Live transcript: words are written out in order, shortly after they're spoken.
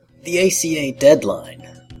The ACA deadline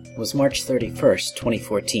was March 31st,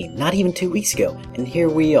 2014, not even 2 weeks ago, and here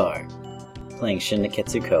we are, playing Shin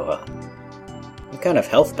Nekketsu Koha. What kind of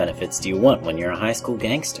health benefits do you want when you're a high school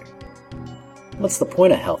gangster? What's the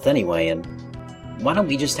point of health anyway, and why don't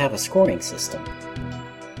we just have a scoring system?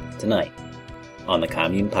 Tonight, on the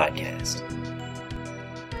Commune Podcast.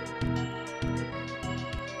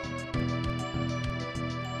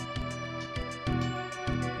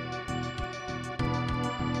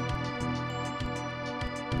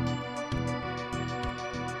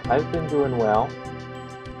 I've been doing well.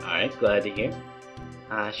 Alright, glad to hear.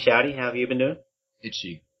 Shouty, how have you been doing?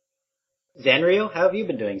 Itchy. Zanrio, how have you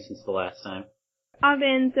been doing since the last time? I've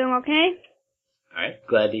been doing okay. Alright,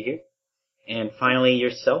 glad to hear. And finally,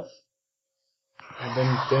 yourself? I've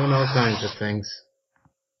been doing all kinds of things.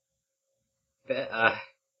 I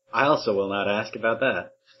also will not ask about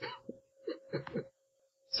that.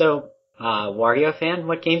 So, Wario fan,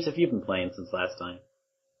 what games have you been playing since last time?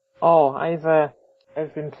 Oh,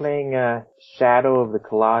 I've been playing Shadow of the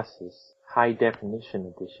Colossus, High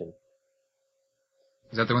Definition Edition.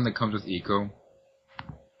 Is that the one that comes with Eco?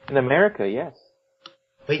 In America, yes.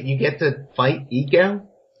 Wait, you get to fight Ego?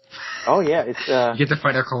 Oh yeah, it's You get to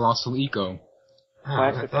fight a colossal Eco.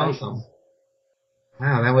 Oh, that's awesome.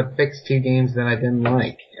 Wow, that would fix two games that I didn't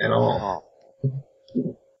like at all.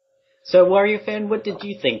 So, Wario fan, what did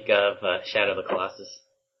you think of Shadow of the Colossus?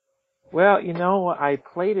 Well, you know, I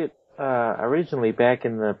played it originally back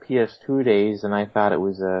in the PS2 days, and I thought it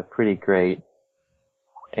was pretty great.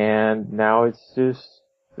 And now it's just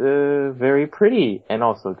very pretty and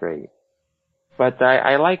also great. But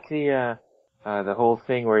I like the whole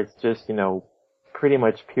thing where it's just, you know, pretty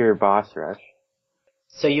much pure boss rush.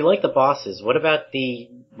 So you like the bosses. What about the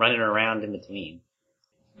running around in between?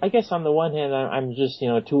 I guess on the one hand, I'm just, you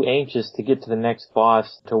know, too anxious to get to the next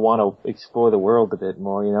boss to want to explore the world a bit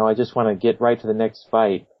more, you know. I just want to get right to the next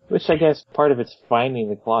fight. Which I guess part of it's finding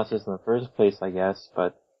the Colossus in the first place, I guess,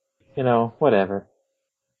 but, you know, whatever.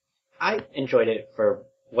 I enjoyed it for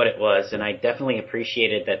what it was, and I definitely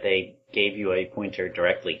appreciated that they gave you a pointer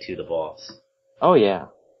directly to the boss. Oh, yeah.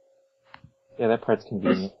 Yeah, that part's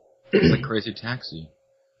convenient. It's like Crazy Taxi.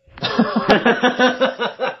 Shadow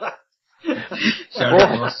of the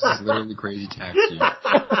Colossus is literally Crazy Taxi.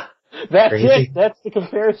 That's Crazy. it! That's the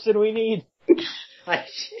comparison we need!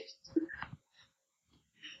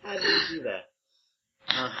 How did you do that?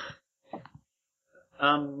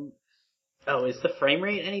 Oh, is the frame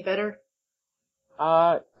rate any better?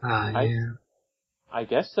 Yeah. I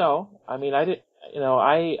guess so. I mean, I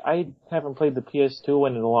haven't played the PS2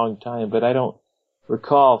 one in a long time, but I don't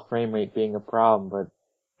recall frame rate being a problem, but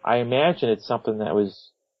I imagine it's something that was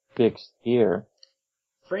fixed here.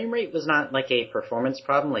 Frame rate was not like a performance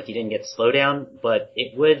problem, like you didn't get slowdown, but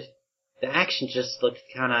the action just looked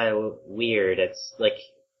kinda weird. It's like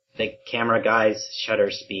the camera guy's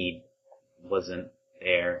shutter speed wasn't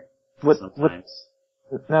there sometimes.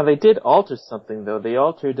 Now they did alter something though. They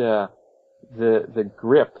altered the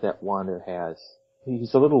grip that Wander has.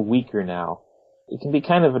 He's a little weaker now. It can be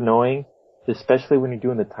kind of annoying, especially when you're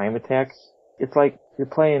doing the time attacks. It's like you're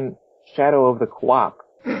playing Shadow of the Co-op.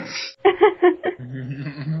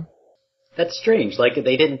 That's strange. Like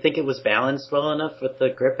they didn't think it was balanced well enough with the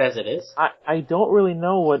grip as it is. I don't really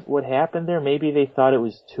know what happened there. Maybe they thought it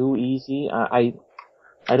was too easy. I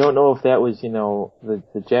don't know if that was, you know,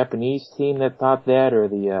 the Japanese team that thought that, or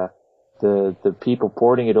the people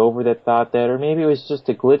porting it over that thought that, or maybe it was just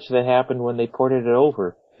a glitch that happened when they ported it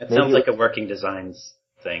over. It sounds like a working designs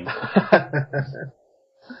thing.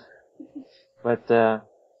 But the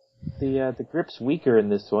grip's weaker in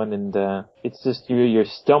this one, and it's just you're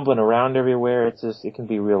stumbling around everywhere. It can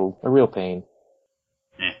be a real pain.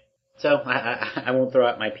 So I won't throw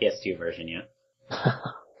out my PS2 version yet.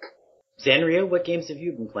 Zanrio, what games have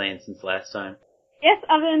you been playing since last time? Yes,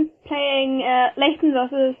 I've been playing Layton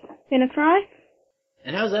vs. Phoenix Wright.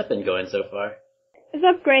 And how's that been going so far? It's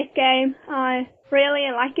a great game. I really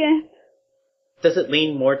like it. Does it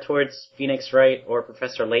lean more towards Phoenix Wright or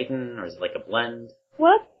Professor Layton, or is it like a blend?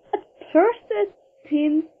 Well, at first it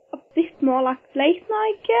seems a bit more like Layton,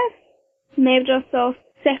 I guess. Maybe just those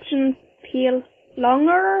sections feel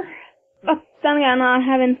longer. But then again, I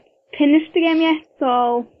haven't finished the game yet,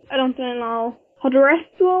 so I don't really know how the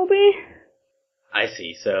rest will be. I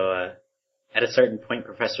see. So, at a certain point,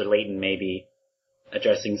 Professor Layton may be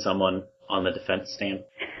addressing someone on the defense stand.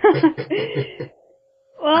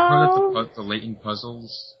 Well, I heard that the Layton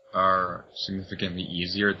puzzles are significantly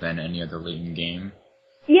easier than any other Layton game.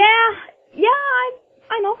 yeah,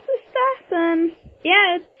 I noticed that, and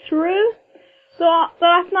yeah, it's true. So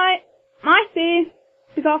that might be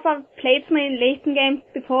because I've played so many Layton games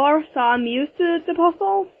before, so I'm used to the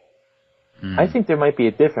puzzles. I think there might be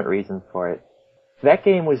a different reason for it. That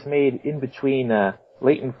game was made in between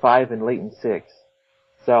Layton 5 and Layton 6.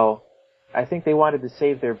 So I think they wanted to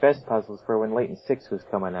save their best puzzles for when Layton 6 was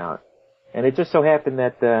coming out. And it just so happened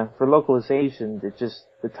that for localization,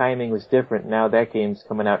 the timing was different. Now that game's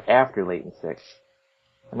coming out after Layton 6.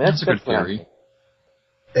 I mean, that's a good theory.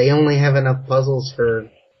 They only have enough puzzles for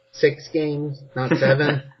 6 games, not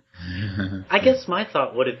 7. I guess my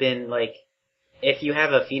thought would have been, like, if you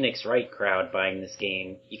have a Phoenix Wright crowd buying this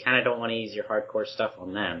game, you kind of don't want to use your hardcore stuff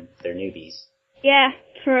on them. They're newbies. Yeah,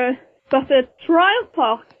 true. But the trial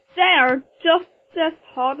parts, they are just as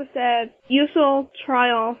hard as the usual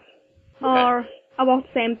trials, or about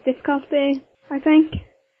the same difficulty, I think.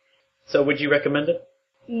 So would you recommend it?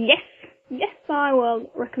 Yes, I will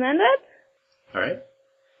recommend it. Alright.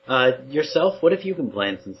 Yourself, what have you been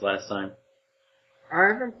playing since last time? I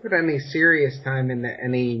haven't put any serious time into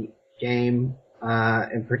any game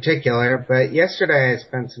in particular, but yesterday I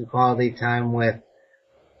spent some quality time with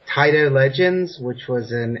Taito Legends, which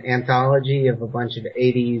was an anthology of a bunch of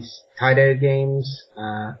 80s Taito games,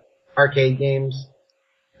 arcade games,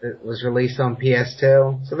 that was released on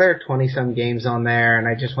PS2. So there are 20-some games on there, and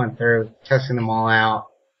I just went through testing them all out.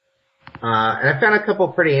 And I found a couple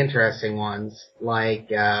pretty interesting ones, like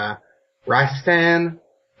Rastan.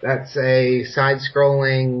 That's a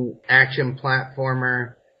side-scrolling action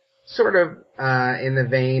platformer, sort of in the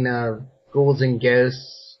vein of Ghouls and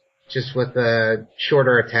Ghosts, just with a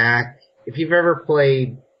shorter attack. If you've ever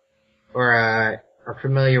played or are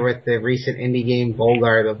familiar with the recent indie game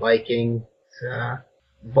Volgar the Viking,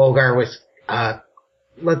 Volgar was,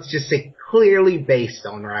 let's just say, clearly based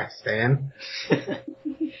on Rastan.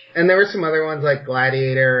 And there were some other ones like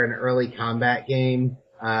Gladiator, an early combat game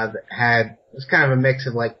that it was kind of a mix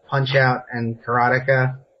of like Punch-Out and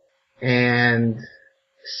Karateka, and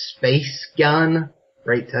Space Gun,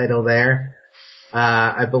 great title there.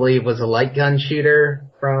 I believe was a light gun shooter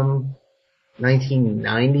from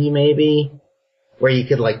 1990 maybe, where you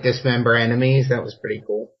could like dismember enemies. That was pretty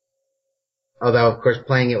cool. Although, of course,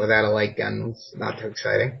 playing it without a light gun was not too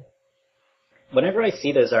exciting. Whenever I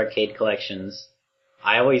see those arcade collections,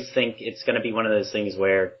 I always think it's going to be one of those things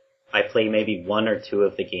where I play maybe 1 or 2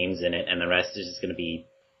 of the games in it, and the rest is just going to be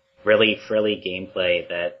really frilly gameplay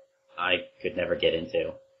that I could never get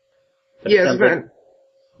into. But yeah,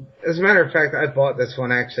 as a matter of fact, I bought this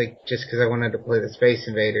one actually just because I wanted to play the Space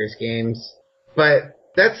Invaders games. But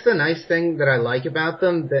that's the nice thing that I like about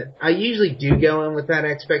them, that I usually do go in with that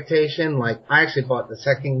expectation. Like, I actually bought the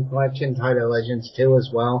second collection, Taito Legends 2, as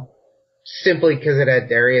well, simply because it had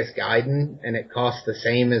Darius Gaiden, and it cost the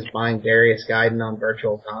same as buying Darius Gaiden on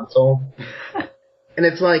Virtual Console. And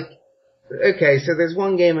it's like, okay, so there's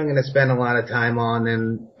one game I'm going to spend a lot of time on,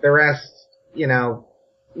 and the rest, you know,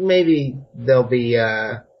 maybe there'll be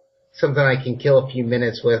something I can kill a few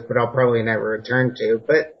minutes with, but I'll probably never return to.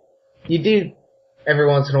 But you do, every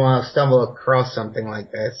once in a while, stumble across something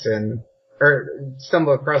like this, or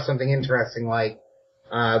stumble across something interesting like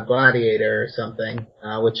Gladiator or something,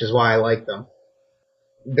 which is why I like them.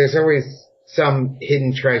 There's always some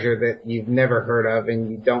hidden treasure that you've never heard of and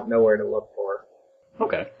you don't know where to look for.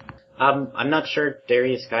 Okay. I'm not sure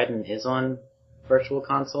Darius Gaiden is on Virtual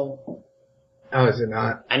Console. Oh, is it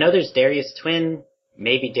not? I know there's Darius Twin,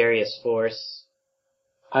 maybe Darius Force.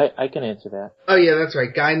 I can answer that. Oh yeah, that's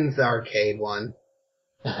right. Gaiden's the arcade one.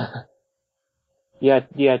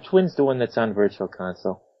 Yeah, Twin's the one that's on Virtual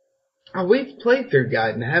Console. Oh, we've played through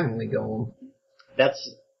Gaiden, haven't we, Golem?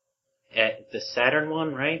 That's the Saturn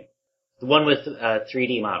one, right? The one with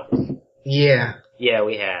 3D models. Yeah. Yeah,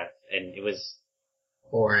 we have. And it was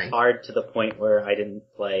boring. Hard to the point where I didn't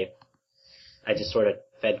play. I just sort of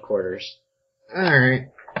fed quarters. Alright.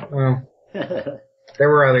 Well, there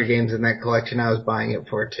were other games in that collection I was buying it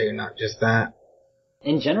for too, not just that.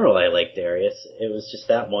 In general, I like Darius. It was just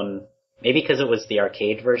that one, maybe because it was the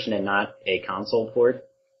arcade version and not a console port.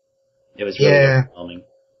 It was really overwhelming.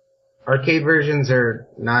 Arcade versions are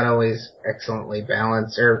not always excellently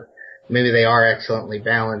balanced, or maybe they are excellently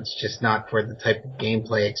balanced, just not for the type of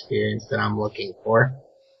gameplay experience that I'm looking for.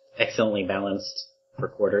 Excellently balanced for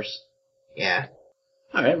quarters. Yeah.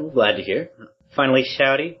 Alright, well, glad to hear. Finally,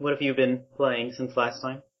 Shouty, what have you been playing since last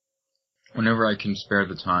time? Whenever I can spare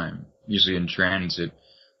the time, usually in transit,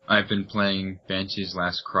 I've been playing Banshee's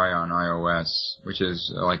Last Cry on iOS, which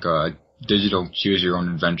is like a digital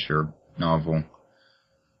choose-your-own-adventure novel.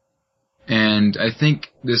 And I think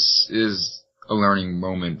this is a learning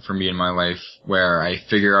moment for me in my life where I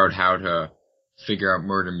figure out how to figure out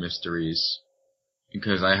murder mysteries,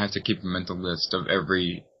 because I have to keep a mental list of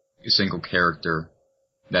every single character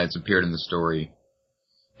that's appeared in the story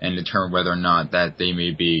and determine whether or not that they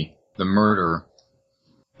may be the murderer.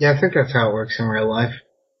 Yeah, I think that's how it works in real life.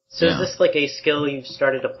 So is this like a skill you've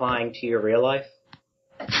started applying to your real life?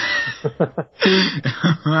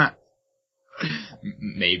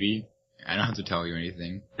 Maybe. I don't have to tell you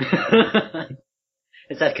anything.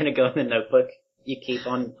 Is that going to go in the notebook you keep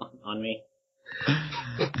on me?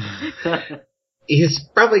 He's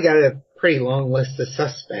probably got a pretty long list of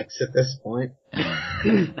suspects at this point.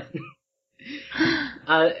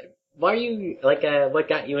 Why are you, what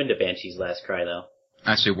got you into Banshee's Last Cry, though?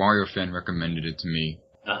 Actually, Wario Fan recommended it to me.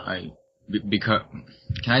 Oh. Because,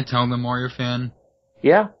 can I tell them Wario Fan?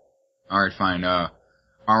 Yeah. Alright, fine.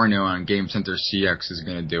 Arno on Game Center CX is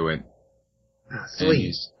gonna do it. Ah,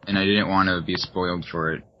 sweet. And I didn't want to be spoiled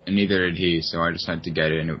for it, and neither did he, so I decided to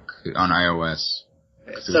get it on iOS.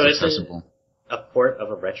 So is it a port of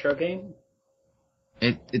a retro game?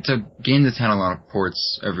 It's a game that's had a lot of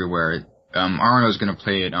ports everywhere. Arno's gonna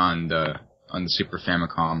play it on the Super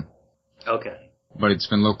Famicom. Okay. But it's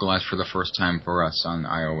been localized for the first time for us on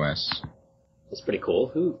iOS. That's pretty cool.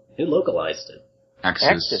 Who localized it?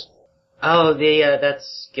 Axis. Oh,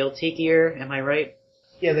 that's Guilty Gear, am I right?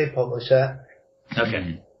 Yeah, they publish that. Okay.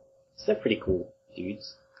 Mm-hmm. So they're pretty cool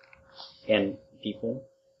dudes. And people.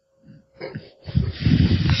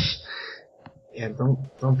 Yeah,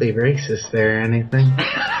 don't be racist there or anything.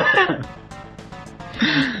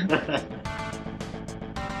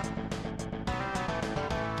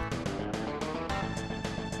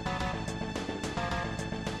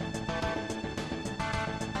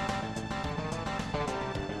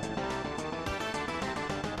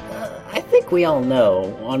 I think we all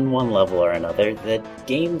know, on one level or another, that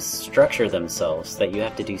games structure themselves that you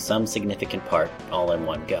have to do some significant part all in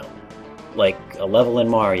one go. Like a level in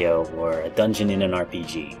Mario or a dungeon in an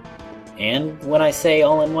RPG. And when I say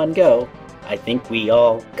all in one go, I think we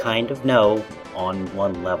all kind of know, on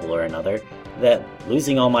one level or another, that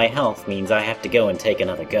losing all my health means I have to go and take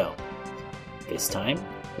another go. This time,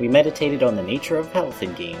 we meditated on the nature of health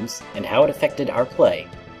in games and how it affected our play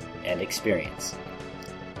and experience.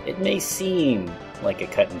 It may seem like a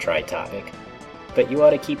cut and dry topic, but you ought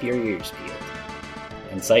to keep your ears peeled.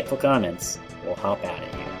 Insightful comments will hop out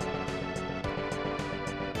at you.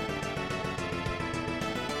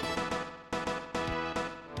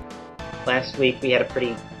 Last week we had a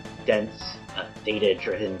pretty dense,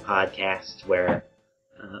 data-driven podcast where,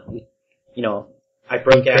 I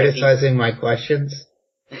broke out... Criticizing my questions?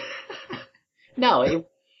 No,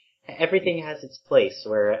 everything has its place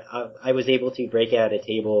where I was able to break out a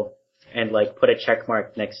table and put a check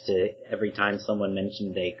mark next to every time someone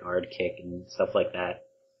mentioned a guard kick and stuff like that.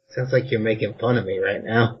 Sounds like you're making fun of me right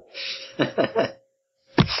now.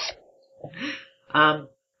 I'm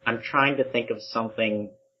trying to think of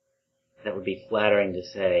something that would be flattering to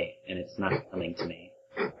say, and it's not coming to me.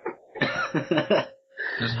 It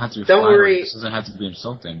doesn't have to be Don't flattering. worry. It doesn't have to be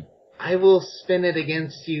insulting. I will spin it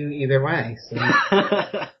against you either way. So.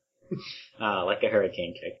 Like a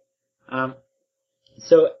hurricane kick.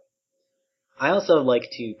 So, I also like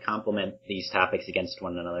to complement these topics against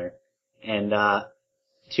one another. And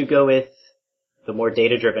to go with the more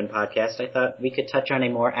data-driven podcast, I thought we could touch on a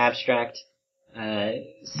more abstract,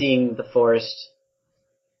 seeing the forest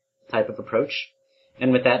type of approach.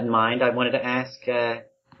 And with that in mind, I wanted to ask,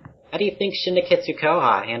 how do you think Shin Neketsu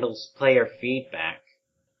Koha handles player feedback?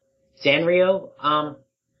 Sanrio,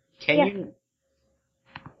 you...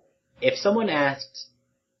 If someone asked,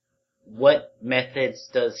 what methods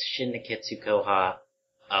does Shin Neketsu Koha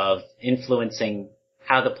of influencing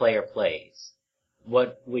how the player plays,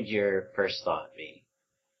 what would your first thought be?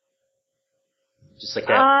 Just like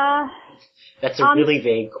that. That's a really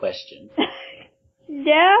vague question.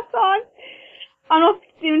 Yes, I'm not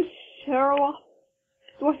even sure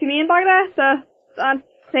what you mean by that. So, I'd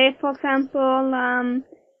say, for example,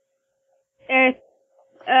 it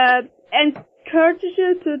encourages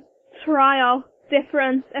you to try out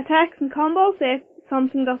different attacks and combos if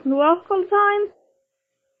something doesn't work all the time.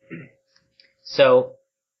 So,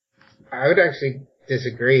 I would actually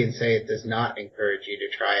disagree and say it does not encourage you to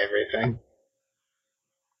try everything.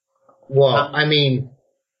 Well, I mean,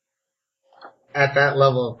 at that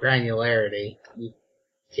level of granularity, you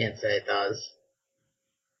can't say it does.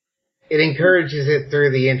 It encourages it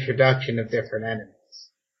through the introduction of different enemies.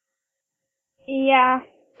 Yeah,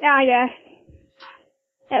 I guess.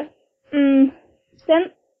 Yes.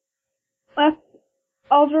 Then,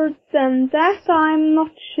 other than that, I'm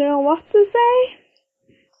not sure what to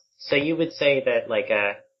say. So you would say that,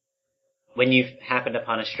 when you've happened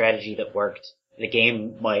upon a strategy that worked, the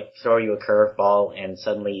game might throw you a curveball and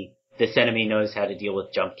suddenly this enemy knows how to deal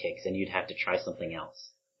with jump kicks and you'd have to try something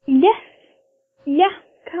else. Yes. Yeah,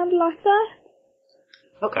 kind of like that.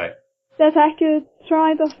 Okay. The attack you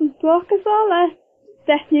try doesn't work as well as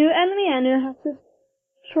that new enemy, and you have to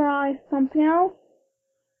try something else.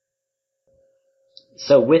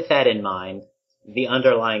 So with that in mind, the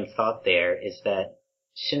underlying thought there is that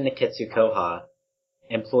Shin Nekketsu Koha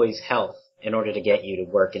employs health in order to get you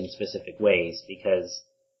to work in specific ways, because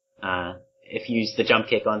if you use the jump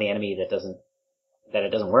kick on the enemy that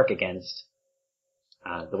it doesn't work against,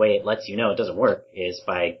 the way it lets you know it doesn't work is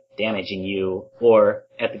by damaging you, or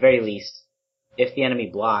at the very least, if the enemy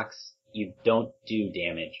blocks, you don't do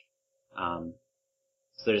damage.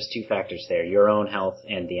 So there's two factors there, your own health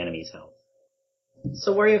and the enemy's health.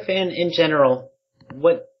 So Wario Fan, in general,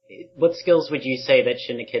 what skills would you say that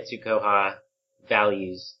Shin Nekketsu Koha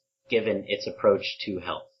values given its approach to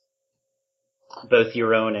health? Both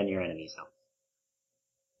your own and your enemy's health.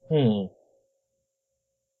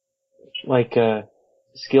 Like,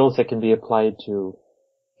 skills that can be applied to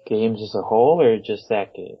games as a whole, or just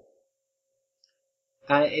that game?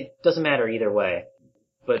 It doesn't matter either way,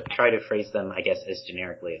 but try to phrase them, I guess, as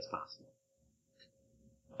generically as possible.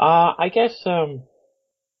 I guess,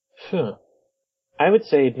 I would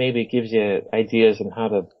say maybe it gives you ideas on how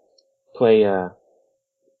to play,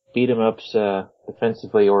 beat 'em ups,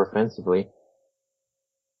 defensively or offensively.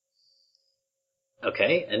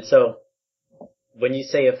 Okay, and so, when you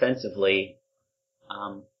say offensively,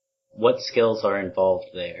 what skills are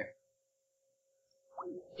involved there?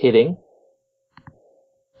 Hitting.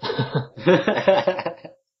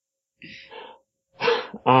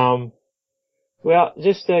 Well,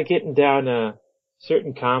 just getting down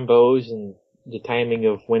certain combos and the timing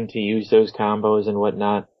of when to use those combos and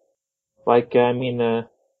whatnot. Like, I mean,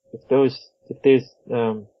 it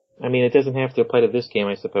doesn't have to apply to this game,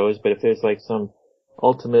 I suppose, but if there's like some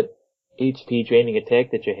ultimate HP draining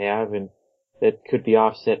attack that you have and that could be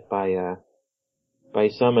offset by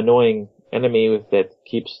some annoying enemy that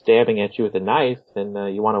keeps stabbing at you with a knife, then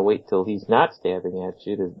you want to wait till he's not stabbing at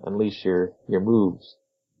you to unleash your moves.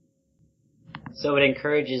 So it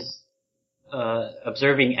encourages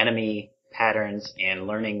observing enemy patterns and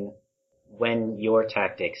learning when your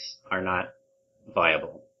tactics are not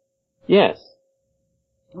viable. Yes.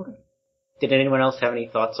 Okay. Did anyone else have any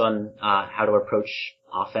thoughts on how to approach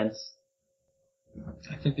offense?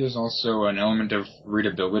 I think there's also an element of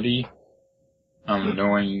readability,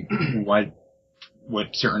 knowing what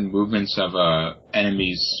certain movements of a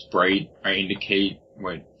enemy's sprite indicate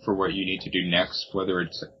what you need to do next, whether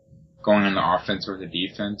it's going on the offense or the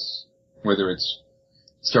defense, whether it's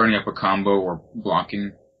starting up a combo or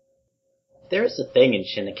blocking. There is a thing in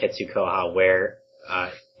Shin Nekketsu Koha where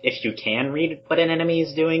if you can read what an enemy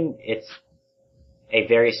is doing, it's a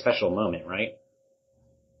very special moment, right?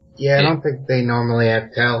 Yeah, I don't think they normally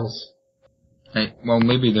have tells. Well,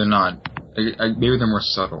 maybe they're not. Maybe they're more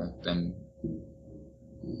subtle than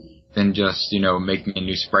just, making a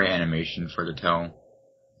new sprite animation for the tell.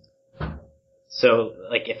 So,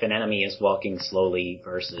 like, if an enemy is walking slowly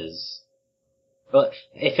versus... Well,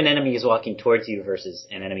 if an enemy is walking towards you versus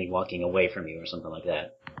an enemy walking away from you or something like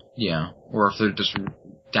that. Yeah, or if they're just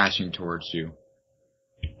dashing towards you.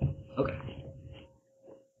 Okay.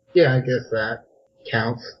 Yeah, I guess that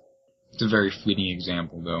counts. It's a very fleeting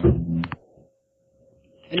example, though.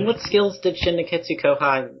 And what skills did Shin Nekketsu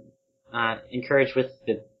Koha encourage with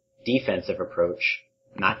the defensive approach,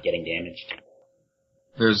 not getting damaged?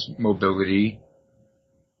 There's mobility.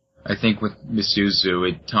 I think with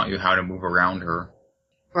Misuzu, it taught you how to move around her.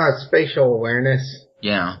 Spatial awareness.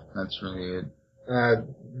 Yeah, that's really it.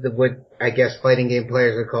 What I guess fighting game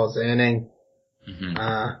players would call zoning. Mm-hmm.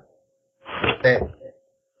 That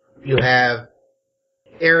you have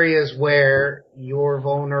areas where you're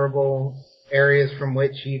vulnerable, areas from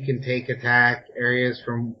which you can take attack, areas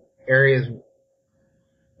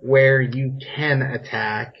where you can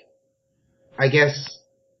attack. I guess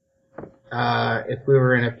if we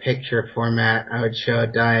were in a picture format, I would show a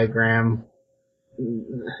diagram,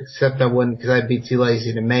 except I wouldn't because I'd be too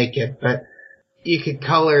lazy to make it, but you could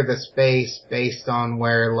color the space based on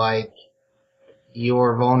where, like,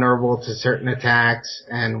 you're vulnerable to certain attacks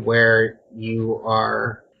and where you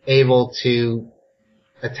are able to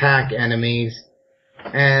attack enemies.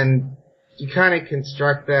 And you kind of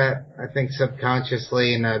construct that, I think,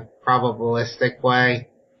 subconsciously in a probabilistic way.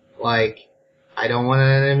 Like, I don't want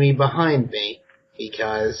an enemy behind me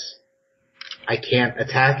because I can't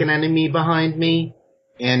attack an enemy behind me,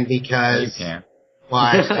 and because... You can't. Well,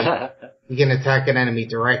 actually, you can attack an enemy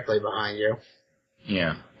directly behind you.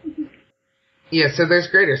 Yeah. Yeah, so there's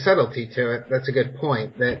greater subtlety to it. That's a good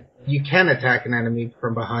point, that you can attack an enemy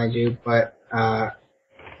from behind you, but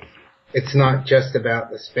It's not just about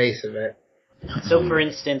the space of it. So, for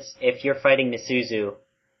instance, if you're fighting Misuzu,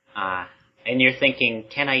 and you're thinking,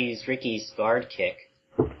 can I use Ricky's guard kick?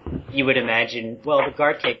 You would imagine, well, the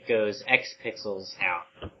guard kick goes X pixels out,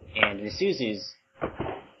 and Misuzu's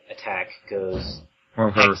attack goes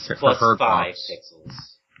X plus 5 pixels.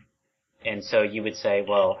 And so you would say,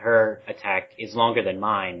 well, her attack is longer than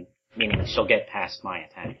mine, meaning she'll get past my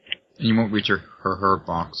attack. And you won't reach her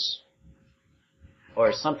box.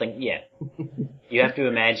 Or something, yeah. You have to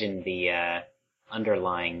imagine the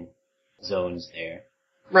underlying zones there.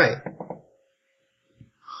 Right.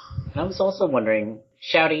 And I was also wondering,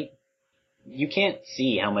 Shouty, you can't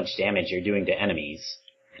see how much damage you're doing to enemies.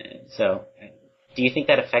 So, do you think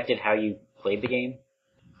that affected how you played the game?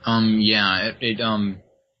 Yeah,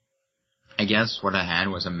 I guess what I had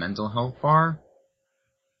was a mental health bar.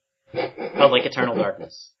 Oh, like Eternal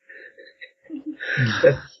Darkness.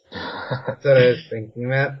 That's what I was thinking.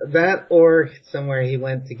 That or somewhere he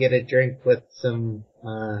went to get a drink with some,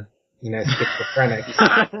 schizophrenics.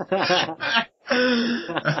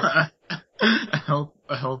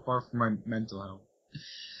 a health bar for my mental health.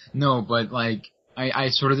 No, but I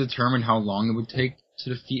sort of determined how long it would take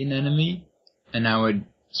to defeat an enemy, and I would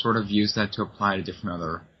sort of use that to apply to different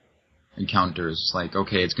other encounters. Like,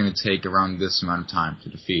 okay, it's going to take around this amount of time to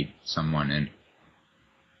defeat someone, and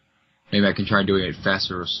maybe I can try doing it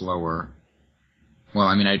faster or slower. Well,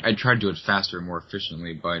 I mean, I try to do it faster and more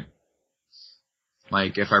efficiently, but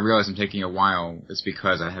if I realize I'm taking a while, it's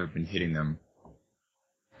because I haven't been hitting them.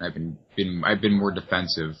 I've been more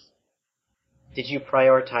defensive. Did you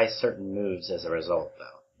prioritize certain moves as a result,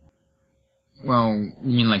 though? Well,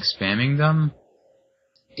 you mean spamming them?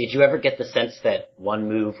 Did you ever get the sense that one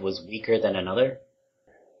move was weaker than another?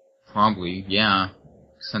 Probably, yeah.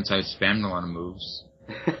 Since I spammed a lot of moves.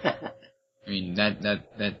 I mean, that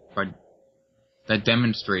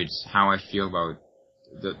demonstrates how I feel about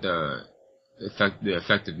the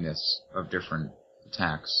effectiveness of different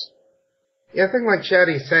attacks. Yeah, I think like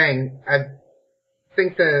Shouty's saying, I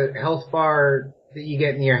think the health bar that you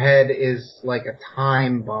get in your head is like a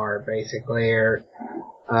time bar, basically, or,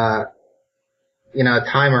 a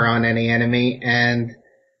timer on any enemy, and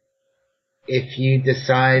if you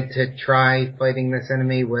decide to try fighting this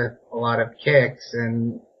enemy with a lot of kicks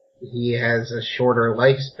and he has a shorter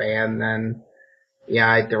lifespan, then yeah,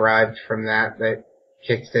 I derived from that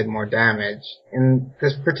kicks did more damage. In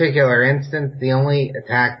this particular instance, the only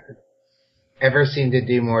attack that ever seemed to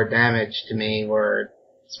do more damage to me were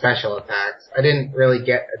special attacks. I didn't really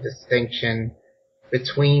get a distinction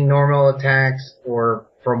between normal attacks or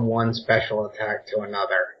from one special attack to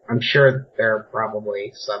another. I'm sure there are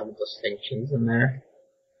probably subtle distinctions in there.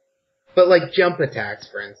 But like jump attacks,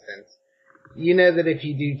 for instance. You know that if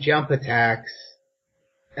you do jump attacks,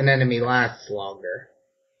 an enemy lasts longer.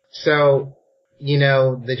 So,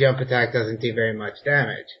 the jump attack doesn't do very much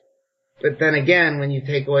damage. But then again, when you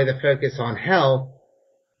take away the focus on health,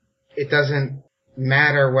 it doesn't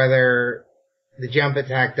matter whether the jump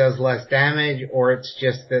attack does less damage or it's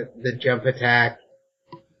just that the jump attack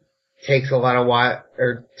takes a lot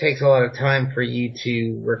of time for you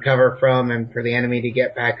to recover from and for the enemy to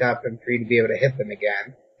get back up and for you to be able to hit them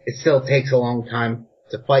again. It still takes a long time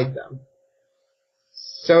to fight them.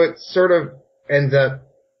 So it sort of ends up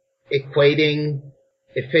equating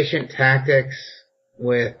efficient tactics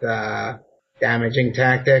with damaging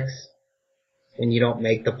tactics when you don't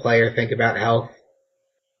make the player think about health.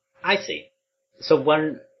 I see. So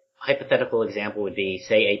one hypothetical example would be,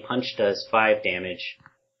 say a punch does 5 damage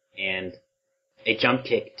and a jump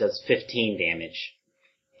kick does 15 damage.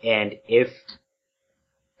 And if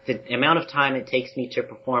the amount of time it takes me to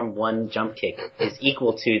perform one jump kick is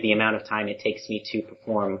equal to the amount of time it takes me to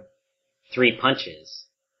perform 3 punches,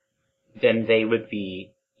 then they would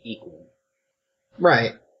be equal.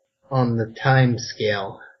 Right. On the time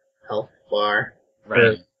scale health bar.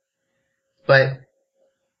 Right. But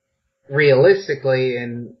realistically,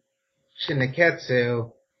 in Shin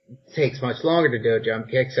Neketsu, it takes much longer to do a jump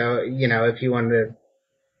kick, so, if you wanted to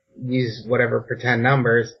use whatever pretend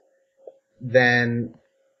numbers, then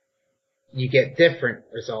you get different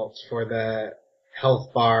results for the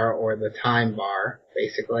health bar or the time bar,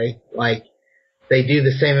 basically. Like, they do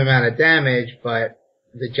the same amount of damage, but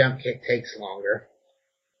the jump kick takes longer.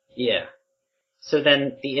 Yeah. So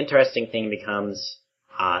then the interesting thing becomes,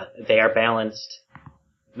 they are balanced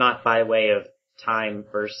not by way of time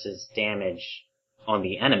versus damage on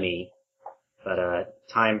the enemy, but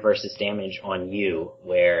time versus damage on you,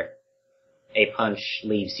 where a punch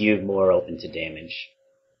leaves you more open to damage.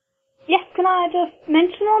 Yes, can I just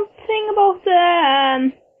mention one thing about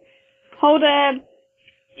how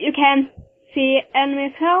you can see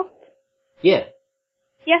enemies' health? Yeah.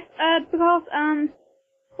 Yes, because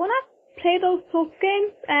when I play those Souls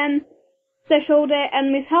games and they show the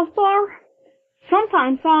enemy's health bar,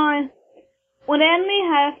 sometimes when the enemy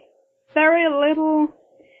has very little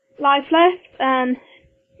life left and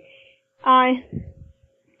I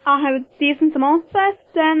have a decent amount left,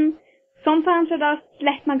 then sometimes I just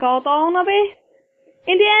let my guard down a bit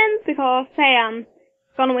in the end because say I'm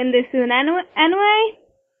gonna win this soon anyway.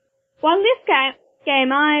 Well, this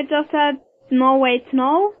game I just had no way to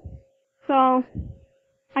know, so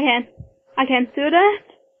I can't do that.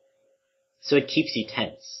 So it keeps you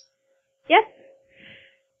tense. Yes.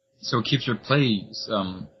 So it keeps your play,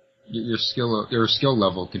 your skill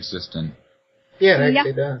level consistent. Yeah, it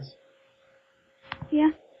actually does.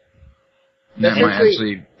 Yeah. That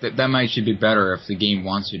might actually be better if the game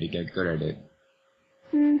wants you to get good at it.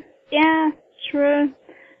 Yeah, true.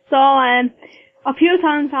 So, a few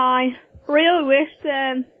times I really wish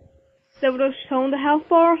they would have shown the health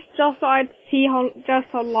bar just so I'd see how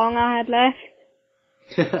long I had left.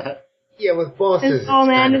 Yeah, with bosses, oh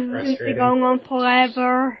man, it's this is going on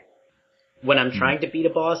forever. When I'm trying to beat a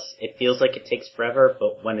boss, it feels like it takes forever,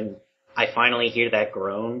 but when I finally hear that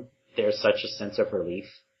groan, there's such a sense of relief.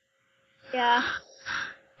 Yeah.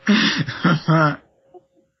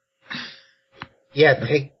 Yeah,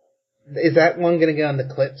 is that one gonna go on the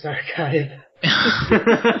clips archive?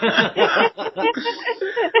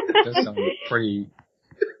 That sounds pretty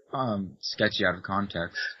sketchy out of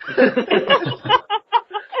context.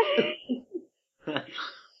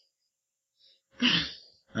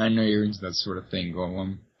 I know you're into that sort of thing,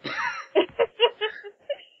 Golem.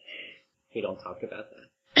 We don't talk about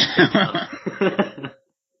that.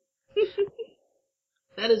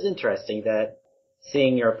 That is interesting that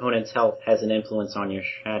seeing your opponent's health has an influence on your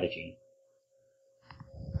strategy.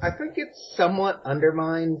 I think it's somewhat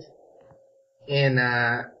undermined in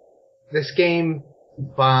this game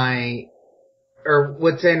or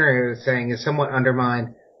what Xanadu was saying is somewhat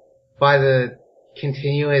undermined by the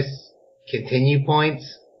continuous continue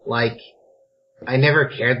points. Like, I never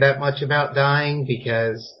cared that much about dying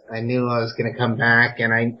because I knew I was going to come back,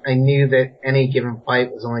 and I knew that any given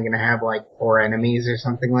fight was only going to have like 4 enemies or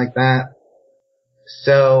something like that.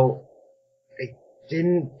 So I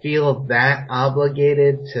didn't feel that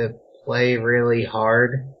obligated to play really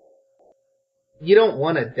hard. You don't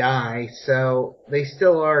want to die, so they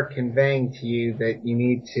still are conveying to you that you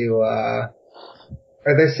need to, or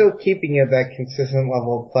they're still keeping you at that consistent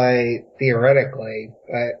level of play theoretically,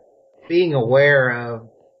 but being aware of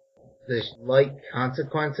the light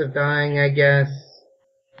consequence of dying, I guess,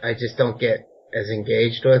 I just don't get as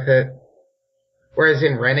engaged with it. Whereas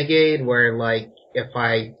in Renegade, where like, if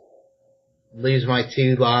I lose my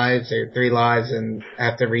 2 lives or 3 lives and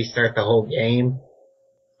have to restart the whole game,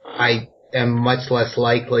 I am much less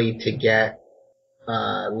likely to get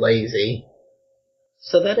lazy.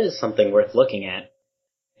 So that is something worth looking at.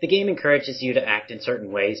 The game encourages you to act in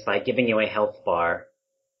certain ways by giving you a health bar,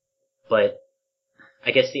 but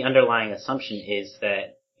I guess the underlying assumption is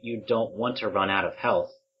that you don't want to run out of health,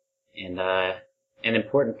 and an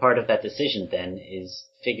important part of that decision then is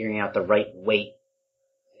figuring out the right weight,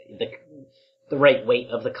 the right weight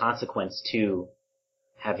of the consequence to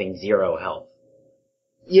having 0 health.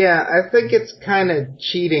 Yeah, I think it's kind of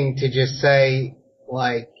cheating to just say,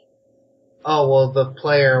 like, oh, well, the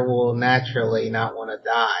player will naturally not want to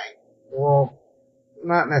die. Well,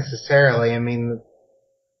 not necessarily. I mean,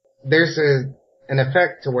 there's an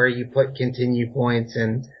effect to where you put continue points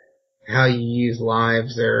and how you use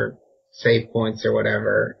lives or save points or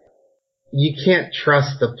whatever. You can't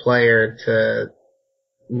trust the player to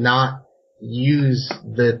not use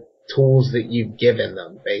the tools that you've given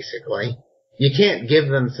them, basically. You can't give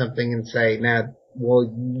them something and say, nah, well,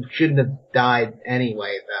 you shouldn't have died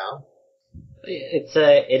anyway, though.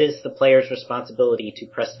 It is the player's responsibility to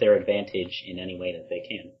press their advantage in any way that they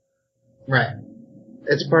can. Right.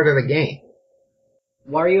 It's part of the game.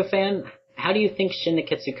 Wario fan, how do you think Shin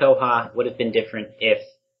Niketsu Koha would have been different if,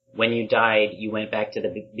 when you died, you went back to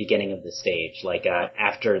the beginning of the stage, like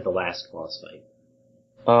after the last boss fight?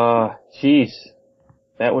 Jeez.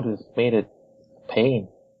 That would have made it pain.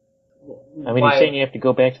 I mean, you're saying you have to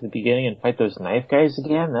go back to the beginning and fight those knife guys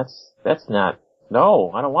again? That's not...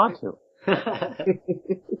 No, I don't want to.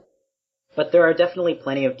 But there are definitely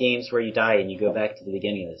plenty of games where you die and you go back to the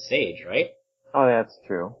beginning of the stage, right? Oh, that's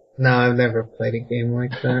true. No, I've never played a game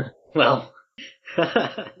like that. Well...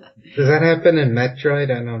 Does that happen in Metroid?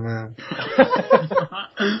 I don't know.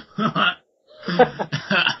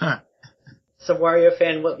 So, Wario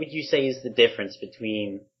fan, what would you say is the difference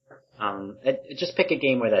between... just pick a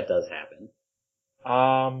game where that does happen.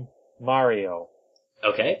 Mario.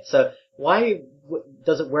 Okay, so Why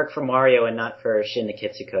does it work for Mario and not for Shin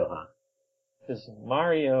Nikitsu Koha? Because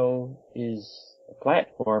Mario is a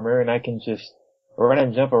platformer, and I can just run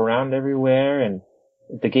and jump around everywhere, and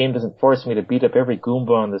the game doesn't force me to beat up every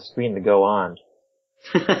Goomba on the screen to go on.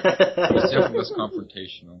 It's definitely less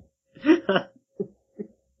confrontational.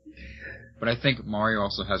 But I think Mario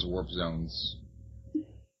also has warp zones.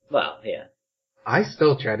 Well, yeah. I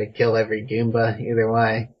still try to kill every Goomba either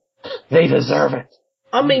way. They deserve it.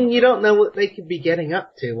 I mean, you don't know what they could be getting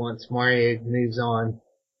up to once Mario moves on.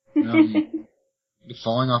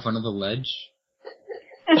 Falling off another ledge?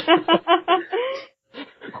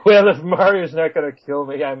 Well, if Mario's not gonna kill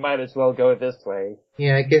me, I might as well go this way.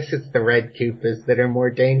 Yeah, I guess it's the red Koopas that are more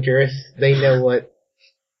dangerous. They know what...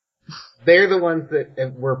 They're the ones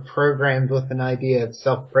that were programmed with an idea of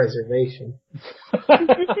self-preservation.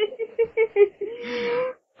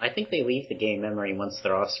 I think they leave the game memory once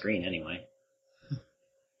they're off screen anyway.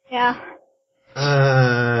 Yeah.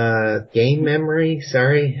 Game memory?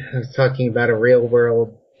 Sorry. I was talking about a real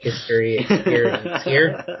world history experience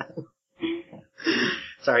here.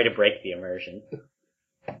 Sorry to break the immersion.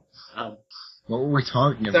 What were we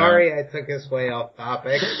talking about? Sorry, I took us way off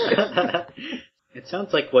topic. It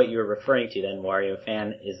sounds like what you're referring to then, Wario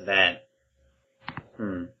fan, is that,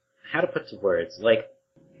 how to put to words, like,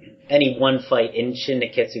 any one fight in Shin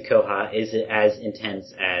Nikitsu Koha is as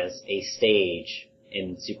intense as a stage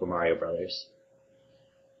in Super Mario Brothers.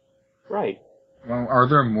 Right. Well, are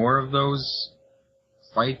there more of those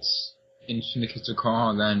fights in Shin Nikitsu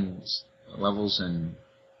Koha than levels in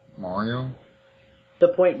Mario? The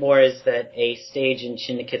point more is that a stage in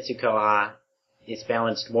Shin Nikitsu Koha is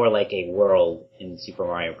balanced more like a world in Super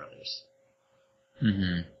Mario Brothers.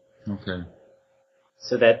 Mm-hmm. Okay.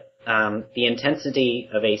 So that the intensity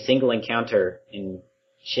of a single encounter in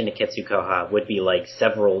Shin Nikitsu Koha would be like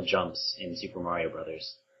several jumps in Super Mario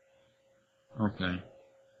Brothers. Okay.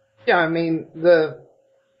 Yeah, I mean, the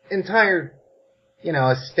entire,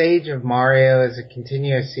 a stage of Mario is a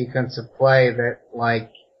continuous sequence of play that,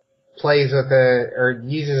 like, plays with or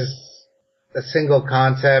uses a single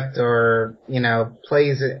concept or,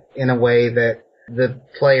 plays it in a way that the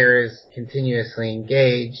player is continuously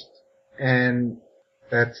engaged, and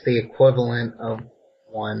that's the equivalent of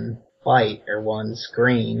one fight or one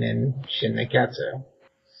screen in Shin Nikitsu.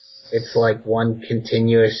 It's like one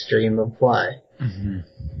continuous stream of play. Mm-hmm.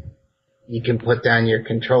 You can put down your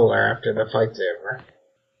controller after the fight's over.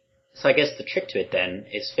 So I guess the trick to it then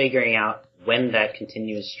is figuring out when that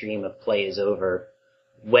continuous stream of play is over.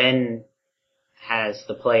 When has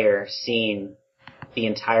the player seen the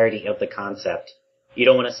entirety of the concept? You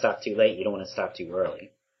don't want to stop too late, you don't want to stop too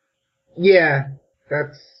early. Yeah,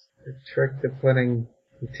 that's the trick to putting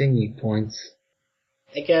continue points.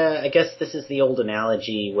 I guess this is the old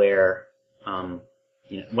analogy where,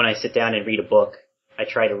 when I sit down and read a book, I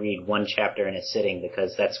try to read one chapter in a sitting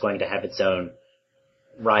because that's going to have its own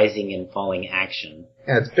rising and falling action.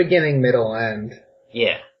 Yeah, it's beginning, middle, end.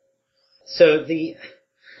 Yeah. So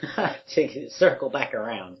to circle back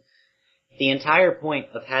around, the entire point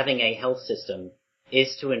of having a health system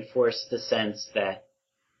is to enforce the sense that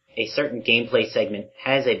a certain gameplay segment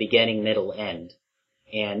has a beginning, middle, end.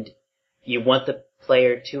 And you want the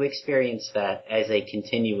player to experience that as a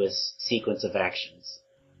continuous sequence of actions.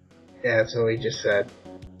 Yeah, that's what we just said.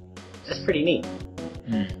 That's pretty neat.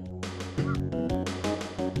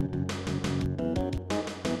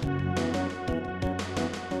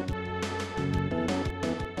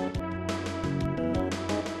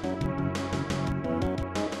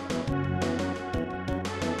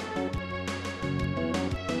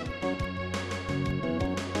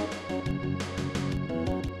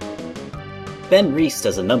 Ben Reese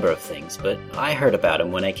does a number of things, but I heard about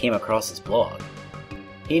him when I came across his blog.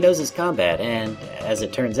 He knows his combat, and, as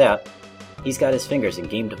it turns out, he's got his fingers in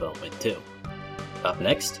game development too. Up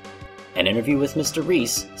next, an interview with Mr.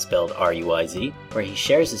 Reese, spelled R-U-I-Z, where he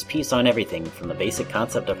shares his piece on everything from the basic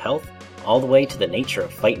concept of health all the way to the nature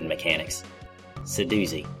of fighting mechanics.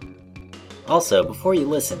 Sedoozy. Also, before you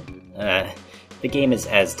listen, the game is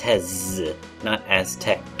Aztez, not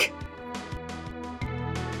Aztec.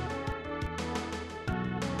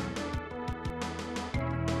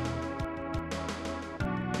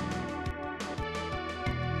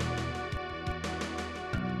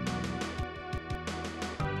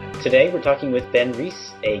 Today we're talking with Ben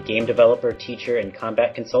Reese, a game developer, teacher, and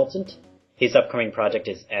combat consultant. His upcoming project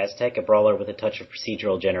is Aztec, a brawler with a touch of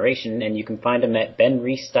procedural generation, and you can find him at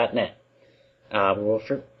benreese.net.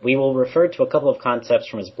 We will refer to a couple of concepts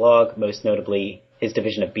from his blog, most notably his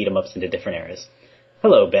division of beat-em-ups into different eras.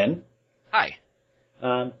 Hello, Ben. Hi.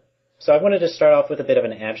 So I wanted to start off with a bit of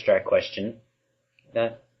an abstract question.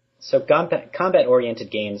 So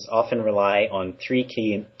combat-oriented games often rely on three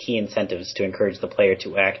key incentives to encourage the player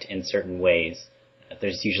to act in certain ways.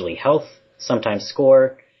 There's usually health, sometimes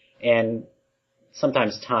score, and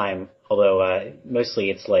sometimes time, although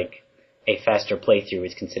mostly it's like a faster playthrough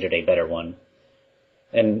is considered a better one.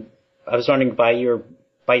 And I was wondering, by your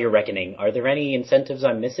reckoning, are there any incentives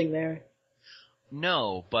I'm missing there?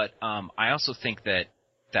 No, but I also think that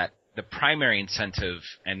the primary incentive,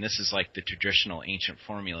 and this is like the traditional ancient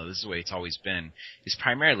formula, this is the way it's always been, is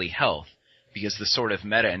primarily health, because the sort of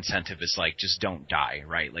meta incentive is like, just don't die,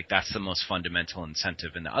 right? Like, that's the most fundamental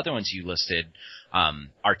incentive. And the other ones you listed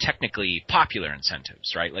are technically popular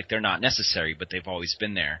incentives, right? Like, they're not necessary, but they've always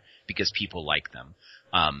been there because people like them.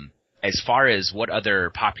 As far as what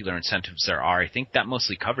other popular incentives there are, I think that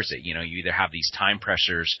mostly covers it. You know, you either have these time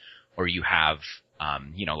pressures or you have,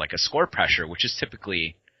 like a score pressure, which is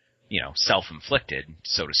typically, self-inflicted,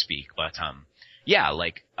 so to speak. But,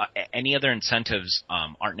 any other incentives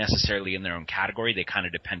aren't necessarily in their own category. They kind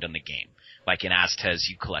of depend on the game. Like in Aztez,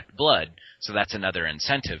 you collect blood, so that's another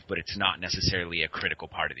incentive, but it's not necessarily a critical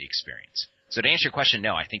part of the experience. So to answer your question,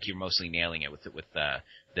 no, I think you're mostly nailing it with the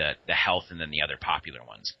health and then the other popular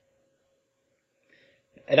ones.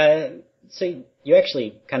 And so you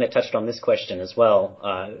actually kind of touched on this question as well,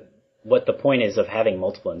 what the point is of having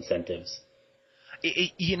multiple incentives.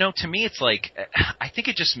 To me, it's like, I think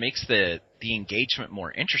it just makes the engagement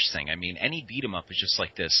more interesting. I mean, any beat 'em up is just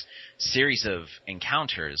like this series of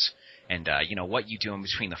encounters, and, what you do in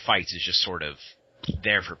between the fights is just sort of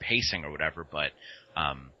there for pacing or whatever, but,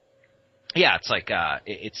 it's like,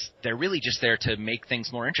 they're really just there to make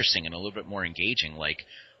things more interesting and a little bit more engaging. Like,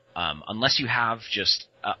 unless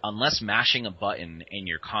mashing a button in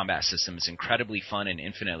your combat system is incredibly fun and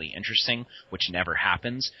infinitely interesting, which never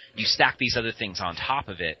happens, you stack these other things on top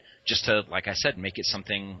of it just to, like I said, make it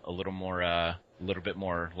something a little bit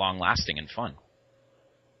more long-lasting and fun.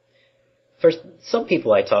 For some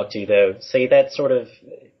people I talk to, though, say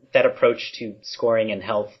that approach to scoring and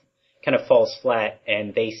health kind of falls flat,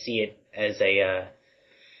 and they see it as a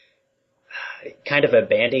kind of a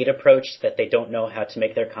Band-Aid approach, that they don't know how to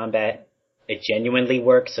make their combat genuinely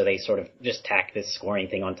work, so they sort of just tack this scoring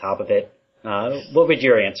thing on top of it. What would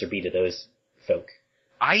your answer be to those folk?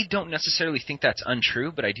 I don't necessarily think that's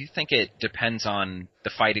untrue, but I do think it depends on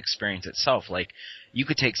the fight experience itself. Like, you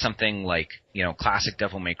could take something like, classic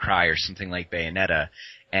Devil May Cry or something like Bayonetta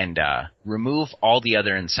and remove all the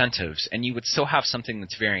other incentives, and you would still have something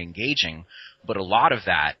that's very engaging, but a lot of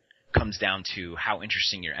that comes down to how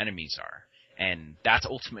interesting your enemies are. And that's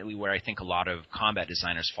ultimately where I think a lot of combat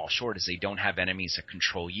designers fall short, is they don't have enemies that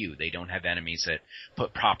control you. They don't have enemies that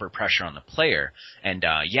put proper pressure on the player. And,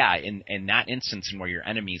 in that instance, and where your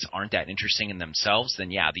enemies aren't that interesting in themselves, then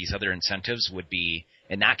these other incentives would be,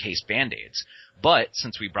 in that case, Band-Aids. But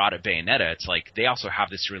since we brought up Bayonetta, it's like they also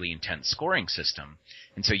have this really intense scoring system.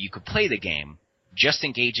 And so you could play the game just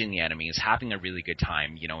engaging the enemies, having a really good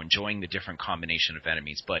time, enjoying the different combination of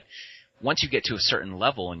enemies. But once you get to a certain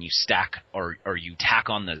level and you stack or you tack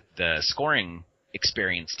on the scoring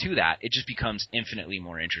experience to that, it just becomes infinitely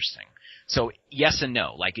more interesting. So yes and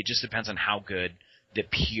no. Like, it just depends on how good the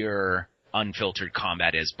pure, unfiltered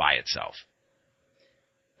combat is by itself.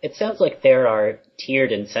 It sounds like there are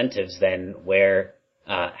tiered incentives then, where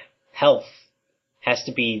health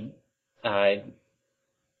must be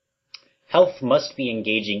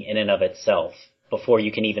engaging in and of itself before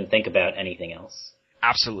you can even think about anything else.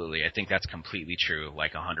 Absolutely. I think that's completely true,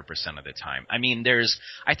 like 100% of the time. I mean,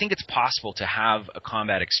 I think it's possible to have a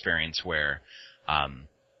combat experience where,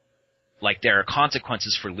 there are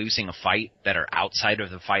consequences for losing a fight that are outside of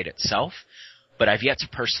the fight itself, but I've yet to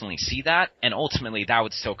personally see that, and ultimately that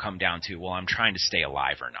would still come down to, well, I'm trying to stay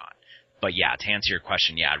alive or not. But to answer your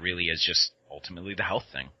question, it really is just ultimately the health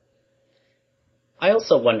thing. I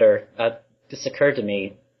also wonder, this occurred to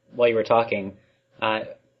me while you were talking,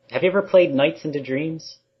 have you ever played Nights into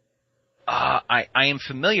Dreams? I am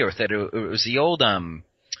familiar with it. It was the old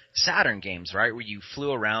Saturn games, right, where you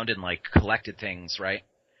flew around and collected things, right?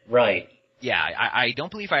 Right. Yeah, I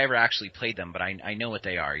don't believe I ever actually played them, but I know what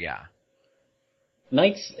they are, yeah.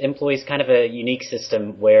 Nights employs kind of a unique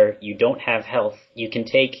system where you don't have health. You can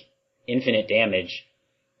take infinite damage,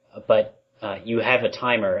 but you have a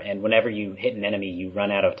timer, and whenever you hit an enemy, you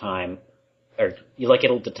run out of time, or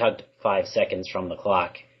it'll deduct 5 seconds from the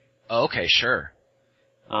clock. Oh, okay, sure.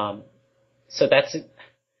 So that's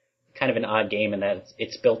kind of an odd game in that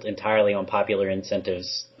it's built entirely on popular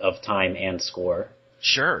incentives of time and score.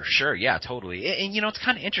 Sure, yeah, totally. And it's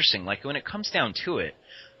kind of interesting. Like, when it comes down to it,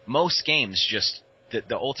 most games just,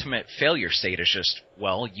 the ultimate failure state is just,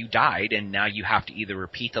 well, you died, and now you have to either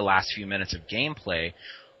repeat the last few minutes of gameplay,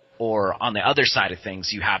 Or on the other side of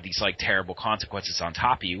things, you have these like terrible consequences on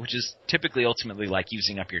top of you, which is typically ultimately like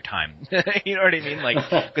using up your time. You know what I mean? Like,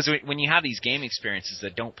 because when you have these game experiences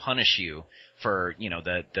that don't punish you for, you know,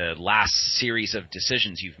 the last series of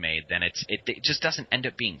decisions you've made, then it just doesn't end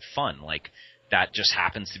up being fun. Like, that just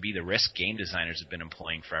happens to be the risk game designers have been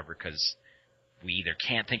employing forever because we either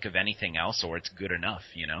can't think of anything else or it's good enough,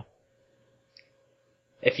 you know?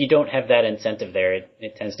 If you don't have that incentive there,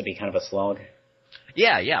 it tends to be kind of a slog.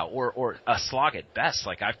 Yeah, or a slog at best.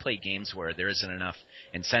 Like, I've played games where there isn't enough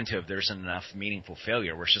incentive, there isn't enough meaningful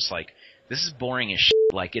failure, where it's just like, this is boring as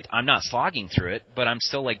shit. Like, I'm not slogging through it, but I'm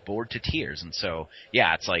still, like, bored to tears. And so,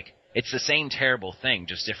 yeah, it's like, it's the same terrible thing,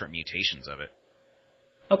 just different mutations of it.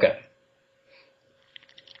 Okay.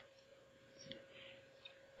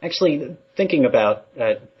 Actually, thinking about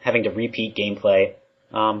having to repeat gameplay,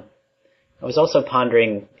 I was also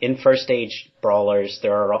pondering, in first stage brawlers,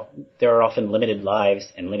 there are often limited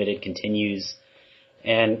lives and limited continues,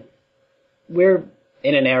 and we're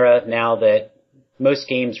in an era now that most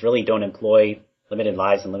games really don't employ limited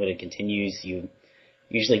lives and limited continues. You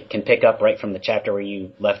usually can pick up right from the chapter where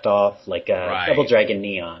you left off, like Double Dragon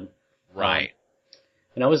Neon. Right.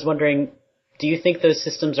 And I was wondering, do you think those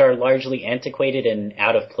systems are largely antiquated and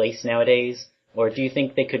out of place nowadays, or do you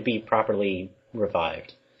think they could be properly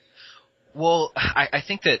revived? Well, I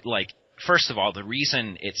think that, like, first of all, the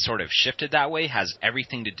reason it sort of shifted that way has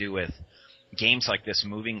everything to do with games like this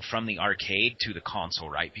moving from the arcade to the console,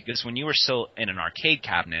 right? Because when you were still in an arcade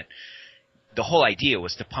cabinet, the whole idea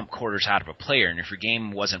was to pump quarters out of a player, and if your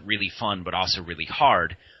game wasn't really fun but also really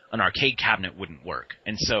hard, an arcade cabinet wouldn't work.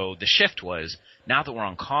 And so the shift was, now that we're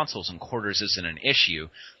on consoles and quarters isn't an issue,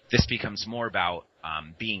 this becomes more about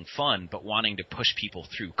being fun, but wanting to push people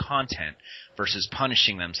through content versus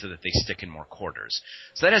punishing them so that they stick in more quarters.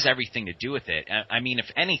 So that has everything to do with it. I mean, if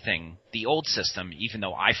anything, the old system, even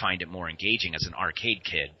though I find it more engaging as an arcade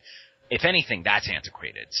kid, if anything, that's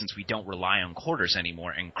antiquated, since we don't rely on quarters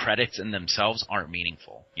anymore, and credits in themselves aren't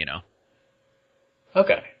meaningful, you know?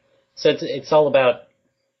 Okay. So it's all about,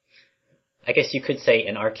 I guess you could say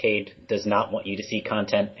an arcade does not want you to see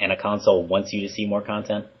content, and a console wants you to see more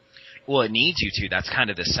content? Well, it needs you to. That's kind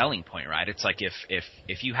of the selling point, right? It's like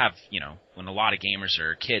if you have, you know, when a lot of gamers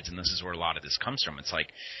are kids, and this is where a lot of this comes from, it's like,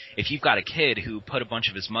 if you've got a kid who put a bunch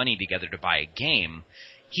of his money together to buy a game,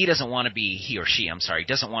 he or she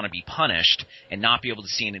doesn't want to be punished and not be able to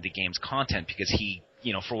see any of the game's content because he,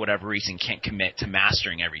 you know, for whatever reason can't commit to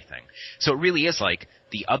mastering everything. So it really is like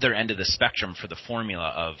the other end of the spectrum for the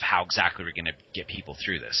formula of how exactly we're going to get people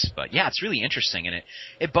through this. But yeah, it's really interesting, and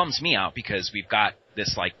it bums me out because we've got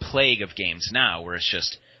this like plague of games now where it's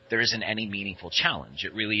just, there isn't any meaningful challenge.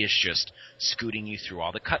 It really is just scooting you through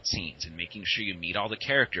all the cutscenes and making sure you meet all the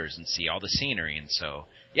characters and see all the scenery. And so,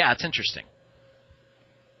 yeah, it's interesting.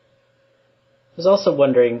 I was also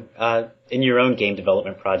wondering, in your own game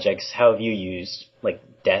development projects, how have you used, like,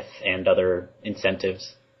 death and other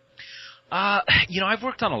incentives? You know, I've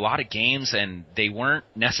worked on a lot of games, and they weren't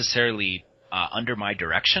necessarily under my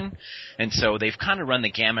direction, and so they've kind of run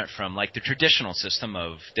the gamut from, like, the traditional system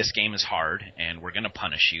of this game is hard, and we're going to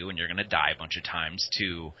punish you, and you're going to die a bunch of times,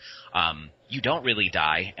 to you don't really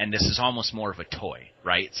die, and this is almost more of a toy,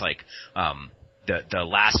 right? It's like, the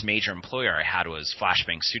last major employer I had was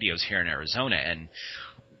Flashbang Studios here in Arizona, and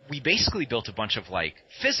we basically built a bunch of like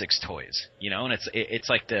physics toys, you know, and it's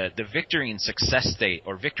like the victory and success state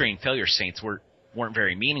or victory and failure states weren't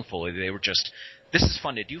very meaningful. They were just, this is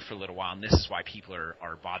fun to do for a little while, and this is why people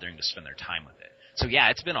are bothering to spend their time with it. So yeah,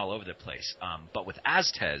 it's been all over the place. But with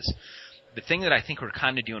Aztez, the thing that I think we're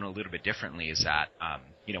kind of doing a little bit differently is that,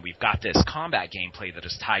 you know, we've got this combat gameplay that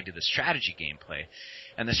is tied to the strategy gameplay.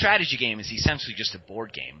 And the strategy game is essentially just a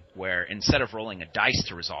board game where instead of rolling a dice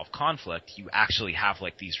to resolve conflict, you actually have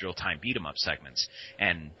like these real-time beat-em-up segments.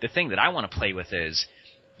 And the thing that I want to play with is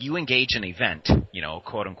you engage an event, you know,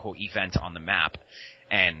 quote-unquote event on the map,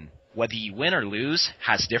 and whether you win or lose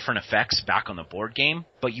has different effects back on the board game,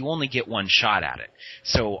 but you only get one shot at it.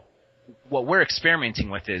 So what we're experimenting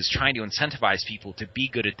with is trying to incentivize people to be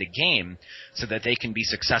good at the game so that they can be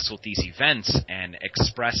successful at these events and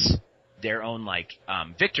express their own like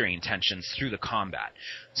victory intentions through the combat.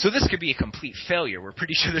 So this could be a complete failure. We're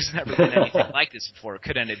pretty sure there's never been anything like this before. It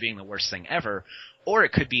could end up being the worst thing ever. Or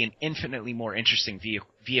it could be an infinitely more interesting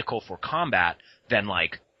vehicle for combat than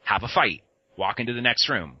like have a fight, walk into the next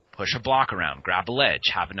room, push a block around, grab a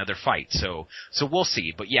ledge, have another fight. So we'll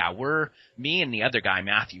see. But yeah, me and the other guy,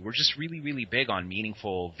 Matthew, we're just really, really big on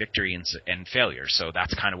meaningful victory and failure. So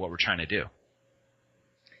that's kind of what we're trying to do.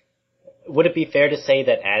 Would it be fair to say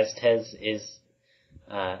that Aztez is,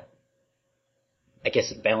 I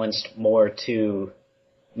guess, balanced more to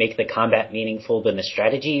make the combat meaningful than the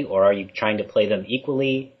strategy, or are you trying to play them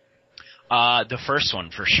equally? The first one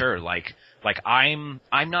for sure. Like I'm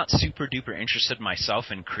not super duper interested myself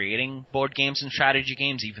in creating board games and strategy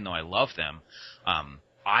games, even though I love them.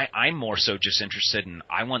 I'm more so just interested in,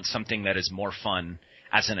 I want something that is more fun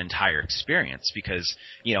as an entire experience, because,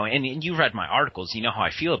 you know, and you read my articles, you know how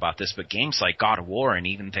I feel about this, but games like God of War and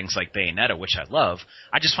even things like Bayonetta, which I love,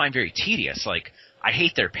 I just find very tedious. Like, I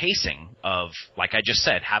hate their pacing of, like I just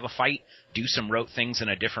said, have a fight, do some rote things in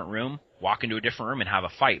a different room, walk into a different room and have a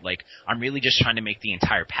fight. Like, I'm really just trying to make the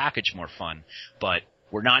entire package more fun, but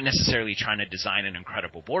we're not necessarily trying to design an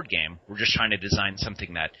incredible board game. We're just trying to design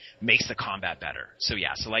something that makes the combat better. So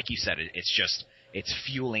yeah, so like you said, it's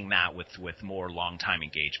fueling that with more long-time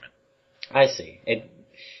engagement. I see.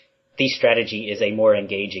 The strategy is a more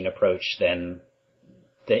engaging approach than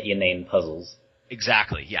the inane puzzles.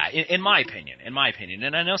 Exactly, yeah, in my opinion.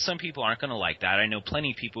 And I know some people aren't going to like that. I know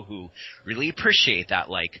plenty of people who really appreciate that,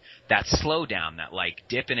 like, that slowdown, that, like,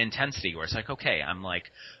 dip in intensity where it's like, okay, I'm,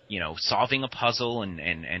 like, you know, solving a puzzle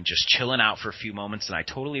and just chilling out for a few moments, and I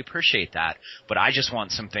totally appreciate that, but I just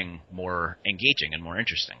want something more engaging and more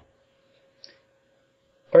interesting.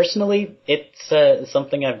 Personally, it's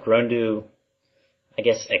something I've grown to, I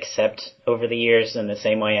guess, accept over the years in the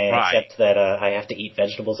same way I accept that I have to eat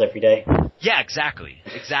vegetables every day. Yeah, exactly.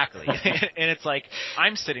 And it's like,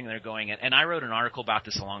 I'm sitting there going, and I wrote an article about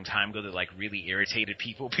this a long time ago that, like, really irritated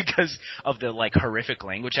people because of the, like, horrific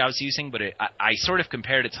language I was using, but I sort of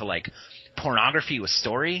compared it to, like, pornography with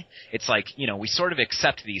story. It's like, you know, we sort of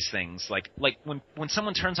accept these things. Like when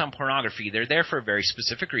someone turns on pornography, they're there for a very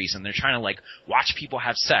specific reason. They're trying to, like, watch people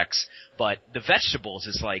have sex, but the vegetables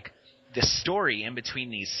is, like, the story in between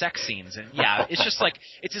these sex scenes. And yeah, it's just like,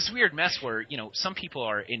 it's this weird mess where, you know, some people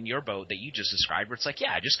are in your boat that you just described where it's like,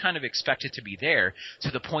 yeah, I just kind of expect it to be there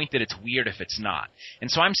to the point that it's weird if it's not.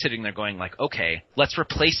 And so I'm sitting there going like, okay, let's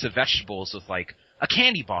replace the vegetables with like a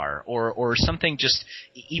candy bar or something, just,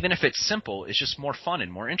 even if it's simple, it's just more fun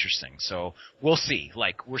and more interesting. So we'll see.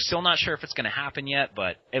 Like, we're still not sure if it's going to happen yet,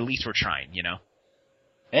 but at least we're trying, you know?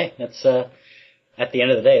 Hey, that's, at the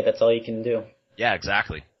end of the day, that's all you can do. Yeah,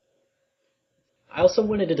 exactly. I also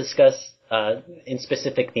wanted to discuss, in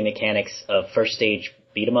specific, the mechanics of first stage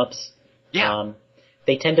beat-em-ups. Yeah.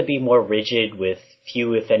 They tend to be more rigid with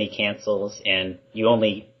few, if any, cancels, and you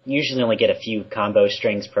usually only get a few combo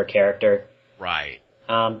strings per character. Right.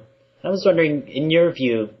 I was wondering, in your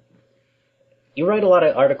view, you write a lot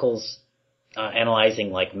of articles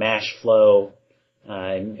analyzing like mash flow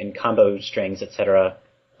and combo strings, etc.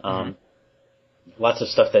 Lots of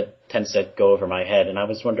stuff that tends to go over my head, and I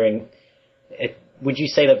was wondering, would you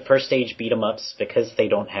say that first stage beat-em-ups, because they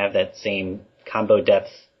don't have that same combo depth,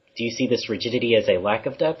 do you see this rigidity as a lack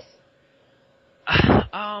of depth?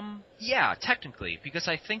 Yeah, technically, because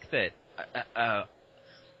I think that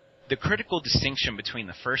the critical distinction between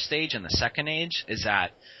the first stage and the second age is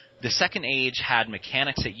that the second age had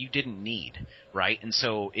mechanics that you didn't need, right? And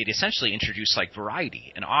so it essentially introduced like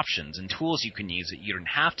variety and options and tools you can use that you didn't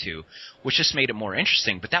have to, which just made it more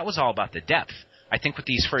interesting. But that was all about the depth. I think with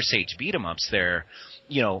these first stage beat-em-ups,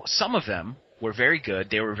 some of them were very good.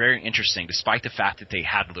 They were very interesting, despite the fact that they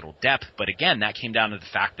had little depth. But again, that came down to the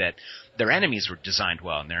fact that their enemies were designed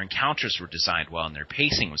well, and their encounters were designed well, and their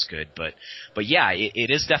pacing was good. But yeah,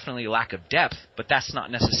 it is definitely a lack of depth, but that's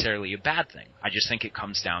not necessarily a bad thing. I just think it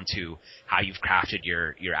comes down to how you've crafted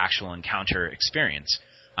your actual encounter experience.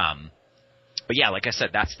 But yeah, like I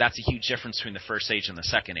said, that's a huge difference between the first age and the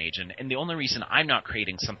second age. And the only reason I'm not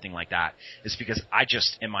creating something like that is because I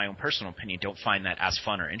just, in my own personal opinion, don't find that as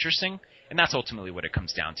fun or interesting. And that's ultimately what it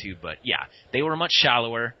comes down to. But yeah, they were much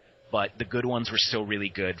shallower, but the good ones were still really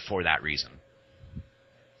good for that reason.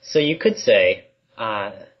 So you could say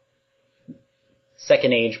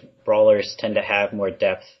second age brawlers tend to have more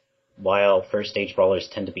depth, while first age brawlers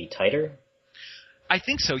tend to be tighter? I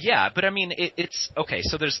think so, yeah. But I mean, it's okay.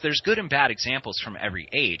 So there's good and bad examples from every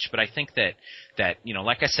age. But I think that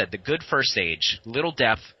like I said, the good first age, little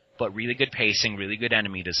depth, but really good pacing, really good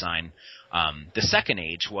enemy design. The second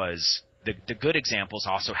age was the good examples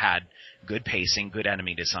also had good pacing, good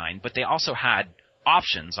enemy design, but they also had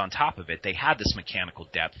options on top of it. They had this mechanical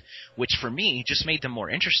depth, which for me just made them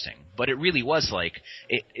more interesting. But it really was like,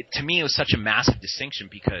 to me it was such a massive distinction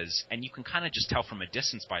because, and you can kind of just tell from a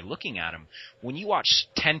distance by looking at them, when you watch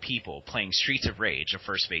 10 people playing Streets of Rage, a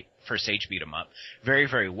first age beat 'em up, very,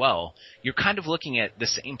 very well, you're kind of looking at the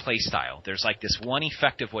same play style. There's like this one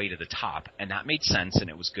effective way to the top, and that made sense, and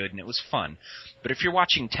it was good, and it was fun. But if you're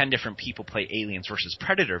watching 10 different people play Aliens versus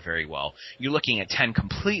Predator very well, you're looking at 10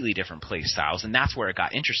 completely different play styles, and that's where it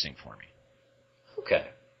got interesting for me. Okay.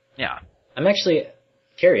 Yeah. I'm actually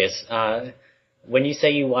curious. When you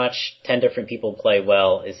say you watch 10 different people play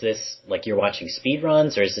well, is this like you're watching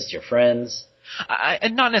speedruns, or is this your friends?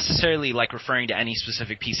 And not necessarily like referring to any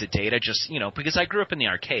specific piece of data, just, because I grew up in the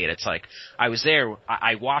arcade. It's like I was there,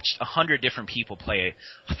 I watched 100 different people play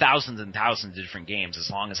thousands and thousands of different games as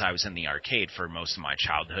long as I was in the arcade for most of my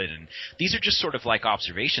childhood. And these are just sort of like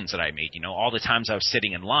observations that I made, all the times I was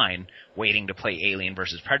sitting in line waiting to play Alien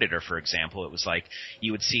versus Predator, for example. It was like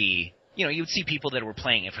you would see people that were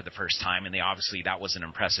playing it for the first time, and obviously that wasn't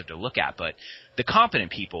impressive to look at, but the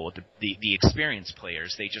competent people, the experienced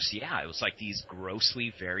players, it was like these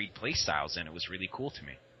grossly varied play styles, and it was really cool to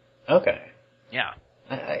me. Okay. Yeah.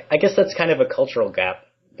 I guess that's kind of a cultural gap,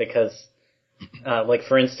 because, like,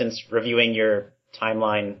 for instance, reviewing your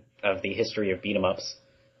timeline of the history of beat-em-ups,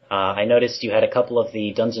 I noticed you had a couple of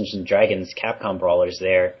the Dungeons & Dragons Capcom brawlers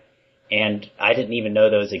there, and I didn't even know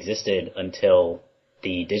those existed until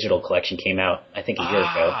the digital collection came out, I think, a year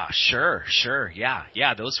ago. Sure.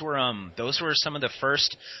 Yeah. Those were some of the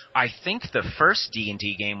first. I think the first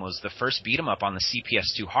D&D game was the first beat 'em up on the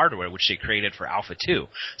CPS2 hardware, which they created for Alpha 2.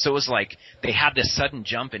 So it was like they had this sudden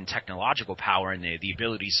jump in technological power and the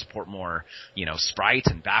ability to support more, sprites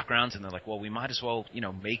and backgrounds. And they're like, well, we might as well,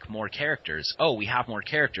 make more characters. Oh, we have more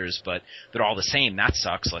characters, but they're all the same. That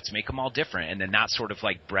sucks. Let's make them all different. And then that sort of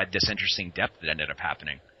like bred this interesting depth that ended up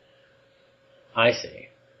happening. I see.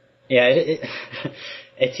 Yeah,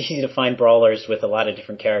 it's easy to find brawlers with a lot of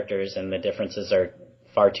different characters, and the differences are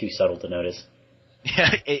far too subtle to notice.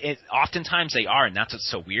 Yeah, oftentimes they are, and that's what's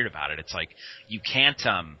so weird about it. It's like you can't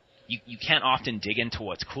often dig into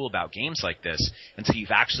what's cool about games like this until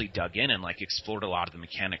you've actually dug in and like explored a lot of the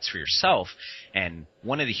mechanics for yourself. And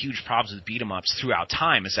one of the huge problems with beat 'em ups throughout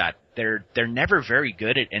time is that they're never very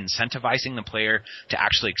good at incentivizing the player to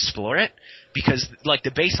actually explore it, because like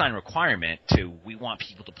the baseline requirement we want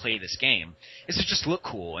people to play this game is to just look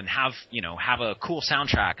cool and have a cool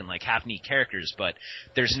soundtrack and like have neat characters, but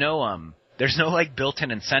there's no like built-in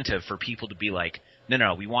incentive for people to be like,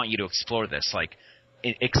 no, we want you to explore this, like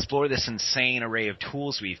explore this insane array of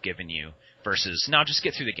tools we've given you, versus no, just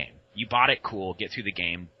get through the game. You bought it, cool, get through the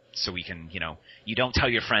game so we can, you don't tell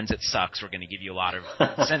your friends it sucks. We're going to give you a lot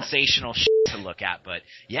of sensational shit to look at. But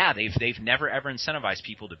yeah, they've never ever incentivized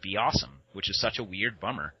people to be awesome, which is such a weird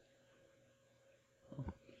bummer.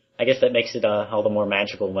 I guess that makes it all the more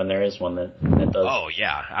magical when there is one that does. Oh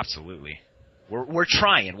yeah, absolutely. We're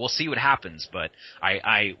trying. We'll see what happens, but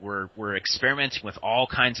we're experimenting with all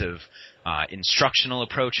kinds of instructional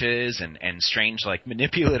approaches and strange like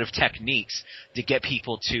manipulative techniques to get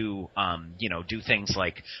people to do things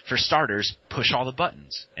like, for starters, push all the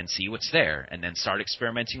buttons and see what's there, and then start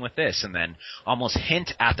experimenting with this, and then almost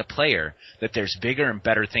hint at the player that there's bigger and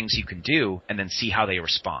better things you can do, and then see how they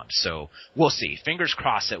respond. So we'll see. Fingers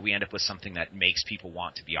crossed that we end up with something that makes people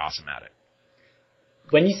want to be awesome at it.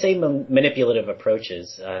 When you say manipulative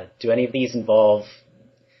approaches, do any of these involve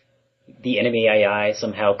the enemy AI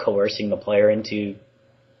somehow coercing the player into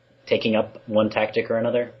taking up one tactic or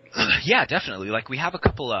another? Yeah, definitely. Like we have a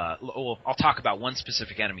couple. I'll talk about one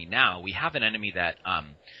specific enemy now. We have an enemy that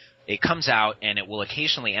it comes out and it will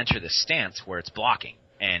occasionally enter this stance where it's blocking,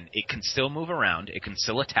 and it can still move around, it can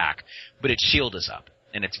still attack, but its shield is up.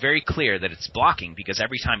 And it's very clear that it's blocking, because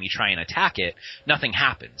every time you try and attack it, nothing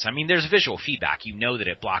happens. I mean, there's visual feedback. You know that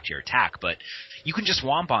it blocked your attack, but you can just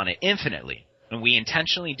womp on it infinitely. And we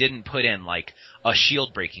intentionally didn't put in, like, a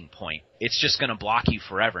shield breaking point. It's just going to block you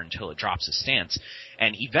forever until it drops a stance.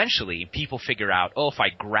 And eventually, people figure out, if I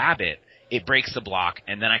grab it, it breaks the block,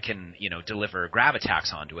 and then I can, deliver grab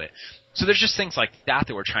attacks onto it. So there's just things like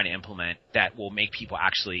that we're trying to implement that will make people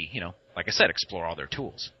actually, like I said, explore all their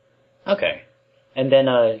tools. Okay. And then,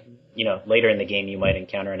 later in the game you might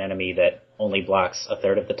encounter an enemy that only blocks a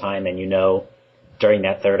third of the time, and during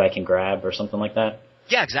that third I can grab or something like that?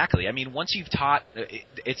 Yeah, exactly. I mean, once you've taught,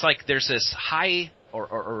 it's like there's this high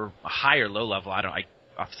or high or low level,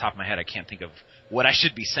 off the top of my head, I can't think of what I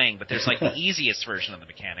should be saying, but there's like the easiest version of the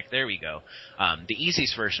mechanic. There we go. The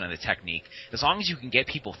easiest version of the technique. As long as you can get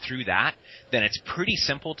people through that, then it's pretty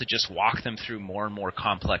simple to just walk them through more and more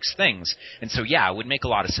complex things. And so, yeah, it would make a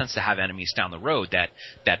lot of sense to have enemies down the road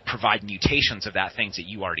that provide mutations of that things that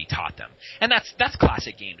you already taught them. And that's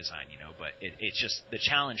classic game design, but it's just, the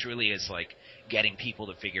challenge really is like getting people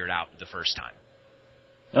to figure it out the first time.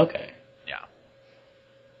 Okay. Yeah.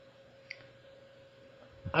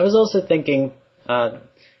 I was also thinking,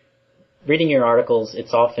 reading your articles,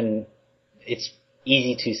 it's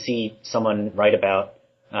easy to see someone write about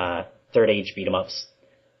third age beat 'em ups,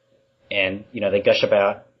 and they gush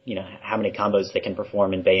about how many combos they can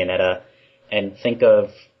perform in Bayonetta, and think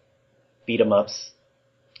of beat 'em ups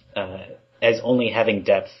as only having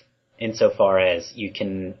depth insofar as you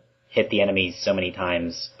can hit the enemies so many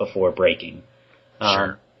times before breaking.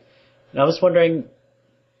 Sure. And I was wondering,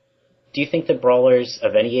 do you think that brawlers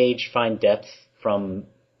of any age find depth from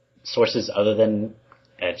sources other than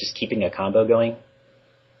just keeping a combo going?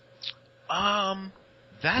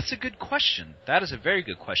 That's a good question. That is a very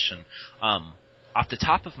good question. Off the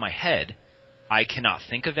top of my head, I cannot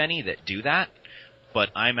think of any that do that, but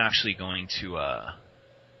I'm actually going to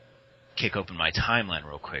kick open my timeline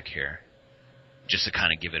real quick here, just to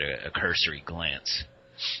kind of give it a cursory glance.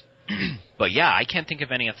 But yeah, I can't think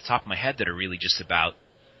of any off the top of my head that are really just about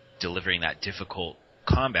delivering that difficult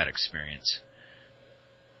combat experience.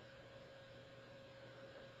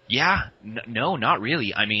 Yeah, no, not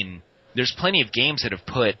really. I mean, there's plenty of games that have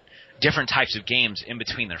put different types of games in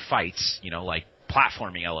between their fights, like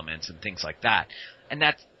platforming elements and things like that. And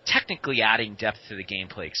that's technically adding depth to the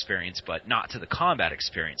gameplay experience, but not to the combat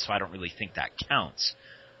experience, so I don't really think that counts.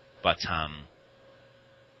 But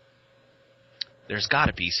there's got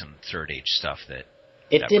to be some Third Age stuff that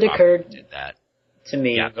did occur did that. To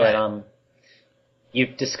me that you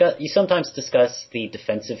sometimes discuss the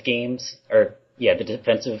defensive games, or the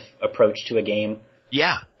defensive approach to a game.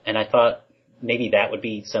 Yeah. And I thought maybe that would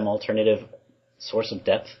be some alternative source of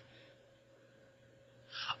depth.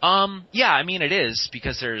 Yeah, I mean it is,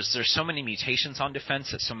 because there's so many mutations on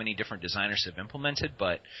defense that so many different designers have implemented,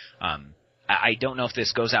 but I don't know if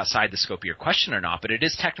this goes outside the scope of your question or not, but it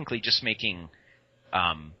is technically just making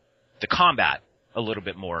the combat a little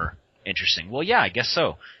bit more interesting. Well, yeah, I guess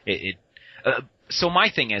so. So my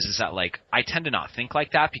thing is that, like, I tend to not think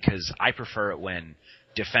like that, because I prefer it when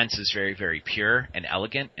defense is very, very pure and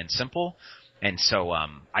elegant and simple. And so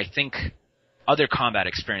I think other combat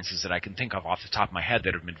experiences that I can think of off the top of my head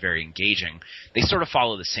that have been very engaging, they sort of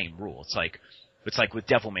follow the same rule. It's like with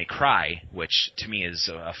Devil May Cry, which to me is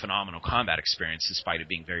a phenomenal combat experience despite it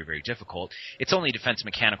being very, very difficult. Its only defense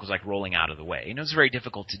mechanic was like rolling out of the way. And it was very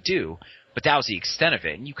difficult to do, but that was the extent of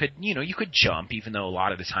it. And you could jump, even though a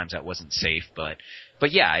lot of the times that wasn't safe. But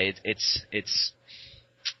yeah,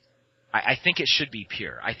 I think it should be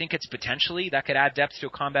pure. I think it's potentially that could add depth to a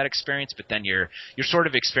combat experience, but then you're sort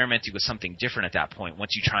of experimenting with something different at that point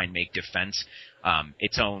once you try and make defense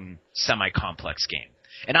its own semi-complex game.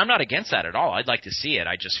 And I'm not against that at all. I'd like to see it.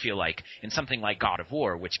 I just feel like in something like God of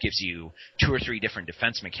War, which gives you 2 or 3 different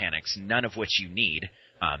defense mechanics, none of which you need,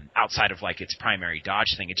 outside of like its primary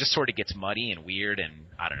dodge thing, it just sort of gets muddy and weird, and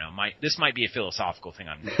I don't know. This might be a philosophical thing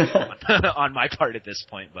on my part at this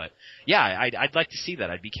point, but yeah, I'd like to see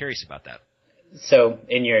that. I'd be curious about that. So,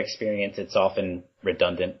 in your experience, it's often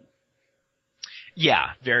redundant? Yeah,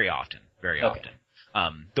 very often. Very okay. often.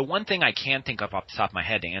 The one thing I can think of off the top of my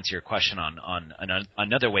head to answer your question on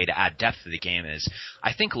another way to add depth to the game is,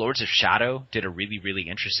 I think Lords of Shadow did a really, really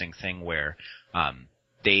interesting thing where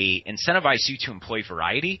they incentivize you to employ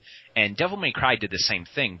variety, and Devil May Cry did the same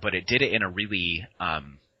thing, but it did it in a really a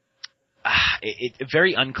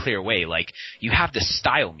very unclear way. Like, you have the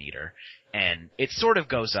style meter, and it sort of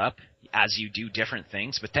goes up as you do different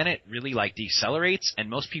things, but then it really like decelerates, and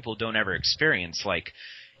most people don't ever experience like,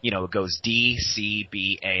 it goes D, C,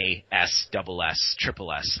 B, A, S, double S,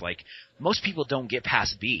 triple S. Like, most people don't get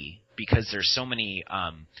past B because there's so many,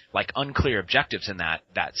 like, unclear objectives in that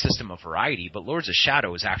system of variety. But Lords of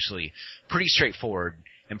Shadow is actually pretty straightforward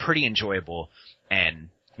and pretty enjoyable. And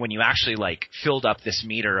when you actually, like, filled up this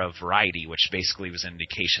meter of variety, which basically was an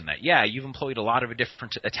indication that, yeah, you've employed a lot of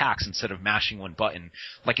different attacks instead of mashing one button,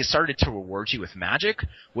 like, it started to reward you with magic,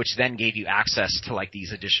 which then gave you access to, like,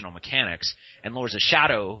 these additional mechanics. And Lords of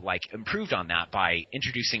Shadow, like, improved on that by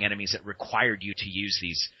introducing enemies that required you to use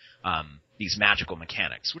these magical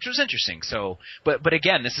mechanics, which was interesting. So, but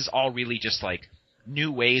again, this is all really just, like,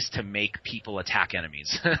 new ways to make people attack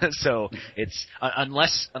enemies. So it's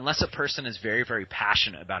unless a person is very, very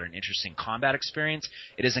passionate about an interesting combat experience,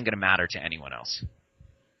 it isn't going to matter to anyone else.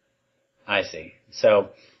 I see. So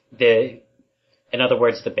in other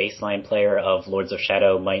words, the baseline player of Lords of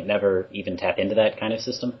Shadow might never even tap into that kind of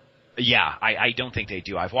system? Yeah, I don't think they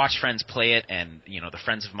do. I've watched friends play it, and the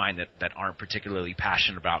friends of mine that aren't particularly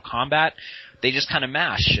passionate about combat, they just kind of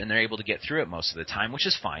mash, and they're able to get through it most of the time, which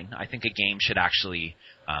is fine. I think a game should actually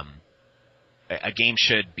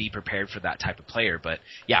be prepared for that type of player. But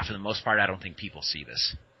yeah, for the most part, I don't think people see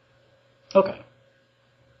this. Okay.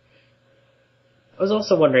 I was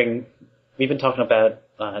also wondering, we've been talking about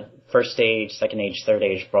first age, second age, third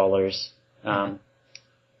age brawlers.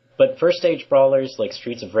 But first age brawlers like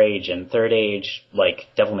Streets of Rage and third age like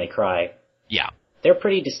Devil May Cry, yeah, they're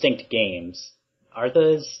pretty distinct games. Are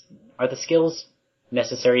the skills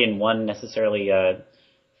necessary in one necessarily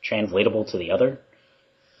translatable to the other?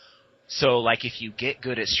 So, like, if you get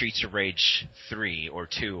good at Streets of Rage 3 or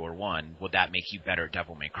 2 or 1, would that make you better at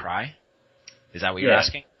Devil May Cry? Is that what you're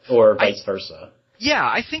asking? Or vice versa. Yeah,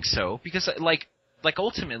 I think so, because, like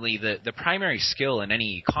ultimately, the primary skill in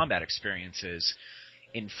any combat experience is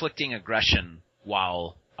inflicting aggression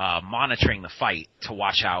while monitoring the fight to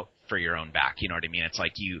watch out for your own back. You know what I mean? It's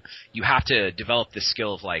like you have to develop the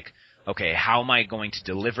skill of, like, okay, how am I going to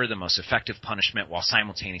deliver the most effective punishment while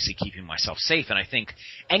simultaneously keeping myself safe? And I think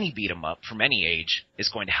any beat 'em up from any age is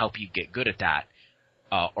going to help you get good at that,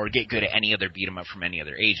 or get good at any other beat 'em up from any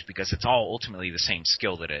other age, because it's all ultimately the same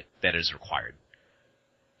skill that is required.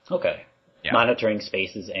 Okay. Yeah. Monitoring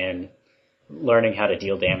spaces and learning how to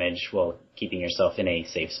deal damage while keeping yourself in a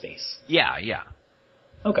safe space. Yeah.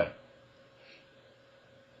 Okay.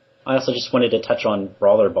 I also just wanted to touch on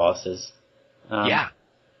brawler bosses. Yeah.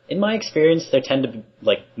 In my experience, there tend to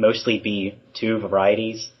mostly be two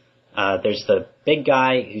varieties. There's the big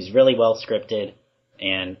guy who's really well scripted,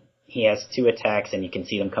 and he has 2 attacks, and you can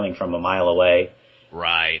see them coming from a mile away.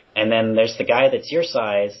 Right. And then there's the guy that's your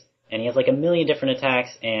size, and he has 1 million different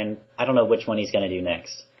attacks, and I don't know which one he's going to do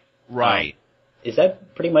next. Right. Is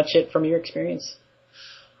that pretty much it from your experience?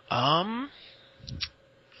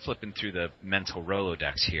 Flipping through the mental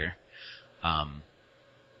Rolodex here.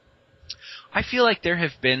 I feel like there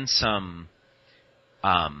have been some,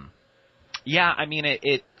 yeah, I mean,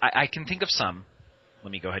 I can think of some.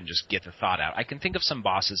 Let me go ahead and just get the thought out. I can think of some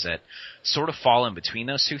bosses that sort of fall in between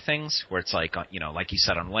those two things, where it's like, you know, like you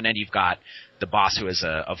said, on one end you've got the boss who has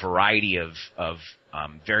a variety of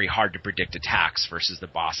very hard to predict attacks versus the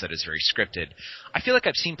boss that is very scripted. I feel like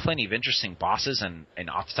I've seen plenty of interesting bosses, and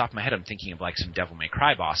off the top of my head I'm thinking of like some Devil May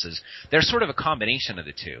Cry bosses. They're sort of a combination of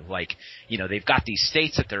the two. Like, you know, they've got these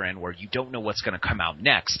states that they're in where you don't know what's going to come out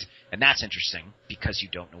next, and that's interesting because you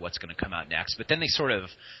don't know what's going to come out next. But then they sort of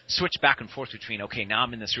switch back and forth between, okay, now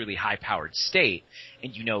I'm in this really high-powered state,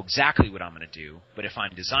 and you know exactly what I'm going to do, but if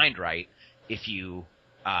I'm designed right, if you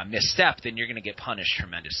misstep, then you're going to get punished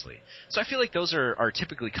tremendously. So I feel like those are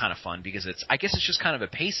typically kind of fun because I guess it's just kind of a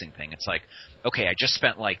pacing thing. It's like, okay, I just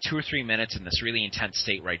spent like 2 or 3 minutes in this really intense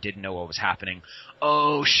state where I didn't know what was happening.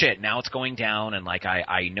 Oh shit, now it's going down, and like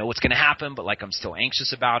I know what's going to happen, but like I'm still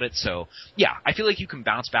anxious about it. So yeah, I feel like you can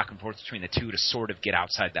bounce back and forth between the two to sort of get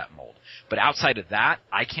outside that mold. But outside of that,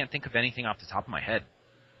 I can't think of anything off the top of my head.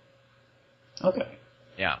 Okay.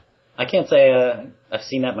 Yeah. I can't say I've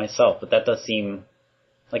seen that myself, but that does seem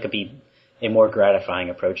like it'd be a more gratifying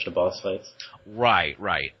approach to boss fights. Right.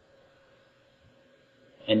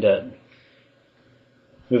 And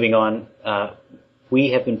moving on,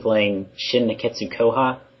 we have been playing Shin Neketsu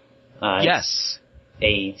Koha. Yes.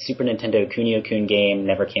 A Super Nintendo Kunio-kun game,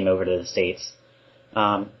 never came over to the States.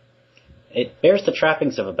 It bears the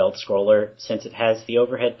trappings of a belt scroller since it has the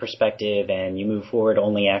overhead perspective and you move forward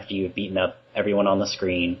only after you've beaten up everyone on the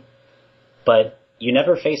screen. But you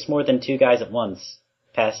never face more than 2 guys at once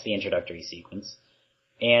past the introductory sequence.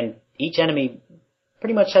 And each enemy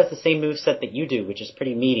pretty much has the same moveset that you do, which is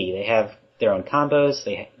pretty meaty. They have their own combos,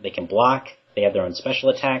 they can block, they have their own special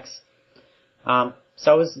attacks.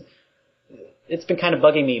 It's been kind of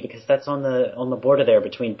bugging me because that's on the border there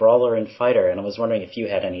between brawler and fighter, and I was wondering if you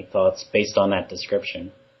had any thoughts based on that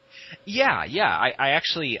description. Yeah. I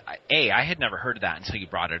actually, I had never heard of that until you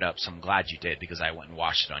brought it up, so I'm glad you did because I went and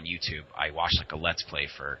watched it on YouTube. I watched like a Let's Play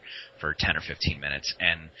for 10 or 15 minutes,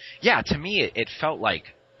 and yeah, to me it felt like,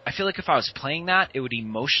 I feel like if I was playing that, it would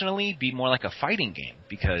emotionally be more like a fighting game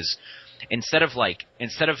because instead of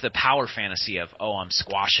the power fantasy of, oh, I'm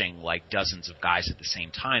squashing like dozens of guys at the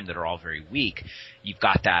same time that are all very weak, you've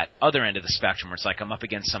got that other end of the spectrum where it's like I'm up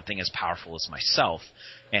against something as powerful as myself.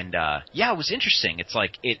 And yeah, it was interesting. It's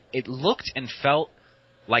like it looked and felt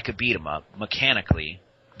like a beat 'em up mechanically,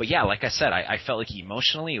 but yeah, like I said, I felt like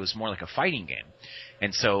emotionally it was more like a fighting game.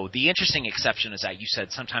 And so the interesting exception is that you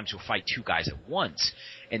said sometimes you'll fight 2 guys at once,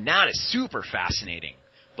 and that is super fascinating.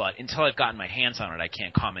 But until I've gotten my hands on it, I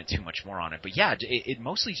can't comment too much more on it. But yeah, it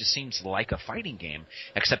mostly just seems like a fighting game,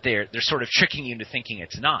 except they're sort of tricking you into thinking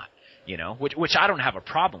it's not, you know, which I don't have a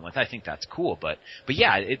problem with. I think that's cool. But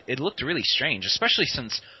yeah, it looked really strange, especially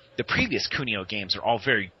since the previous Kunio games are all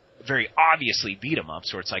very, very obviously beat 'em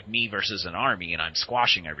ups, where it's like me versus an army and I'm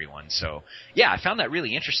squashing everyone. So yeah, I found that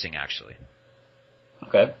really interesting, actually.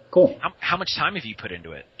 Okay, cool. How much time have you put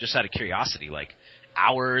into it? Just out of curiosity, like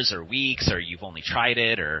hours or weeks, or you've only tried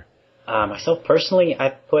it, or? Myself personally,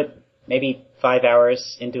 I've put maybe 5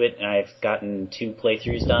 hours into it, and I've gotten 2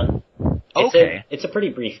 playthroughs done. Okay. It's a pretty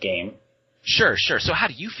brief game. Sure. So how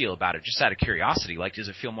do you feel about it, just out of curiosity? Like, does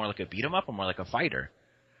it feel more like a beat-em-up or more like a fighter?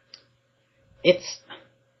 It's,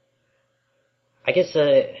 I guess,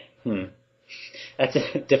 That's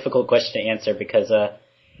a difficult question to answer because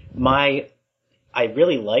I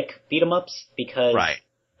really like beat 'em ups because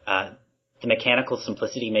the mechanical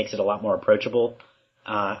simplicity makes it a lot more approachable.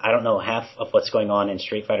 I don't know half of what's going on in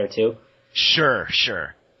Street Fighter 2. Sure.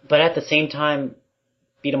 But at the same time,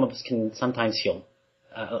 beat 'em ups can sometimes feel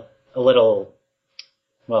a little.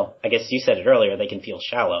 Well, I guess you said it earlier. They can feel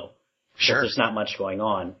shallow. Sure. There's not much going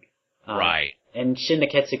on. Right. And Shin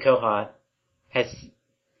Neketsu Koha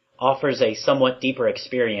offers a somewhat deeper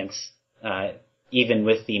experience, even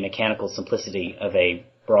with the mechanical simplicity of a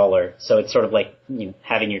brawler. So it's sort of like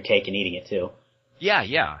having your cake and eating it too.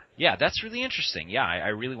 Yeah, that's really interesting. Yeah, I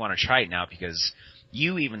really want to try it now because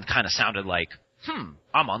you even kind of sounded like, I'm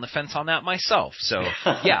on the fence on that myself. So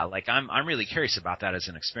yeah, like I'm really curious about that as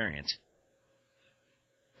an experience.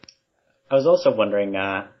 I was also wondering,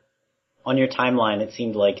 on your timeline, it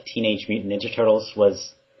seemed like Teenage Mutant Ninja Turtles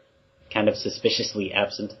was kind of suspiciously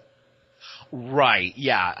absent. Right,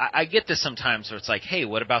 yeah. I get this sometimes where it's like, hey,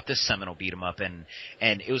 what about this seminal beat 'em up? And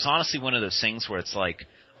it was honestly one of those things where it's like,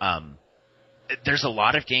 there's a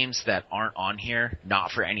lot of games that aren't on here,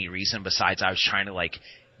 not for any reason besides I was trying to like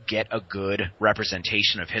get a good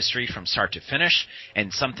representation of history from start to finish,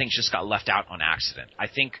 and some things just got left out on accident. I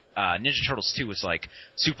think Ninja Turtles 2 was like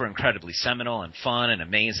super incredibly seminal and fun and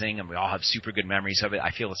amazing, and we all have super good memories of it. I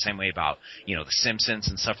feel the same way about, The Simpsons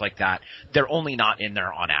and stuff like that. They're only not in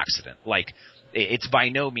there on accident. Like, it's by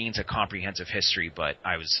no means a comprehensive history, but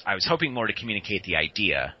I was hoping more to communicate the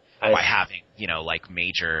idea by having,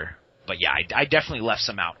 major. But yeah, I definitely left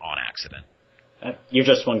some out on accident. You're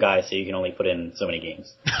just one guy, so you can only put in so many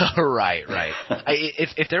games. Right.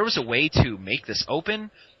 If there was a way to make this open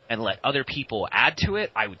and let other people add to it,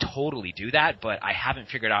 I would totally do that, but I haven't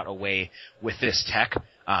figured out a way with this tech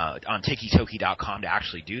on TikiToki.com to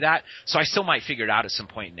actually do that. So I still might figure it out at some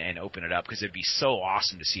point and open it up, because it'd be so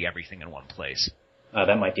awesome to see everything in one place.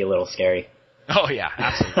 That might be a little scary. Oh, yeah,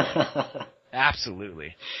 absolutely.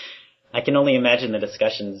 Absolutely. I can only imagine the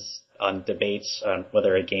discussions on debates on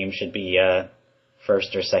whether a game should be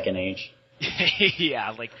first or second age.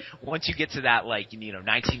 Yeah, like once you get to that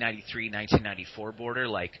 1993, 1994 border,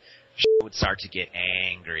 shit would start to get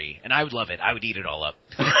angry, and I would love it. I would eat it all up.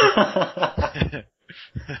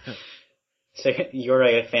 So you're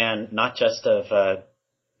a fan not just of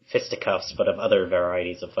fisticuffs, but of other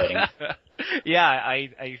varieties of fighting. Yeah,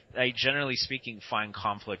 I generally speaking find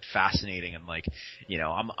conflict fascinating, and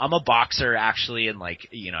I'm a boxer actually, and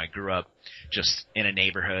I grew up just in a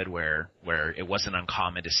neighborhood where it wasn't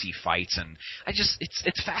uncommon to see fights, and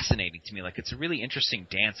it's fascinating to me. It's a really interesting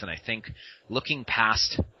dance, and I think looking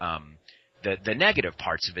past the negative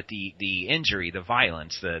parts of it, the injury, the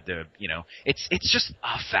violence, it's just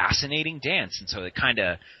a fascinating dance, and so it kind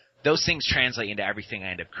of, those things translate into everything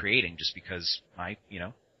I end up creating, just because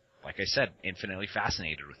like I said, infinitely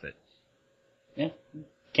fascinated with it. Yeah,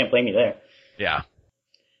 can't blame you there. Yeah.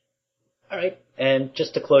 All right, and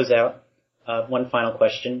just to close out, one final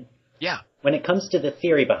question. Yeah. When it comes to the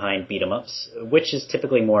theory behind beat-em-ups, which is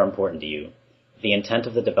typically more important to you? The intent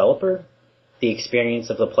of the developer, the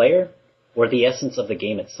experience of the player, or the essence of the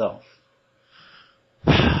game itself?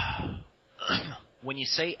 When you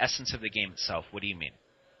say essence of the game itself, what do you mean?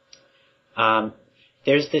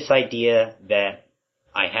 There's this idea that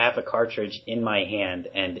I have a cartridge in my hand,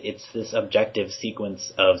 and it's this objective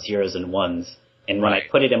sequence of zeros and ones, and when I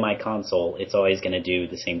put it in my console, it's always going to do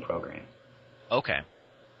the same program. Okay.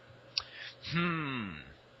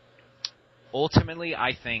 Ultimately,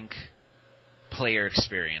 I think player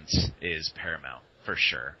experience is paramount, for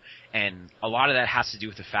sure. And a lot of that has to do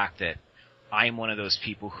with the fact that I'm one of those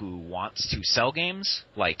people who wants to sell games,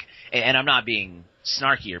 and I'm not being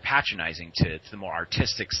snarky or patronizing to the more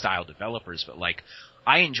artistic style developers, but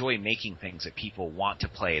I enjoy making things that people want to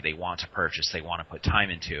play, they want to purchase, they want to put time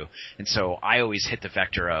into. And so I always hit the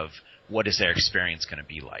vector of what is their experience going to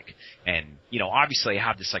be like. And, obviously I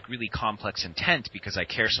have this really complex intent because I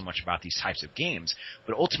care so much about these types of games,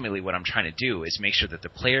 but ultimately what I'm trying to do is make sure that the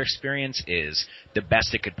player experience is the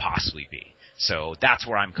best it could possibly be. So that's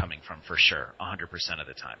where I'm coming from, for sure, 100% of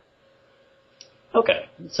the time. Okay,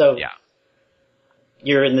 so yeah,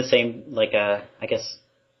 you're in the same, I guess,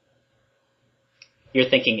 you're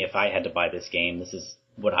thinking if I had to buy this game, this is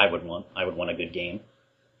what I would want. I would want a good game.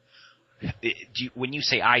 When you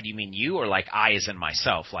say I, do you mean you, or I as in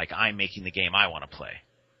myself, I'm making the game I want to play?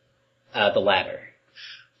 The latter.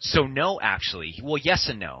 So no, actually. Well, yes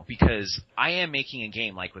and no, because I am making a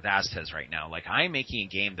game with Aztez right now. I am making a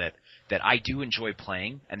game that I do enjoy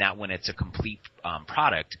playing, and that when it's a complete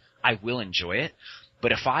product, I will enjoy it.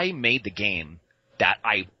 But if I made the game that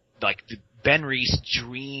I Ben Reese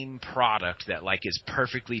dream product that like is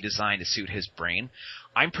perfectly designed to suit his brain,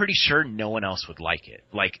 I'm pretty sure no one else would like it.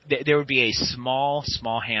 Like there would be a small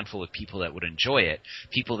handful of people that would enjoy it,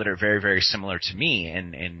 people that are very, very similar to me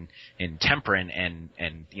in temper and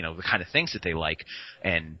you know, the kind of things that they like.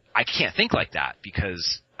 And I can't think like that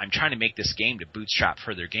because I'm trying to make this game to bootstrap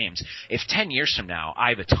further games. If 10 years from now I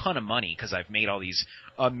have a ton of money because I've made all these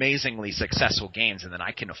amazingly successful games and then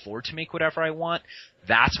I can afford to make whatever I want,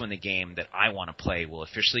 that's when the game that I want to play will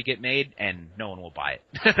officially get made and no one will buy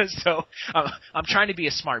it. So I'm trying to be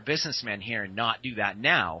a smart businessman here and not do that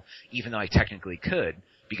now, even though I technically could,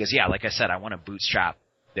 because yeah, like I said, I want to bootstrap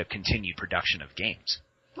the continued production of games.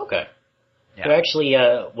 Okay. Yeah. There actually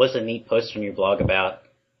was a neat post on your blog about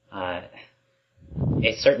a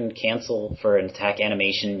certain cancel for an attack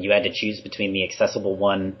animation. You had to choose between the accessible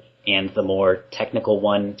one and the more technical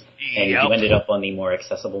one, and you ended up on the more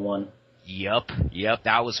accessible one. Yep.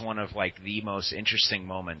 That was one of like the most interesting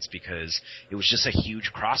moments because it was just a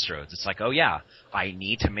huge crossroads. It's like, oh yeah, I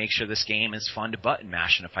need to make sure this game is fun to button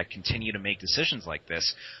mash, and if I continue to make decisions like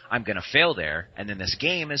this, I'm going to fail there, and then this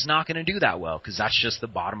game is not going to do that well because that's just the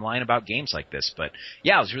bottom line about games like this. But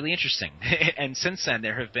yeah, it was really interesting. And since then,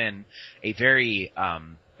 there have been a very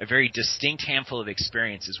distinct handful of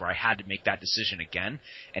experiences where I had to make that decision again,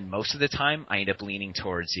 and most of the time I end up leaning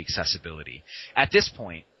towards the accessibility. At this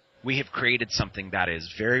point, we have created something that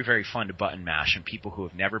is very, very fun to button mash, and people who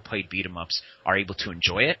have never played beat-em-ups are able to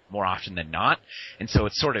enjoy it more often than not. And so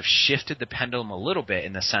it's sort of shifted the pendulum a little bit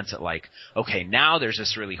in the sense that, like, okay, now there's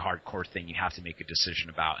this really hardcore thing you have to make a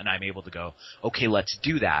decision about, and I'm able to go, okay, let's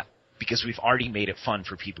do that, because we've already made it fun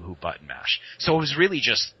for people who button mash. So it was really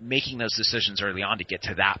just making those decisions early on to get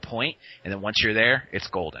to that point, and then once you're there, it's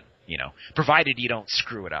golden. You know, provided you don't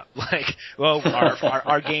screw it up. Like, well,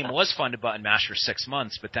 our game was fun to button mash for 6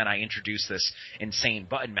 months, but then I introduced this insane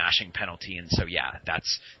button mashing penalty, and so yeah,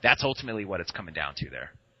 that's ultimately what it's coming down to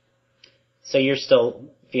there. So you're still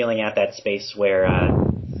feeling at that space where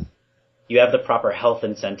you have the proper health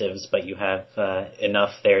incentives, but you have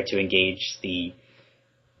enough there to engage the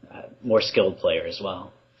more skilled player as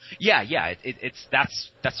well. Yeah,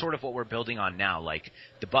 that's sort of what we're building on now. Like,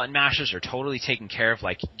 the button mashers are totally taken care of.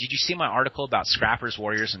 Like, did you see my article about scrappers,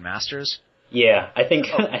 warriors, and masters? Yeah, I think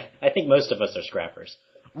I think most of us are scrappers.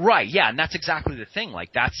 Right, yeah, and that's exactly the thing. Like,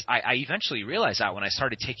 I eventually realized that when I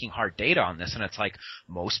started taking hard data on this, and it's like,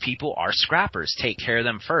 most people are scrappers. Take care of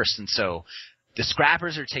them first. And so the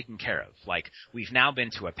scrappers are taken care of. Like, we've now been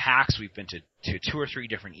to a PAX, we've been to 2 or 3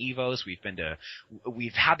 different EVOs,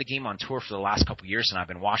 we've had the game on tour for the last couple years, and I've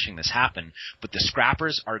been watching this happen, but the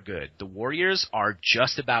scrappers are good. The warriors are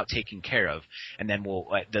just about taken care of, and then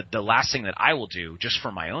the last thing that I will do, just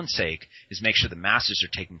for my own sake, is make sure the masters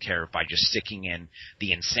are taken care of by just sticking in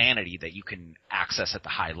the insanity that you can access at the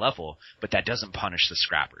high level, but that doesn't punish the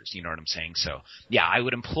scrappers, you know what I'm saying? So, yeah, I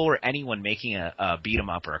would implore anyone making a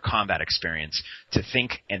beat-em-up or a combat experience to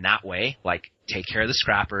think in that way, like, take care of the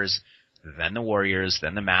scrappers, then the warriors,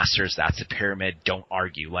 then the masters. That's a pyramid. Don't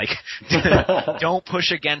argue. Like, don't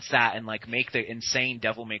push against that and like make the insane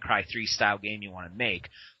Devil May Cry 3 style game you want to make.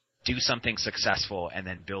 Do something successful and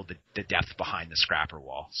then build the depth behind the scrapper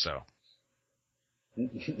wall. So,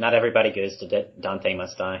 not everybody goes to Dante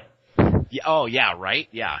Must Die. Yeah, oh yeah, right,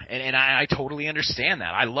 yeah, and I totally understand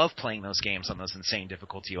that. I love playing those games on those insane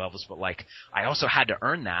difficulty levels, but like, I also had to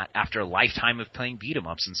earn that after a lifetime of playing beat 'em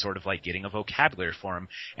ups and sort of like getting a vocabulary for them,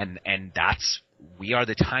 and we are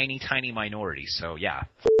the tiny minority. So yeah,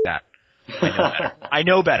 that I know better. I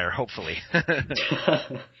know better, hopefully.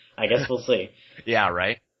 I guess we'll see. Yeah,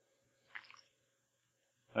 right.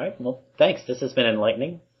 All right, well, thanks. This has been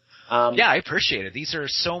enlightening. Yeah, I appreciate it. These are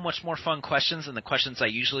so much more fun questions than the questions I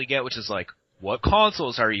usually get, which is like, what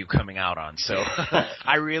consoles are you coming out on? So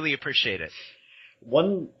I really appreciate it.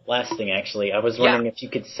 One last thing, actually. I was wondering if you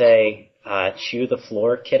could say, chew the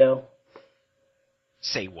floor, kiddo.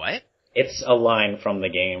 Say what? It's a line from the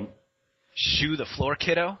game. Chew the floor,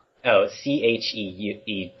 kiddo? Oh, Chewew.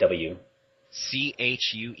 Chewew?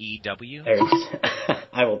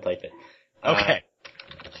 I will type it. Okay.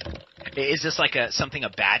 Is this like something a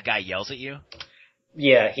bad guy yells at you?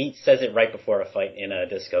 Yeah, he says it right before a fight in a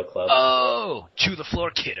disco club. Oh, chew the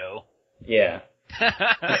floor, kiddo. Yeah.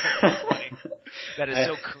 That is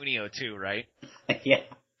so Kunio too, right? Yeah.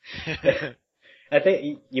 I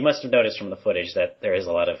think you must have noticed from the footage that there is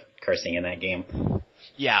a lot of cursing in that game.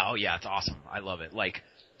 Yeah, oh yeah, it's awesome. I love it. Like,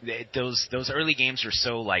 those early games are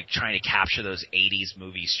so like trying to capture those 80s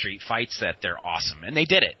movie street fights that they're awesome. And they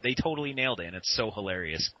did it. They totally nailed it, and it's so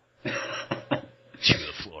hilarious. Chew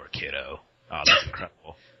the floor, kiddo. Oh, that's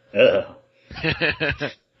incredible.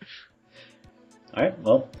 All right,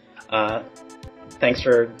 well, Thanks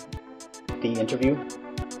for the interview.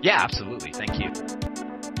 Yeah, absolutely. Thank you.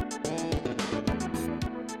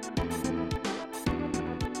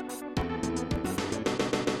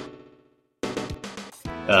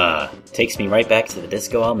 Takes me right back to the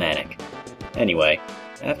Disco Almanac. Anyway,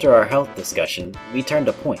 after our health discussion, we turn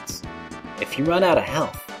to points. If you run out of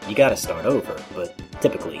health, you gotta start over, but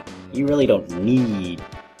typically, you really don't need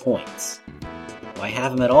points. Why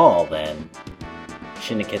have them at all, then?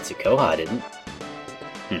 Shin Nekketsu Koha didn't.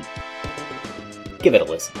 Give it a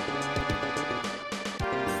listen.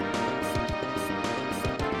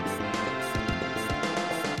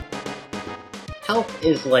 Health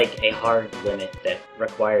is like a hard limit that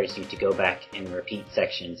requires you to go back and repeat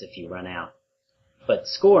sections if you run out. But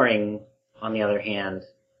scoring, on the other hand,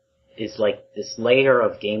 is like this layer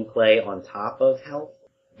of gameplay on top of health,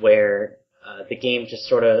 where the game just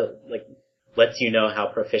sort of like lets you know how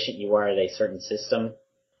proficient you are at a certain system.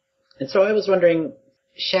 And so I was wondering,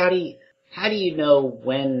 Shouty, how do you know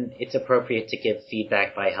when it's appropriate to give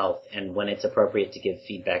feedback by health and when it's appropriate to give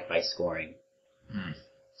feedback by scoring?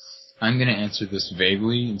 I'm going to answer this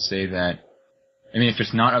vaguely and say that, if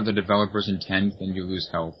it's not of the developer's intent, then you lose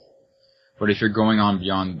health. But if you're going on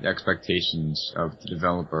beyond the expectations of the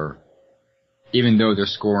developer, even though they're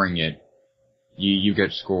scoring it, you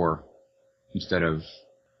get score instead of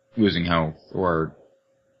losing health. Or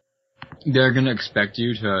they're going to expect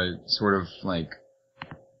you to sort of,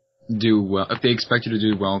 do well. If they expect you to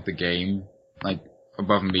do well at the game,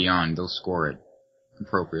 above and beyond, they'll score it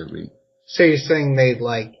appropriately. So you're saying they'd,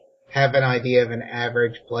 have an idea of an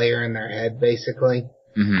average player in their head, basically?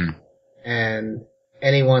 Mm-hmm. And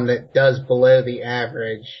anyone that does below the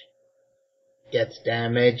average gets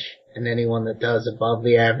damage, and anyone that does above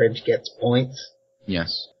the average gets points?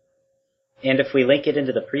 Yes. And if we link it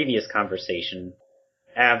into the previous conversation,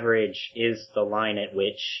 average is the line at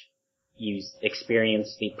which you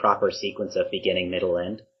experience the proper sequence of beginning, middle,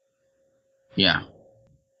 end. Yeah.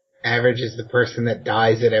 Average is the person that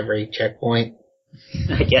dies at every checkpoint.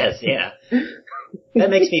 I guess, yeah. That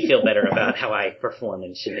makes me feel better about how I perform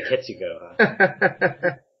in Shin Nekketsu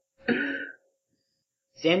Koha.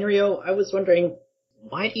 Sanrio, I was wondering,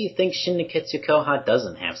 why do you think Shin Nekketsu Koha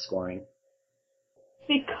doesn't have scoring?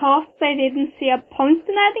 Because they didn't see a point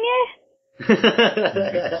in adding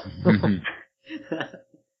it.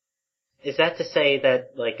 Is that to say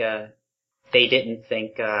that, they didn't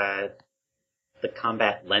think, the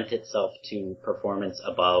combat lent itself to performance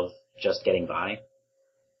above just getting by?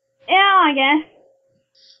 Yeah, I guess.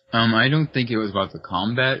 I don't think it was about the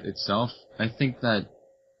combat itself. I think that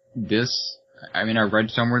I read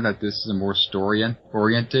somewhere that this is a more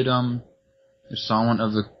story-oriented, installment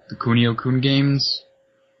of the Kunio-kun games.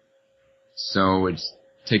 So it's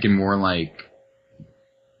taken more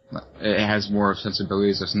it has more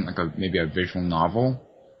sensibilities of something maybe a visual novel.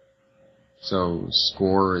 So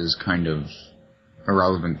score is kind of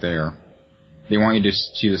irrelevant there. They want you to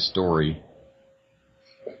see the story.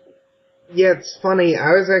 Yeah, it's funny.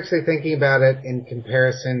 I was actually thinking about it in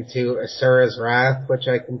comparison to Asura's Wrath, which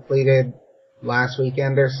I completed last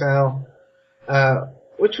weekend or so,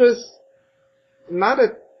 which was not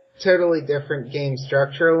a totally different game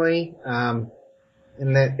structurally,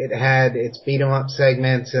 in that it had its beat-em-up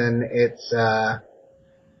segments and its,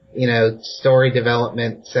 story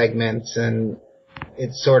development segments, and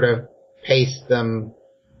it sort of paced them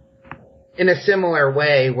in a similar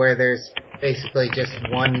way where there's basically just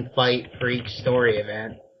one fight for each story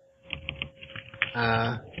event.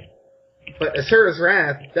 But Asura's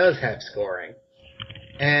Wrath does have scoring.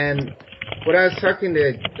 And what I was talking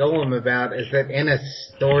to Golem about is that in a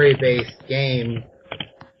story-based game,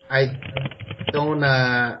 I don't,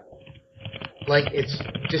 it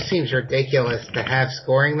just seems ridiculous to have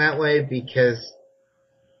scoring that way, because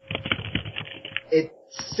it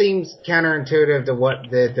seems counterintuitive to what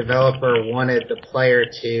the developer wanted the player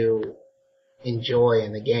to enjoy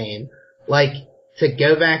in the game. To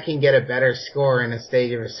go back and get a better score in a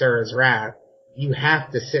stage of Asura's Wrath, you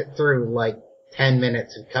have to sit through 10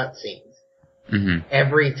 minutes of cutscenes. Mm-hmm.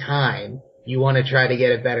 Every time you want to try to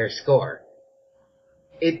get a better score.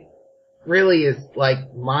 It really is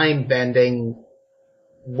mind-bending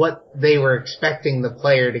what they were expecting the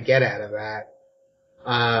player to get out of that.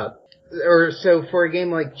 So for a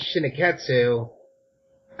game like Shin Nekketsu,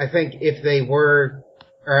 I think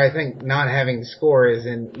I think not having score is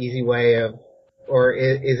an easy way of, or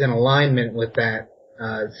is in alignment with that,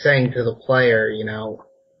 saying to the player,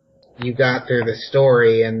 you got through the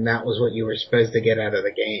story and that was what you were supposed to get out of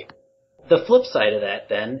the game. The flip side of that,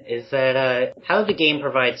 then, is that how the game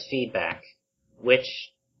provides feedback,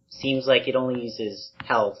 which seems like it only uses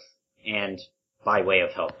health and by way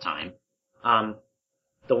of help time.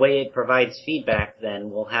 The way it provides feedback then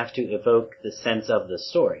will have to evoke the sense of the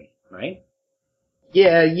story, right?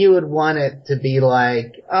 Yeah, you would want it to be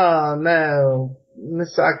like, oh no,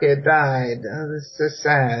 Misaka died. Oh, this is so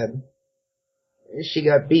sad. She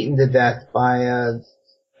got beaten to death by a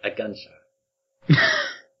gunshot.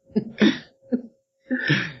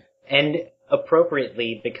 And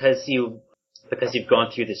appropriately, because you've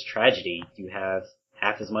gone through this tragedy, you have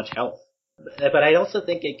half as much health. But I also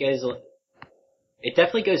think it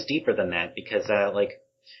definitely goes deeper than that, because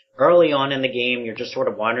early on in the game, you're just sort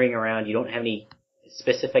of wandering around. You don't have any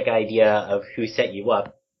specific idea of who set you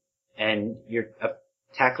up, and you're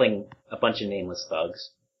tackling a bunch of nameless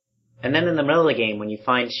thugs. And then in the middle of the game, when you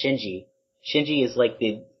find Shinji is like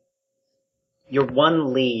your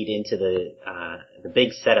one lead into the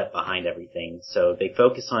big setup behind everything. So they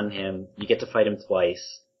focus on him, you get to fight him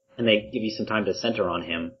twice, and they give you some time to center on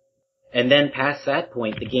him. And then past that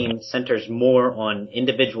point, the game centers more on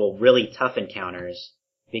individual, really tough encounters,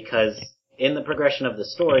 because in the progression of the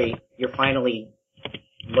story, you're finally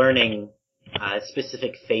learning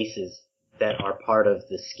specific faces that are part of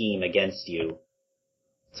the scheme against you.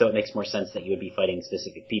 So it makes more sense that you would be fighting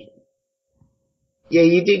specific people. Yeah,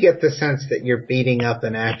 you do get the sense that you're beating up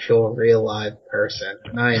an actual real live person,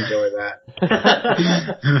 and I enjoy that.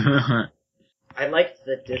 I liked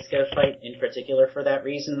the disco fight in particular for that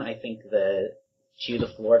reason. I think the Chew the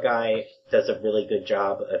Floor guy does a really good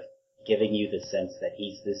job of giving you the sense that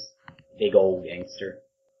he's this big old gangster.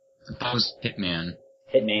 That was Hitman.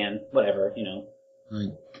 Hitman, whatever, you know.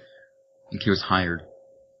 I think he was hired.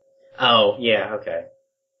 Oh, yeah, okay.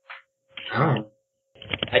 Oh.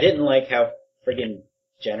 I didn't like how friggin'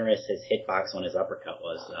 generous his hitbox on his uppercut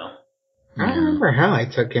was, though. I don't remember how I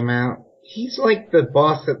took him out. He's like the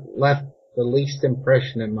boss that left the least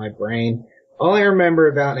impression in my brain. All I remember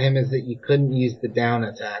about him is that you couldn't use the down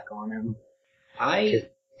attack on him.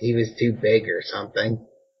 He was too big or something.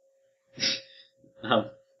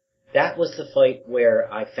 That was the fight where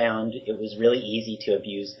I found it was really easy to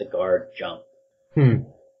abuse the guard jump.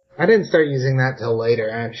 I didn't start using that till later,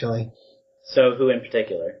 actually. So who in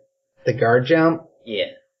particular? The guard jump?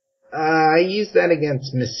 Yeah. I used that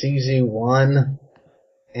against Misuzu 1,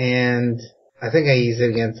 and I think I used it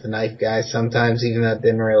against the knife guy sometimes, even though it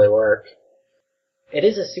didn't really work. It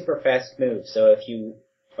is a super fast move, so if you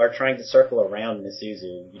are trying to circle around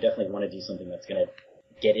Misuzu, you definitely want to do something that's going to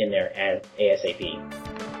get in there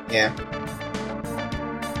ASAP. Yeah.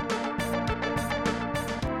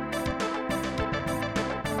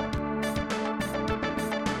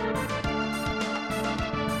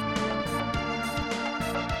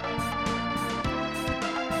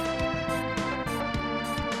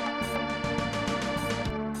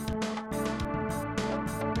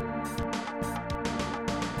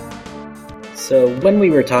 So when we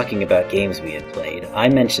were talking about games we had played, I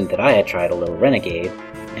mentioned that I had tried a little Renegade,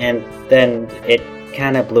 and then it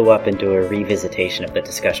kind of blew up into a revisitation of the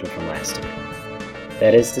discussion from last time.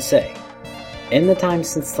 That is to say, in the time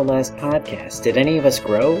since the last podcast, did any of us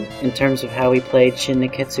grow in terms of how we played Shin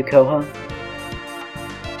Nekketsu Koha?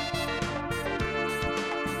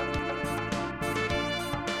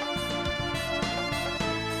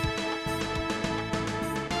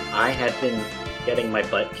 I had been getting my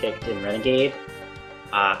butt kicked in Renegade.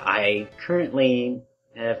 I currently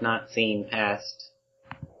have not seen past...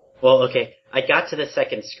 Well, okay, I got to the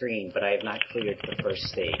second screen, but I have not cleared the first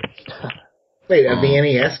stage. Wait, of the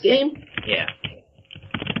NES game? Yeah.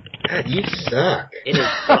 God, you suck. It is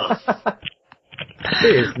tough.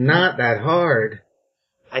 It is not that hard.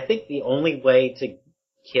 I think the only way to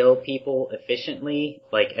kill people efficiently,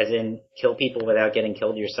 like as in kill people without getting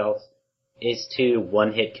killed yourself, is to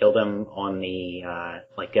one-hit kill them on the,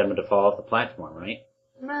 get them to fall off the platform, right?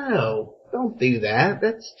 No, don't do that.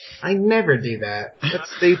 I never do that.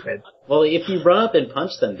 That's stupid. Well, if you run up and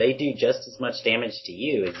punch them, they do just as much damage to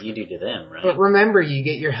you as you do to them, right? But remember, you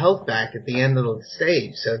get your health back at the end of the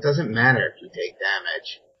stage, so it doesn't matter if you take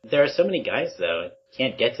damage. There are so many guys, though,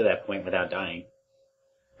 can't get to that point without dying.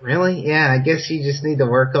 Really? Yeah, I guess you just need to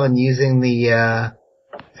work on using the,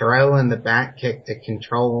 throw and the back kick to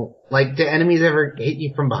control. Like, do enemies ever hit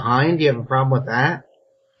you from behind? Do you have a problem with that?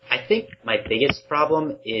 I think my biggest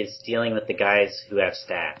problem is dealing with the guys who have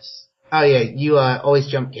staffs. Oh yeah, you always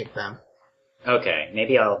jump kick them. Okay,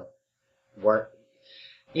 maybe I'll work.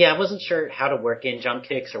 Yeah, I wasn't sure how to work in jump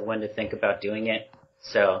kicks or when to think about doing it,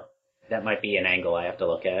 so that might be an angle I have to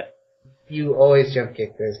look at. You always jump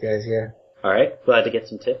kick those guys, yeah. Alright, glad to get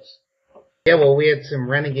some tips. Yeah, well, we had some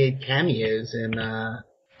Renegade cameos in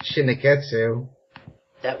Shin Nekketsu.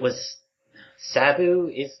 That was...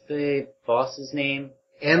 Sabu is the boss's name?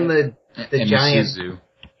 And the and giant... Misuzu.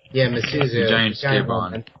 Yeah, Misuzu. The giant Skibon.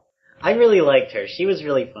 woman. I really liked her. She was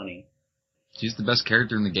really funny. She's the best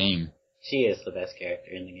character in the game. She is the best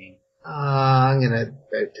character in the game. I'm gonna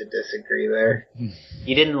vote to disagree there.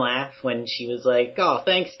 You didn't laugh when she was like, "Oh,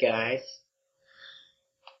 thanks, guys."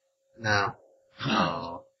 No.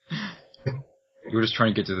 Oh. You were just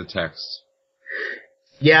trying to get to the text.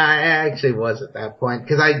 Yeah, I actually was at that point,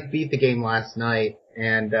 because I beat the game last night,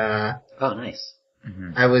 and Oh, nice.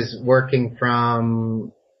 Mm-hmm. I was working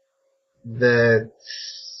from the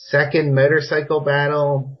second motorcycle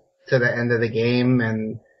battle to the end of the game,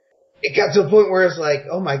 and it got to a point where I was like,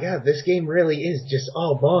 oh my god, this game really is just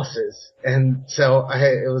all bosses. And so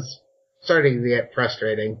it was starting to get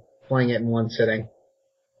frustrating playing it in one sitting.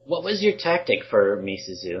 What was your tactic for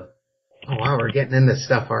Misuzu? Oh wow, we're getting into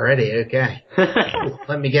stuff already, okay.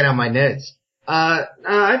 Let me get on my notes.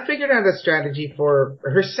 I figured out a strategy for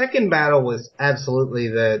her second battle was absolutely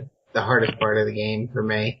the hardest part of the game for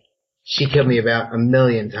me. She killed me about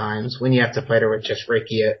 1,000,000 times when you have to fight her with just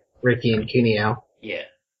Ricky and Kunio. Yeah.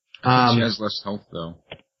 She has less health though.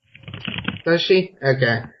 Does she?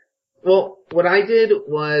 Okay. Well, what I did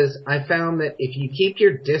was I found that if you keep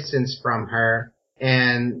your distance from her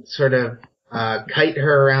and sort of kite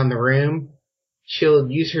her around the room, she'll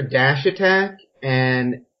use her dash attack,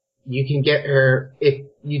 and you can get her, if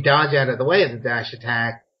you dodge out of the way of the dash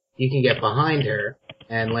attack, you can get behind her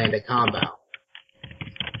and land a combo.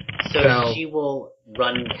 So she will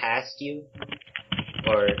run past you?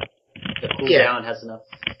 Or the cooldown has enough?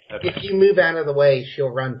 Okay. If you move out of the way, she'll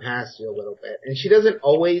run past you a little bit. And she doesn't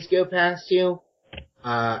always go past you.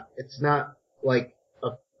 It's not like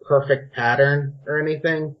a perfect pattern or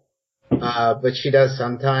anything. But she does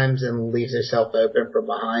sometimes and leaves herself open from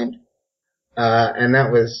behind. And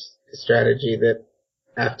that was the strategy that,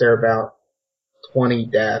 after about 20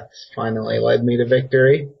 deaths, finally led me to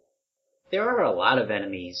victory. There are a lot of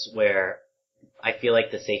enemies where I feel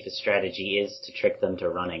like the safest strategy is to trick them to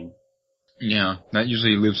running. Yeah, that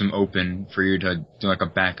usually leaves them open for you to do like a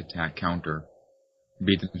back attack counter.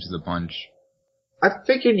 Beat them to the punch. I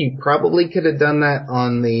figured you probably could have done that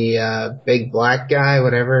on the big black guy,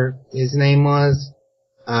 whatever his name was.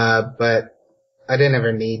 But I didn't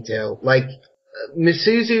ever need to. Like,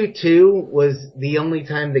 Misuzu 2 was the only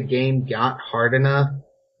time the game got hard enough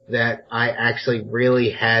that I actually really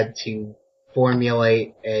had to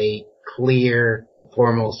formulate a clear,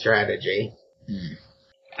 formal strategy.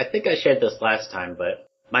 I think I shared this last time, but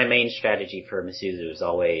my main strategy for Misuzu is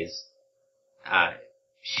always,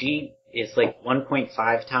 she is like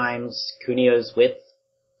 1.5 times Kunio's width,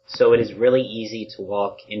 so it is really easy to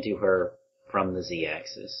walk into her from the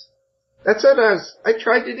Z-axis. That's what I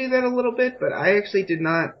tried to do that a little bit, but I actually did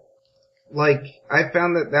not, I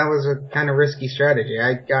found that was a kind of risky strategy.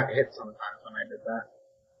 I got hit sometimes when I did that.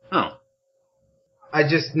 Oh. I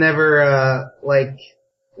just never,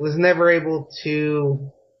 was never able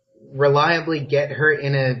to reliably get her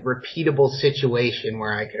in a repeatable situation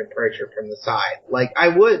where I could approach her from the side. Like, I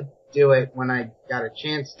would do it when I got a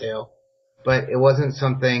chance to, but it wasn't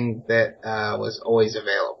something that was always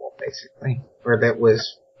available, basically. Or that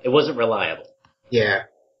was... It wasn't reliable. Yeah.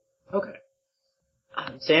 Okay.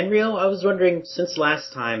 Sanrio, I was wondering, since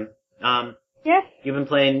last time, Yes? you've been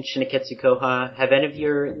playing Shineketsu Koha, have any of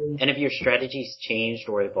your strategies changed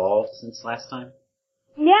or evolved since last time?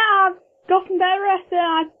 Yeah, I've gotten better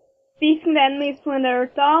at beating the enemies when they're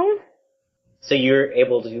down. So you're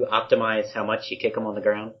able to optimize how much you kick them on the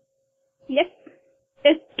ground? Yes.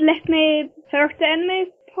 It let me hurt the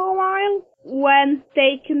enemies for a while when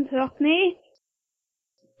they can hurt me.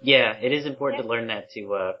 Yeah, it is important to learn that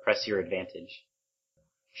to press your advantage.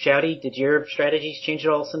 Shouty, did your strategies change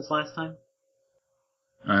at all since last time?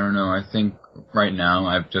 I don't know, I think right now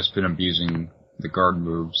I've just been abusing the guard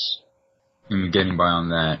moves and getting by on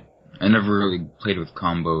that. I never really played with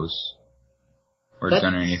combos or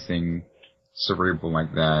done anything cerebral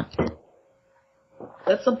like that.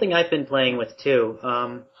 That's something I've been playing with too.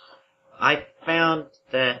 I found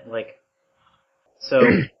that,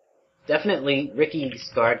 definitely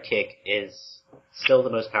Ricky's guard kick is still the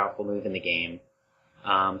most powerful move in the game.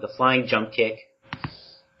 The flying jump kick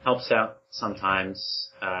helps out sometimes.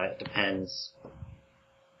 It depends.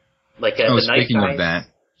 Speaking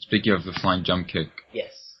of the flying jump kick.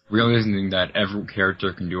 Yes. Realizing that every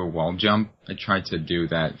character can do a wall jump, I tried to do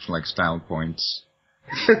that for style points.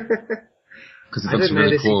 Because it looks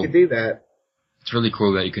really cool. You could do that. It's really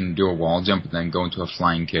cool that you can do a wall jump and then go into a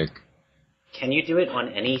flying kick. Can you do it on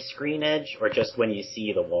any screen edge or just when you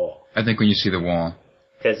see the wall? I think when you see the wall.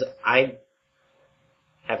 Because I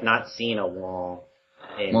have not seen a wall.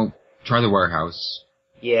 Well, try the warehouse.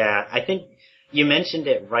 Yeah, I think You mentioned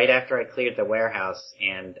it right after I cleared the warehouse,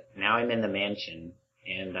 and now I'm in the mansion,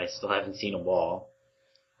 and I still haven't seen a wall.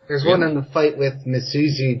 There's one in the fight with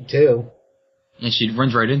Misuzu, too. And she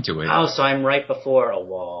runs right into it. Oh, so I'm right before a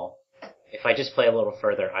wall. If I just play a little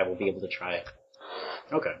further, I will be able to try it.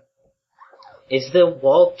 Okay. Is the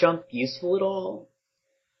wall jump useful at all?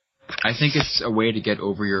 I think it's a way to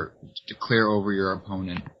to clear over your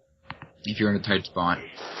opponent if you're in a tight spot.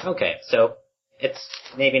 Okay, so it's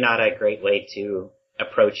maybe not a great way to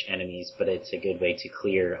approach enemies, but it's a good way to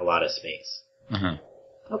clear a lot of space. Uh-huh.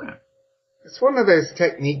 Okay. It's one of those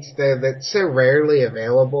techniques, though, that's so rarely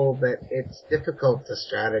available that it's difficult to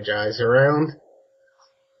strategize around.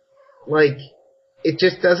 Like, it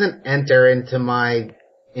just doesn't enter into my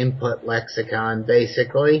input lexicon,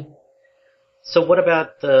 basically. So what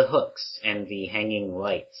about the hooks and the hanging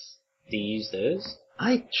lights? Do you use those?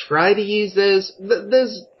 I try to use those.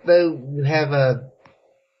 Those, though, you have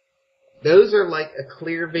those are like a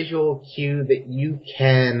clear visual cue that you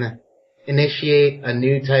can initiate a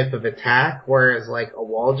new type of attack, whereas like a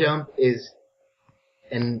wall jump is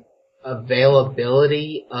an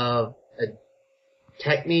availability of a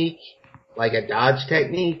technique, like a dodge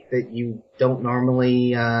technique that you don't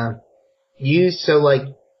normally use. So like,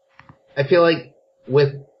 I feel like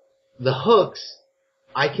with the hooks,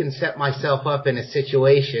 I can set myself up in a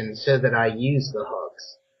situation so that I use the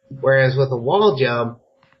hooks. Whereas with a wall jump,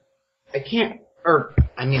 I can't,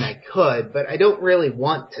 I could, but I don't really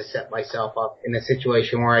want to set myself up in a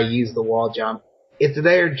situation where I use the wall jump. It's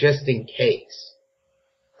there just in case.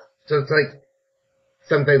 So it's like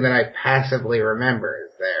something that I passively remember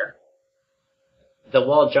is there. The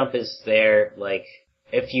wall jump is there, like,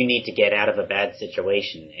 if you need to get out of a bad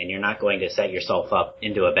situation, and you're not going to set yourself up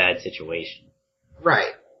into a bad situation.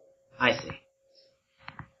 Right. I see.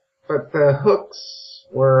 But the hooks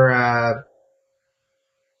were, I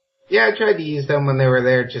tried to use them when they were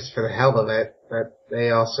there just for the hell of it, but they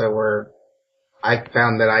also were, I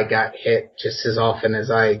found that I got hit just as often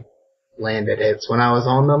as I landed hits when I was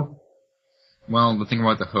on them. Well, the thing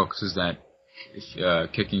about the hooks is that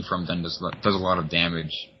if, kicking from them does a lot of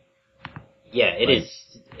damage. Yeah, it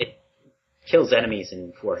kills enemies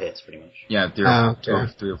in 4 hits, pretty much. Yeah, 3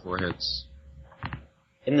 or 4 hits.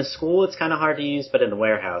 In the school, it's kind of hard to use, but in the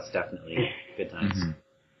warehouse, definitely good times.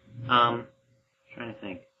 Mm-hmm. Trying to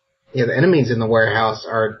think. Yeah, the enemies in the warehouse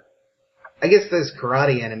are, I guess those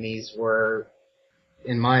karate enemies were,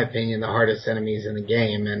 in my opinion, the hardest enemies in the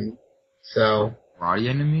game, and so... Karate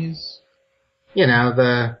enemies? You know,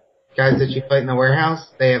 the guys that you fight in the warehouse,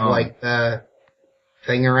 they have like the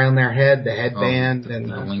thing around their head, the headband, and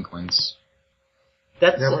the delinquents.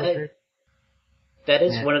 That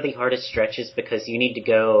is one of the hardest stretches because you need to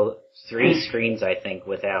go 3 screens, I think,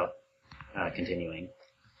 without continuing.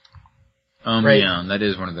 Right. Yeah, that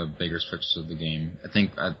is one of the bigger stretches of the game. I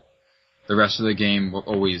think the rest of the game will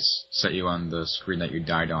always set you on the screen that you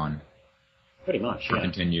died on. Pretty much, yeah.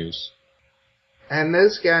 Continues. And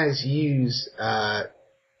those guys use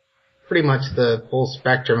pretty much the full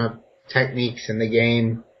spectrum of techniques in the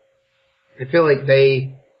game. I feel like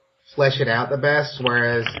they flesh it out the best,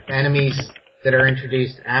 whereas enemies that are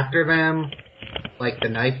introduced after them, like the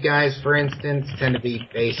knife guys, for instance, tend to be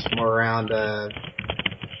based more around a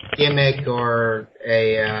gimmick or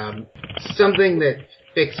a something that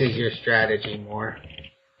fixes your strategy more.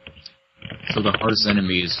 So the hardest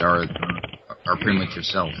enemies are pretty much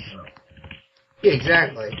yourself. Yeah,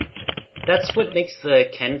 exactly. That's what makes the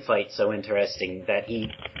Ken fight so interesting, that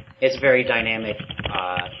he has a very dynamic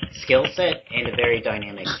skill set and a very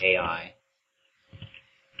dynamic AI.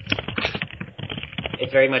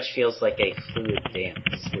 It very much feels like a fluid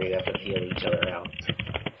dance where you have to feel each other out.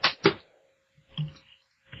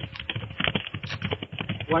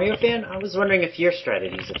 Wario fan, I was wondering if your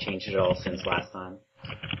strategies have changed at all since last time.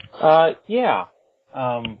 Yeah.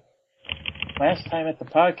 Last time at the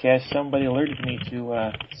podcast, somebody alerted me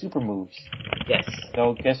to super moves. Yes.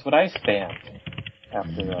 So guess what I spammed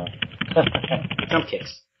after jump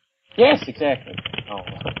kicks. Yes, exactly. Oh.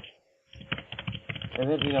 And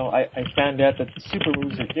then, I found out that the super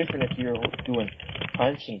moves are different if you're doing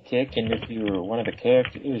punch and kick, and if you're one of the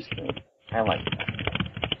characters. It was good. I liked that.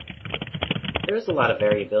 There's a lot of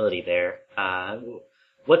variability there.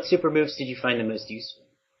 What super moves did you find the most useful?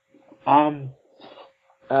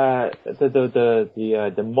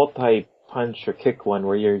 The multi punch or kick one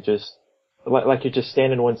where you're just like you're just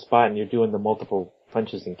standing in one spot and you're doing the multiple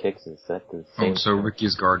punches and kicks. Is that the same? Oh, so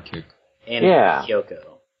Ricky's guard kick. And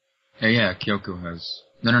Kyoko. Yeah, Kyoko has.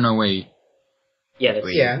 No, wait. Yeah, that's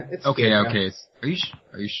it's okay. Kyoko. Okay. Are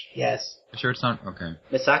you Yes. sure it's not? Okay.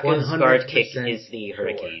 Misako's guard kick is the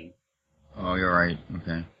hurricane. Oh, you're right.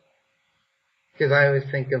 Okay. because I always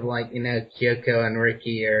think of like, Kyoko and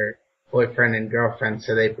Ricky are boyfriend and girlfriend,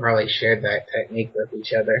 so they probably shared that technique with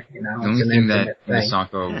each other, The only It's an thing that intimate thing.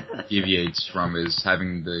 Misako deviates from is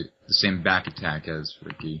having the same back attack as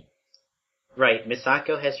Ricky. Right,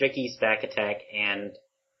 Misako has Ricky's back attack, and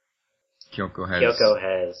Kyoko has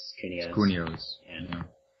Kunio's. Kunio's. Yeah.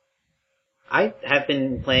 I have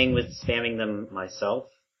been playing with spamming them myself,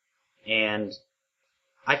 and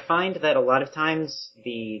I find that a lot of times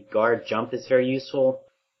the guard jump is very useful.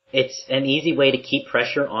 It's an easy way to keep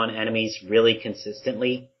pressure on enemies really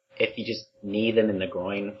consistently if you just knee them in the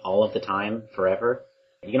groin all of the time, forever.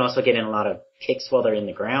 You can also get in a lot of kicks while they're in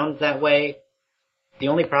the ground that way. The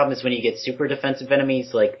only problem is when you get super defensive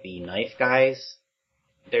enemies like the knife guys,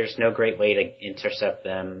 there's no great way to intercept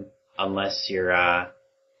them unless you're,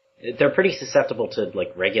 they're pretty susceptible to,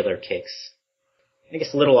 like, regular kicks. I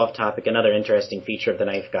guess a little off topic, another interesting feature of the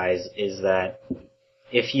knife guys is that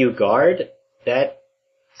if you guard, that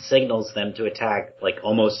signals them to attack, like,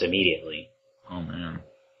 almost immediately. Oh man.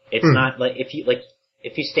 It's not like, if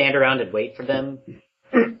you stand around and wait for them,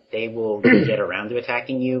 they will get around to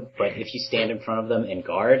attacking you, but if you stand in front of them and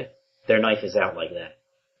guard, their knife is out like that.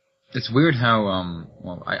 It's weird how,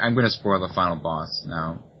 I'm gonna spoil the final boss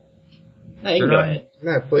now. No, you can go ahead.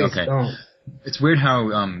 No, please Okay. don't. It's weird how,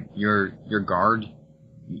 your guard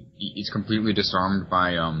is completely disarmed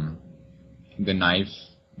by, the knife,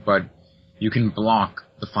 but you can block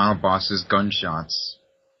the final boss's gunshots.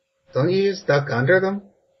 Don't you just duck under them?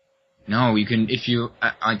 No, you can, if you,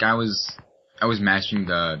 I was mashing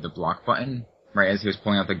the block button, right, as he was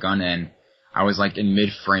pulling out the gun, and I was, like, in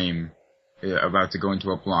mid-frame, about to go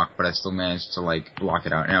into a block, but I still managed to, like, block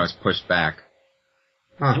it out, and I was pushed back.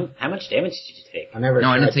 Huh. How much damage did you take? I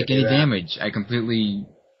didn't take any damage. I completely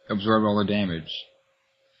absorbed all the damage.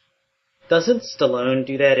 Doesn't Stallone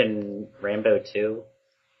do that in Rambo 2?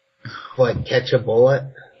 What, catch a bullet?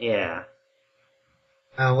 Yeah.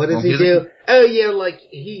 What does he do? Oh yeah, like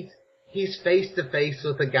he's face to face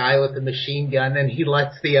with a guy with a machine gun, and he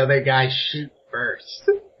lets the other guy shoot first.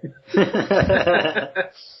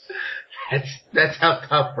 That's how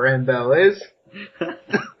tough Rambo is.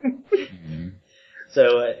 Mm-hmm.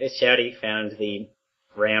 So, Shouty found the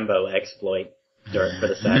Rambo exploit for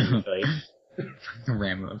the sacrifice. The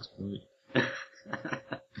Rambo exploit.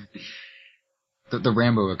 The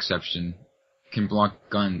Rambo exception can block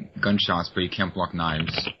gunshots, but you can't block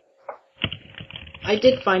knives. I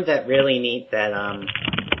did find that really neat, that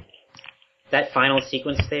that final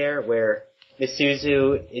sequence there where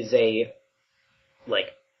Misuzu is a,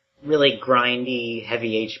 like, really grindy,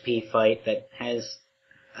 heavy HP fight that has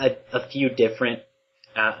a few different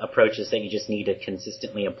approaches that you just need to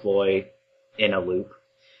consistently employ in a loop.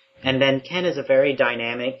 And then Ken is a very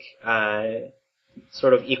dynamic,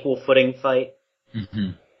 sort of equal footing fight.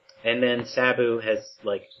 Mm-hmm. And then Sabu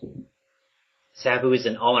is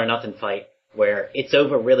an all or nothing fight where it's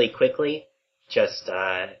over really quickly. Just,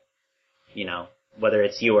 whether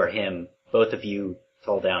it's you or him, both of you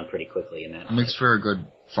fall down pretty quickly in that. It makes for a good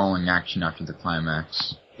falling action after the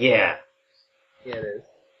climax. Yeah. Yeah, it is.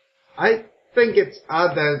 I think it's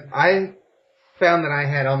odd that I found that I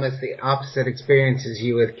had almost the opposite experience as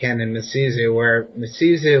you with Ken and Misuzu, where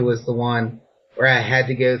Misuzu was the one where I had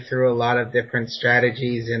to go through a lot of different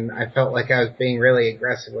strategies, and I felt like I was being really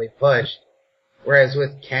aggressively pushed. Whereas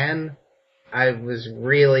with Ken, I was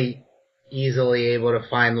really easily able to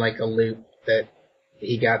find like a loop that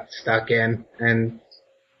he got stuck in, and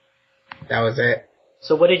that was it.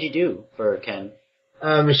 So what did you do for Ken?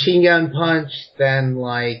 Machine gun punch, then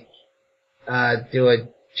do a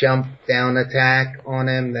jump down attack on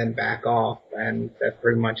him, then back off, and that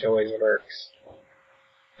pretty much always works.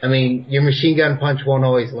 I mean, your machine gun punch won't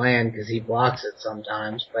always land because he blocks it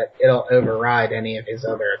sometimes, but it'll override any of his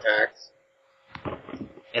other attacks.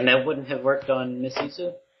 And that wouldn't have worked on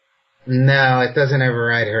Misuzu? No, it doesn't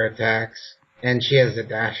override her attacks. And she has a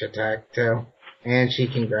dash attack too. And she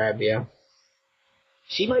can grab you.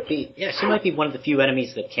 She might be one of the few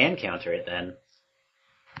enemies that can counter it then.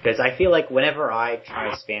 Because I feel like whenever I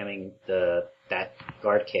try spamming that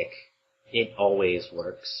guard kick, it always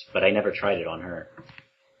works, but I never tried it on her.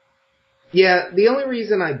 Yeah, the only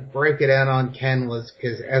reason I broke it out on Ken was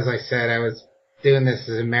because, as I said, I was doing this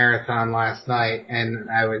as a marathon last night, and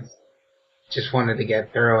just wanted to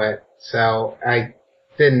get through it. So I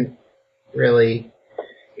didn't really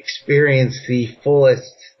experience the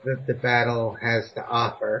fullest that the battle has to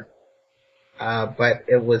offer. But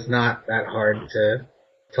it was not that hard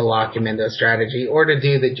to lock him into a strategy, or to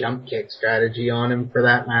do the jump kick strategy on him, for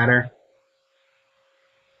that matter.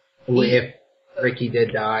 If Ricky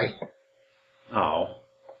did die. Oh.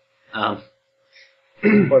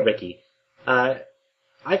 Poor Ricky.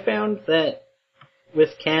 I found that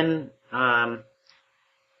with Ken, the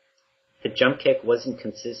jump kick wasn't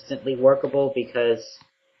consistently workable because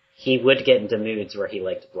he would get into moods where he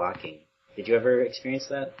liked blocking. Did you ever experience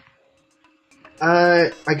that?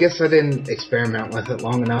 I guess I didn't experiment with it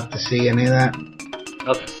long enough to see any of that.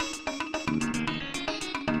 Okay.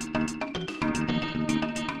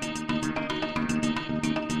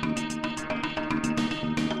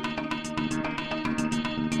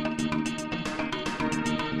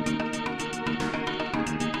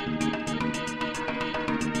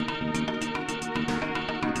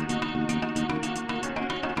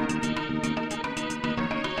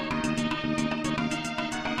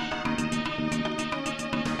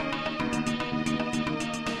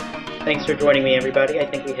 Thanks for joining me, everybody. I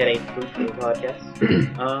think we had a fruitful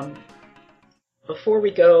podcast. Before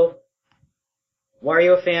we go,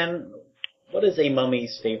 Wario fan, what is a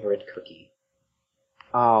mummy's favorite cookie?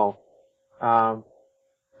 Oh, that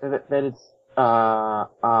is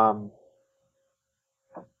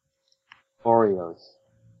Oreos.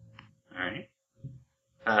 Alright.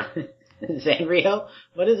 Zanrio,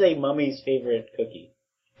 what is a mummy's favorite cookie?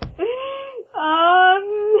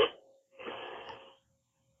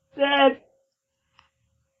 The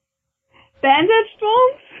bandage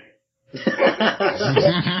drones?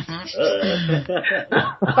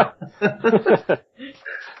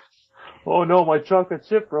 Oh no, my chocolate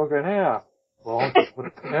chip broke in half. Well, I'll just put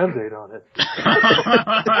a Band-Aid on it.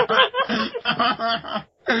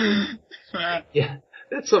 Yeah,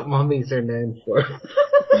 that's what mummies are known for.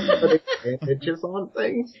 Putting bandages on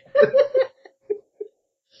things.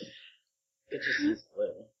 It just is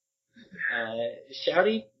blue.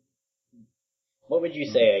 Shouty, what would you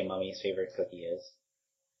say a mummy's favorite cookie is?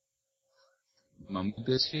 Mummy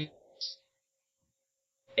biscuits?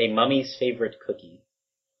 A mummy's favorite cookie.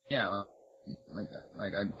 Yeah,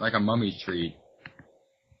 like a mummy treat.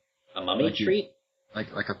 A mummy Like treat? Like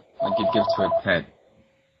you'd give to a pet.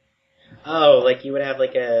 Oh, like you would have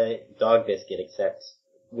like a dog biscuit except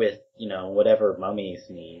with, whatever mummies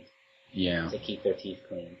need Yeah. to keep their teeth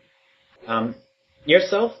clean.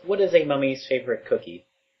 Yourself, what is a mummy's favorite cookie?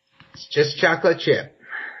 It's just chocolate chip.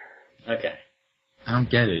 Okay. I don't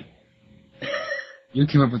get it. You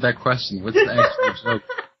came up with that question. What's the actual joke?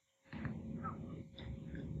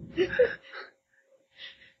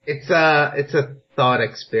 It's a thought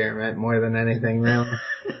experiment more than anything, really.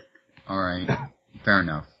 Alright. Fair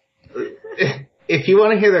enough. If you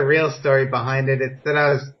want to hear the real story behind it, it's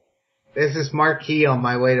that there's this marquee on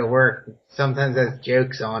my way to work. Sometimes has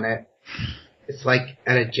jokes on it. It's like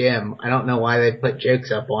at a gym. I don't know why they put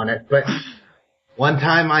jokes up on it, but one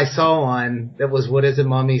time I saw one that was what is a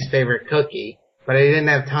mummy's favorite cookie, but I didn't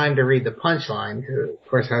have time to read the punchline because, of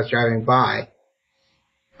course, I was driving by.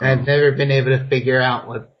 And I've never been able to figure out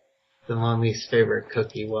what the mummy's favorite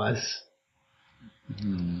cookie was.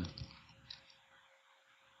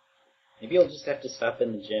 Maybe you'll just have to stop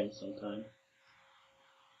in the gym sometime.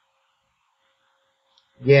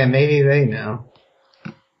 Yeah, maybe they know.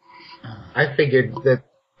 I figured that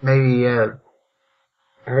maybe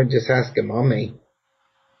I would just ask a mummy.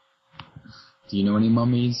 Do you know any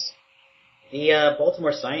mummies? The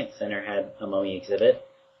Baltimore Science Center had a mummy exhibit.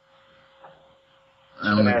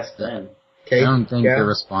 I Should have asked them. I don't think they're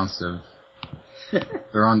responsive.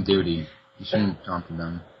 They're on duty. You shouldn't talk to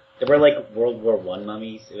them. There were like World War I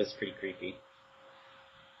mummies. It was pretty creepy.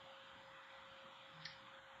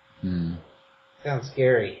 Sounds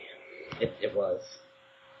scary. It was.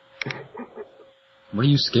 What are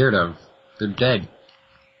you scared of? They're dead.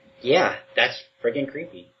 Yeah, that's friggin'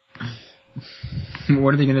 creepy.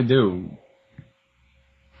 What are they gonna do?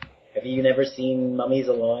 Have you never seen mummies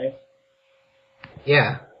alive?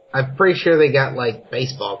 Yeah, I'm pretty sure they got like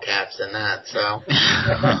baseball caps and that, so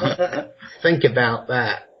think about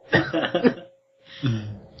that.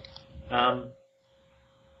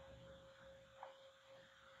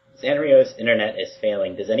 Sanrio's internet is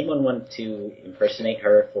failing. Does anyone want to impersonate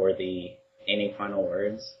her for the any final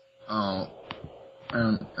words? Oh,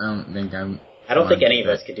 I don't think I'm. I don't think any of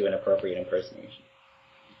us could do an appropriate impersonation.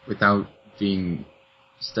 Without being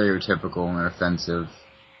stereotypical and offensive.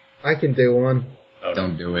 I can do one. Oh,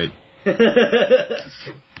 don't do it.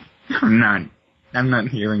 I'm not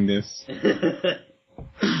hearing this.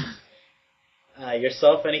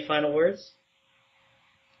 Yourself, any final words?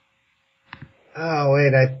 Oh,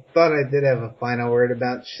 wait, I thought I did have a final word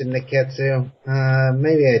about Shin Neketsu.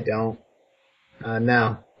 Maybe I don't.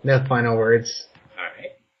 No final words.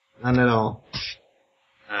 Alright. None at all.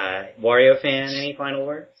 Wario fan, any final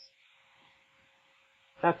words?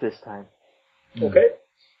 Not this time. Okay.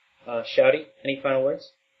 Shouty, any final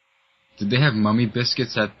words? Did they have mummy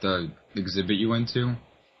biscuits at the exhibit you went to?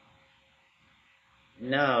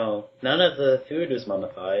 No, none of the food was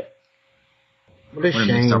mummified. What a What a missed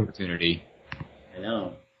shame. opportunity. I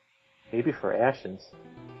know. Maybe for Ashens.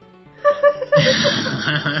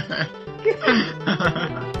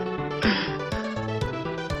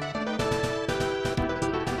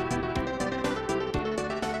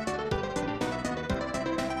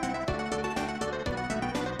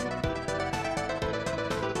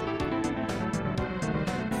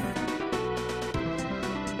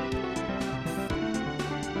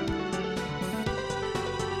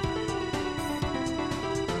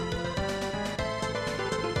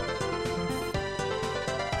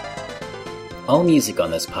 All music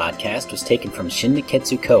on this podcast was taken from Shin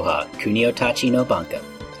Niketsu Koha Kunio-tachi no Banka.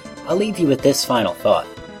 I'll leave you with this final thought.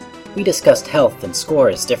 We discussed health and score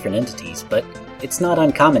as different entities, but it's not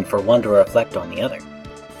uncommon for one to reflect on the other.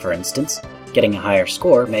 For instance, getting a higher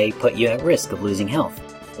score may put you at risk of losing health,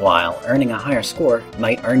 while earning a higher score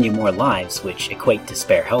might earn you more lives, which equate to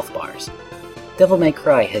spare health bars. Devil May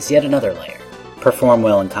Cry has yet another layer. Perform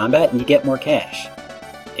well in combat and you get more cash.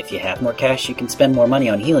 If you have more cash, you can spend more money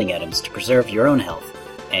on healing items to preserve your own health,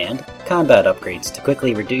 and combat upgrades to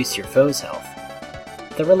quickly reduce your foe's health.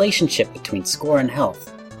 The relationship between score and health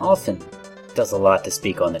often does a lot to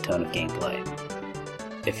speak on the tone of gameplay.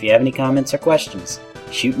 If you have any comments or questions,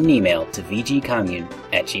 shoot an email to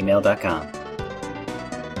vgcommune@gmail.com.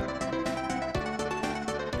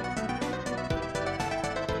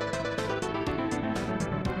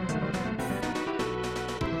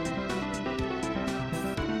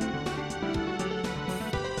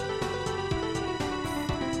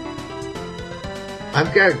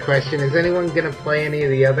 I've got a question. Is anyone going to play any of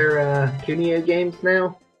the other Kunio games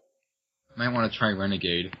now? Might want to try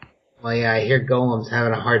Renegade. Well, yeah, I hear Golem's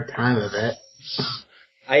having a hard time of it.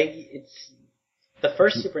 It's the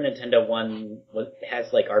first Super Nintendo one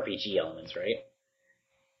has like RPG elements, right?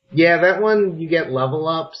 Yeah, that one you get level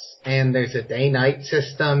ups, and there's a day-night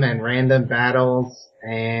system, and random battles,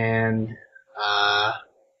 and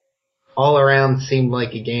all around seemed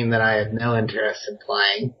like a game that I have no interest in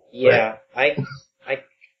playing. Yeah, I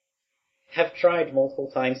have tried multiple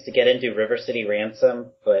times to get into River City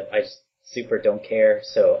Ransom, but I just super don't care,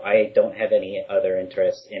 so I don't have any other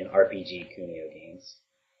interest in RPG Kunio games.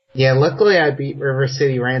 Yeah, luckily I beat River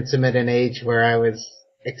City Ransom at an age where I was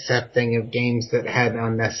accepting of games that had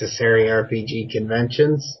unnecessary RPG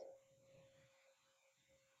conventions.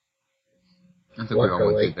 I think we all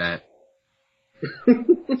went through that.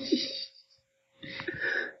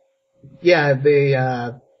 Yeah,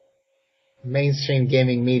 the mainstream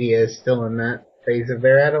gaming media is still in that phase of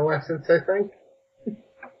their adolescence, I think.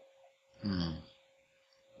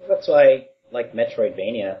 That's why, like,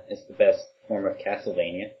 Metroidvania is the best form of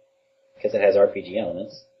Castlevania, because it has RPG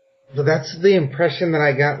elements. But that's the impression that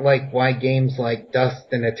I got, like, why games like Dust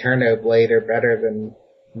and Eterno Blade are better than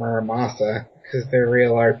Muramasa, because they're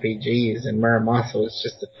real RPGs, and Muramasa was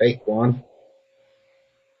just a fake one.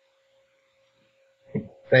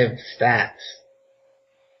 They have stats.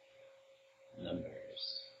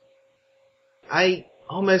 Numbers. I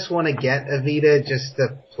almost want to get a Vita just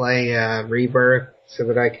to play Rebirth so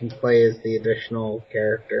that I can play as the additional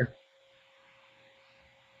character.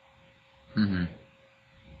 Mm-hmm.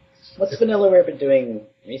 What's Vanillaware been doing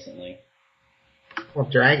recently? Well,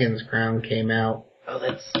 Dragon's Crown came out Oh,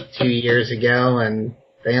 that's 2 years ago, and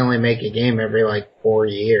they only make a game every, 4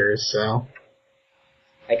 years, so...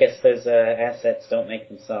 I guess those assets don't make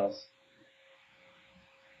themselves.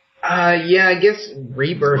 Yeah, I guess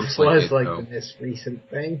Rebirth Looks like was, it, the though. most recent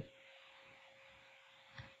thing.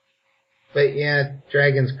 But yeah,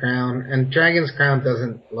 Dragon's Crown. And Dragon's Crown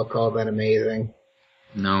doesn't look all that amazing.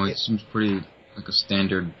 No, it seems pretty like a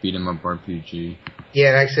standard beat-em-up RPG.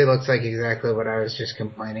 Yeah, it actually looks like exactly what I was just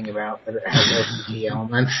complaining about, that it has RPG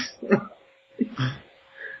elements. Well,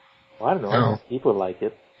 I don't know. Oh. People like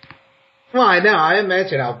it. Well, I know. I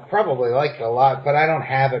imagine I'll probably like it a lot, but I don't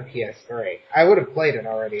have a PS3. I would have played it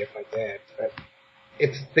already if I did, but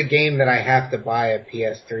it's the game that I have to buy a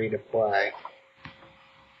PS3 to play.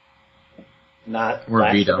 Not Or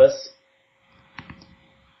Last Vita. of Us.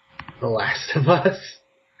 The Last of Us.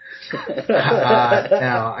 No,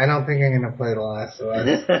 I don't think I'm going to play The Last of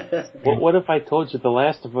Us. What if I told you The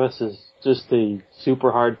Last of Us is just a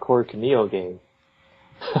super hardcore Kunio game?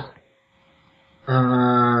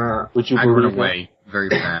 Would you I run believe that? away very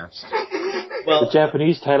fast. Well, The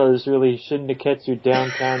Japanese title is really Shin Niketsu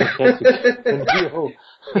Downtown Niketsu Kunio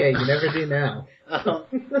Yeah, you never do know. so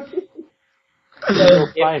no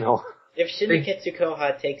if, final. if Shin-Niketsu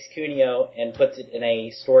Koha takes Kunio and puts it in a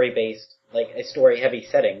story-based, a story-heavy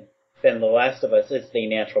setting, then The Last of Us is the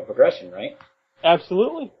natural progression, right?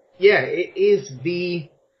 Absolutely. Yeah, it is the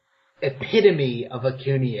epitome of a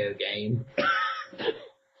Kunio game.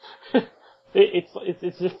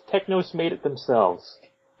 It's just Technos made it themselves.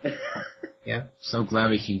 Yeah. So glad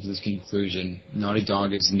we came to this conclusion. Naughty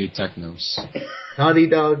Dog is the new Technos. Naughty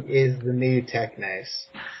Dog is the new Technos.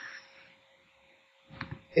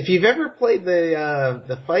 If you've ever played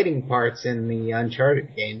the fighting parts in the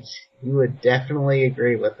Uncharted games, you would definitely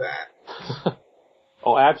agree with that.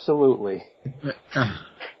 Oh, absolutely.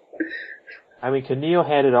 I mean, Kunio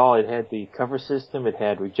had it all. It had the cover system, it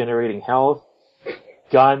had regenerating health,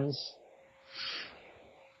 guns.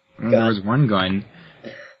 Well, there was one gun.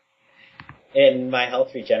 And my health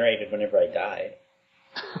regenerated whenever I died.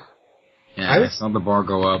 Yeah, I saw the bar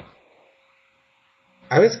go up.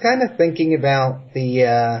 I was kind of thinking about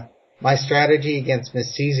the my strategy against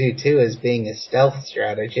Miss Tizu too as being a stealth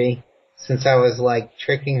strategy, since I was like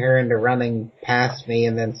tricking her into running past me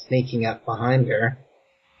and then sneaking up behind her.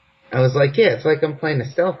 I was like, yeah, it's like I'm playing a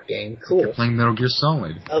stealth game. Cool. You're playing Metal Gear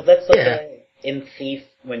Solid. Oh, that's like in Thief,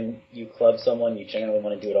 when you club someone, you generally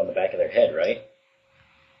want to do it on the back of their head, right?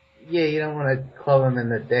 Yeah, you don't want to club them in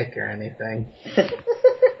the dick or anything.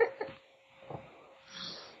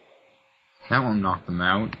 That won't knock them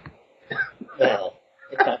out. Well,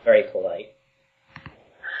 it's not very polite.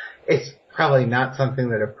 It's probably not something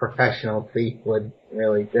that a professional thief would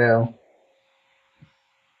really do.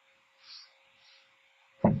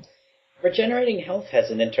 Regenerating health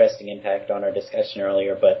has an interesting impact on our discussion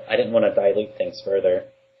earlier, but I didn't want to dilute things further.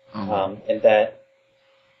 In that,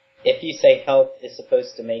 if you say health is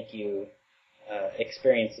supposed to make you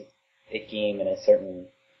experience a game in a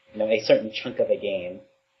certain chunk of a game,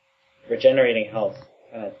 regenerating health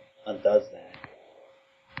kind of undoes that.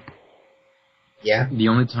 Yeah. The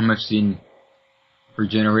only time I've seen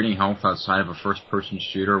regenerating health outside of a first-person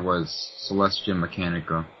shooter was Celestia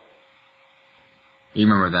Mechanica. You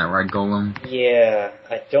remember that, right, Golem? Yeah,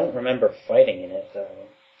 I don't remember fighting in it, though.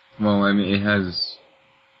 Well, I mean, it has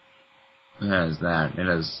that. It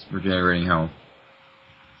has regenerating health.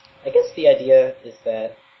 I guess the idea is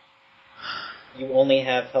that you only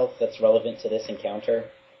have health that's relevant to this encounter,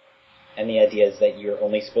 and the idea is that you're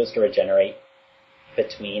only supposed to regenerate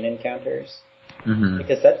between encounters. Mm-hmm.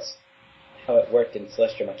 Because that's how it worked in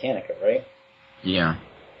Celestia Mechanica, right? Yeah.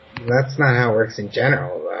 That's not how it works in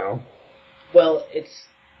general, though. Well, it's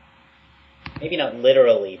maybe not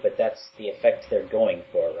literally, but that's the effect they're going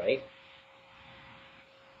for, right?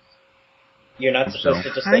 You're not supposed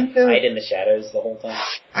to just hide in the shadows the whole time?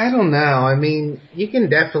 I don't know. I mean, you can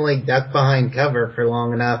definitely duck behind cover for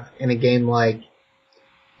long enough in a game like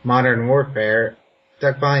Modern Warfare.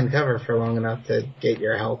 Duck behind cover for long enough to get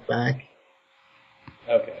your health back.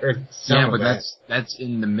 Okay. Or yeah, but that's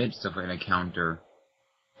in the midst of an encounter.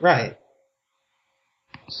 Right.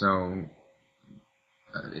 So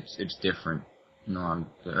it's different.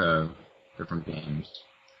 Different games.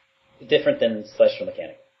 Different than Celestial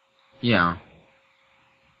Mechanic. Yeah.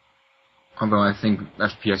 Although I think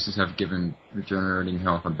FPSs have given regenerating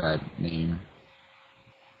health a bad name.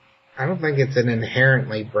 I don't think it's an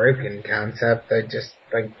inherently broken concept. I just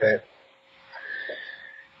think that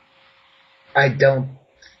I don't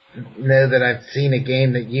know that I've seen a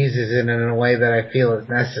game that uses it in a way that I feel is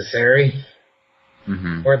necessary.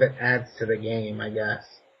 Mm-hmm. Or that adds to the game, I guess.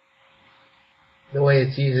 The way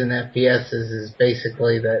it's used in FPSs is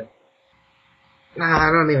basically that...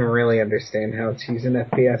 I don't even really understand how it's used in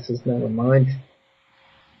FPSs, never mind.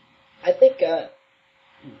 I think,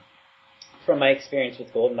 from my experience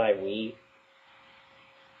with GoldenEye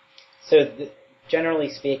Wii, generally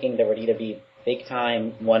speaking, there would either be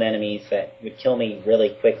big-time one enemies that would kill me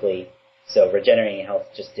really quickly, so regenerating health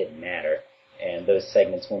just didn't matter, and those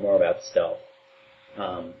segments were more about stealth.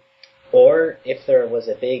 Or if there was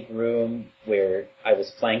a big room where I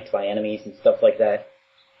was flanked by enemies and stuff like that,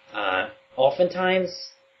 oftentimes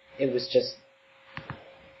it was just,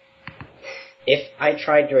 if I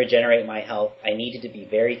tried to regenerate my health, I needed to be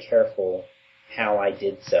very careful how I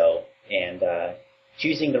did so, and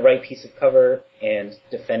choosing the right piece of cover and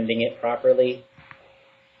defending it properly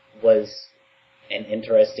was an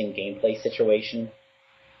interesting gameplay situation.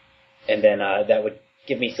 And then that would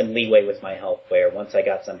give me some leeway with my health, where once I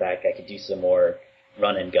got some back, I could do some more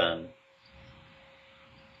run and gun.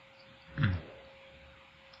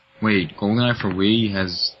 Wait, GoldenEye for Wii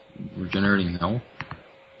has regenerating health?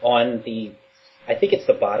 On the, I think it's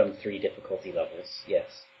the bottom 3 difficulty levels, yes.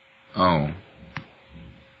 Oh.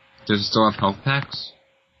 Does it still have health packs?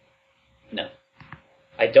 No.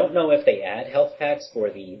 I don't know if they add health packs for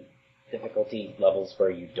the difficulty levels where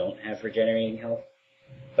you don't have regenerating health,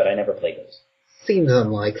 but I never played those. Seems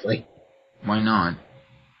unlikely. Why not?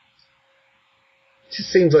 Just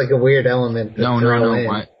seems like a weird element to throw in.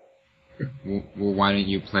 Why? Well, why didn't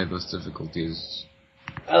you play those difficulties?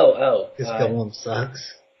 This Golem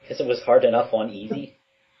sucks. Because it was hard enough on easy.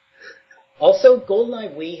 Also,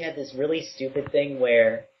 GoldenEye Wii had this really stupid thing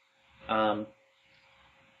where,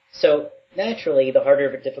 so naturally, the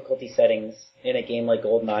harder difficulty settings in a game like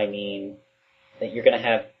GoldenEye mean that you're going to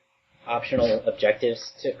have optional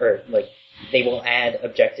objectives they will add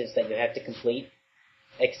objectives that you have to complete,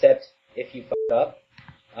 except if you fuck up,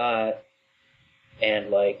 and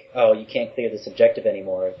you can't clear this objective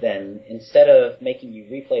anymore, then instead of making you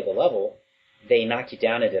replay the level, they knock you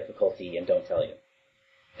down in difficulty and don't tell you.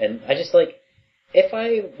 And I just if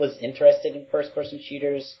I was interested in first-person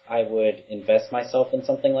shooters, I would invest myself in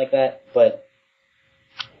something like that, but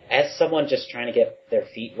as someone just trying to get their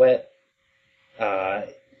feet wet,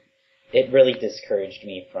 it really discouraged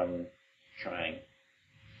me from trying.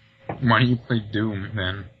 Why don't you play Doom,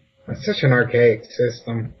 then? It's such an archaic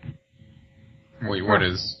system. Wait, what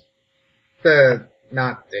is?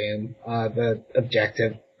 Not Doom, the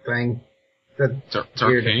objective thing. The It's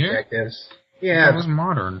weird archaic? objectives. Yeah. That was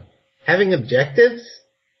modern. Having objectives?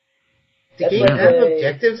 Do games have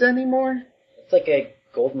objectives anymore? It's like a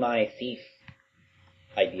GoldenEye Thief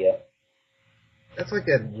idea. That's like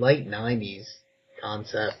a late 90s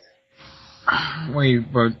concept.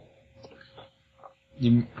 Wait, but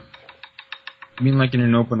you mean like in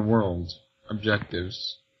an open world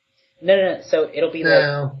objectives? No. So it'll be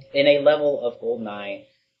No. like in a level of GoldenEye,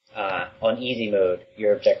 on easy mode,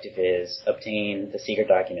 your objective is obtain the secret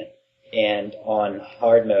document, and on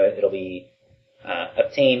hard mode, it'll be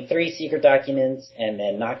obtain 3 secret documents, and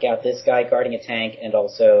then knock out this guy guarding a tank, and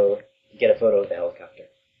also get a photo of the helicopter.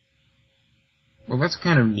 Well, that's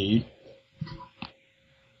kind of neat.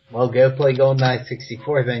 Well, go play GoldenEye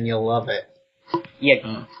 64, then you'll love it.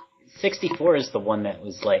 Yeah, 64 is the one that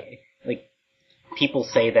was like people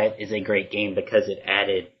say that is a great game because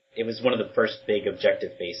it was one of the first big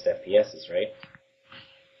objective-based FPSs, right?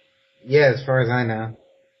 Yeah, as far as I know.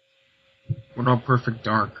 What about Perfect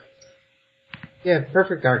Dark? Yeah,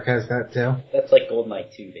 Perfect Dark has that too. That's like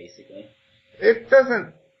GoldenEye 2, basically. It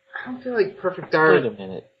doesn't... I don't feel like Perfect Dark... Wait a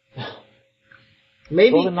minute.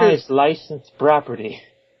 Maybe GoldenEye is licensed property.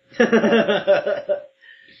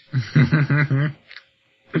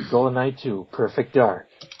 GoldenEye 2, Perfect Dark.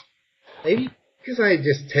 Maybe because I had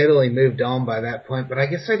just totally moved on by that point, but I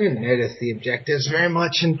guess I didn't notice the objectives very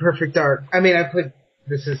much in Perfect Dark. I mean, I played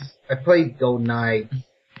GoldenEye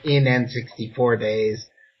in N64 days.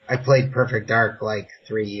 I played Perfect Dark like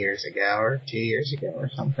 3 years ago, or 2 years ago, or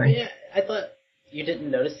something. Yeah, I thought you didn't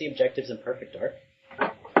notice the objectives in Perfect Dark.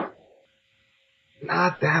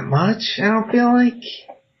 Not that much, I don't feel like.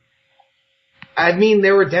 I mean,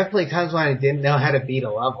 there were definitely times when I didn't know how to beat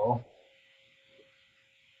a level.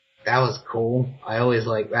 That was cool. I always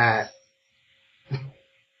like that.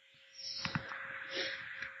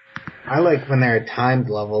 I like when there are timed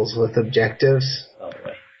levels with objectives. Oh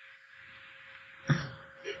boy.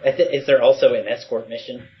 Is there also an escort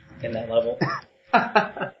mission in that level?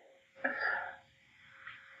 I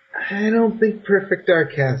don't think Perfect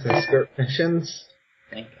Dark has escort missions.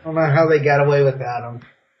 I don't know how they got away without them.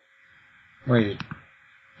 Wait,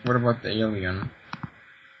 what about the alien?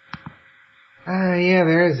 Yeah,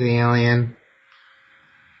 there is the alien.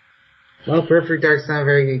 Well, Perfect Dark's not a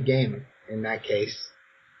very good game in that case.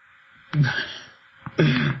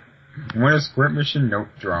 When a squirt mission? Nope,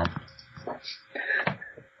 drop.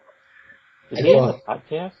 Is he in the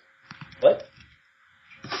podcast? What?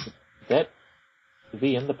 Is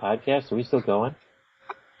he in the podcast? Are we still going?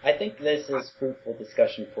 I think this is fruitful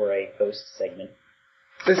discussion for a post segment.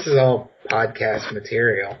 This is all podcast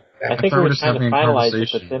material. I think we were trying to finalize it,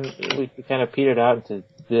 but then we kind of petered out into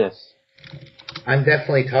this. I'm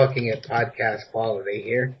definitely talking at podcast quality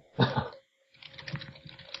here.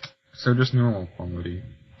 So just normal quality.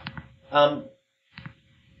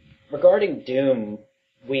 Regarding Doom,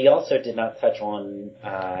 we also did not touch on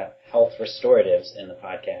health restoratives in the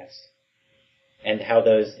podcast and how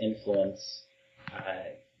those influence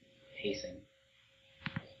pacing.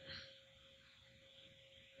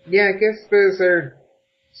 Yeah, I guess those are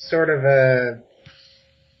sort of a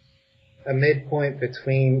midpoint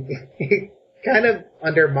between... It kind of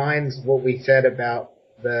undermines what we said about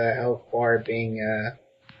the health bar being a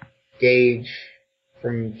gauge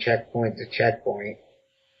from checkpoint to checkpoint,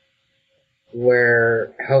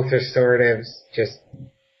 where health restoratives just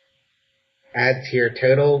add to your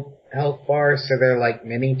total health bar, so they're like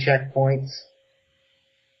mini checkpoints.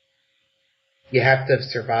 You have to have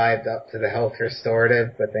survived up to the health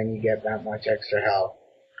restorative, but then you get that much extra health.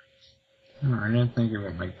 Oh, I didn't think of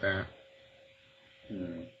it like that.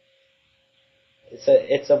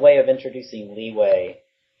 It's a way of introducing leeway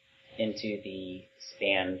into the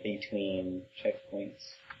span between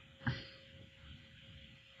checkpoints.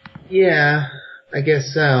 Yeah, I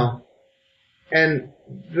guess so. And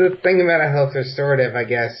the thing about a health restorative, I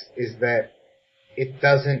guess, is that it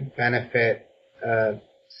doesn't benefit a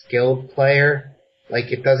skilled player.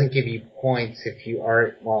 Like, it doesn't give you points if you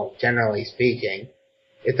are, well, generally speaking,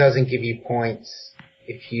 it doesn't give you points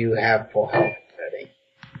if you have full health already.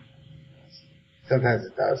 Sometimes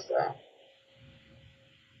it does, though.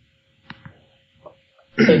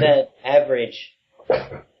 So that average...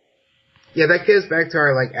 Yeah, that goes back to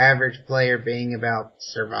our, like, average player being about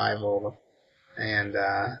survival, and,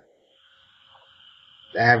 the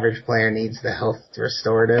average player needs the health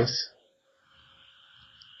restoratives.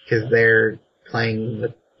 Because they're playing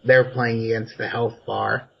against the health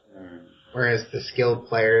bar, whereas the skilled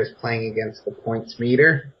player is playing against the points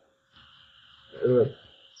meter.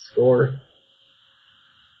 Score.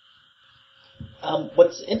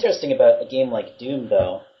 What's interesting about a game like Doom,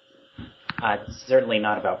 though, certainly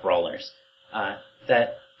not about brawlers,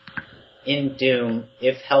 that in Doom,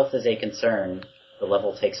 if health is a concern, the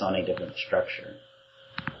level takes on a different structure.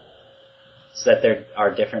 So that there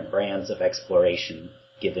are different brands of exploration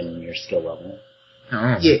given your skill level.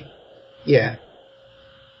 Oh. Yeah.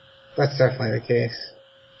 That's definitely the case.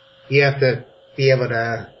 You have to be able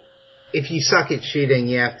to... If you suck at shooting,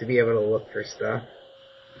 you have to be able to look for stuff.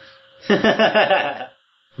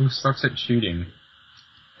 Who sucks at shooting?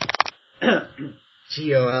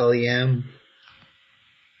 GOLEM.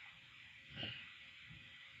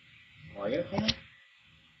 Wario fan?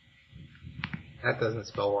 That doesn't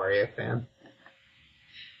spell Wario fan.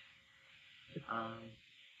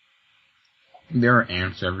 There are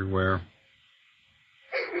ants everywhere.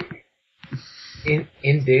 In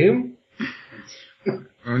Doom?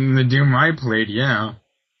 In the Doom I played, yeah.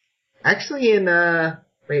 Actually, in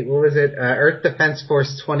wait, what was it? Earth Defense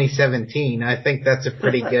Force 2017. I think that's a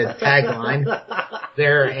pretty good tagline.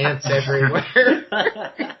 There are ants everywhere.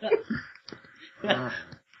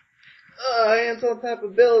 Ants on top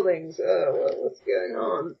of buildings. What's going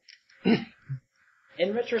on?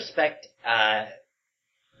 In retrospect,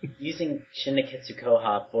 using Shin Niketsu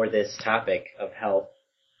Koha for this topic of health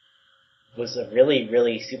was a really,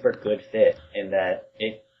 really super good fit in that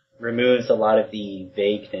it removes a lot of the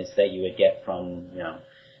vagueness that you would get from,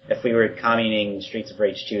 if we were commenting Streets of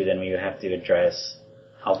Rage 2, then we would have to address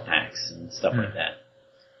health packs and stuff like that.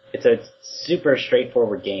 It's a super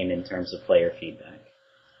straightforward game in terms of player feedback.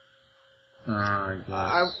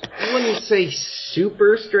 I wouldn't say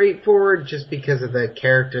super straightforward just because of the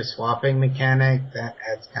character swapping mechanic. That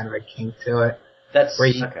adds kind of a kink to it. That's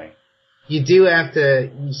okay. You do have to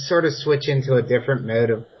sort of switch into a different mode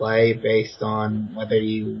of play based on whether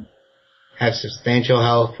you have substantial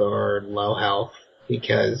health or low health,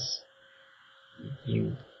 because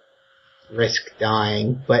you risk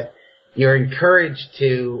dying. But you're encouraged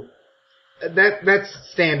to... That's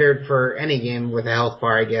standard for any game with a health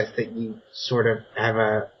bar, I guess, that you sort of have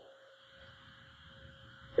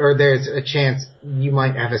or there's a chance you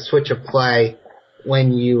might have a switch of play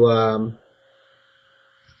when you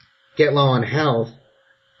get low on health.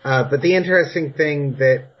 But the interesting thing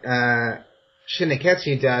that Shin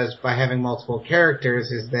Niketsu does by having multiple characters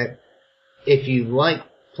is that if you like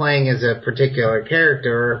playing as a particular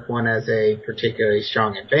character, or if one has a particularly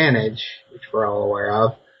strong advantage, which we're all aware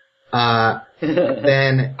of,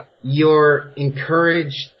 then you're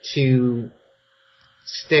encouraged to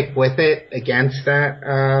stick with it against that,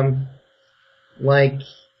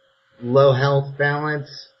 low health balance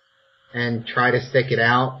and try to stick it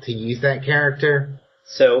out to use that character.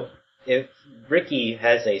 So, if Ricky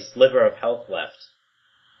has a sliver of health left,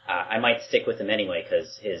 I might stick with him anyway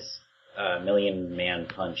because his Million Man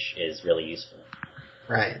Punch is really useful.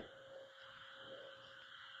 Right.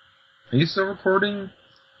 Are you still recording?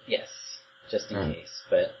 Yes, just in case,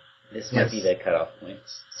 but this might be the cutoff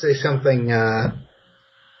points. Say something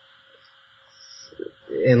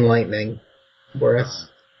enlightening for us.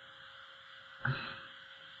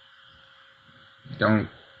 Don't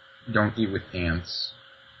eat with ants.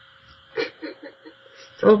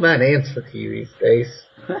 It's all about ants with you these days.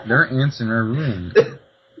 There are ants in our room.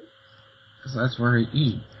 Because that's where I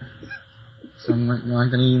eat. So I'm not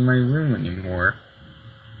going to eat in my room anymore.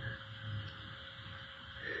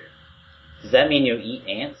 Does that mean you eat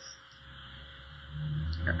ants?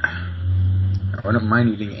 I wouldn't mind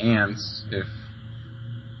eating ants if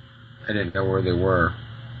I didn't know where they were.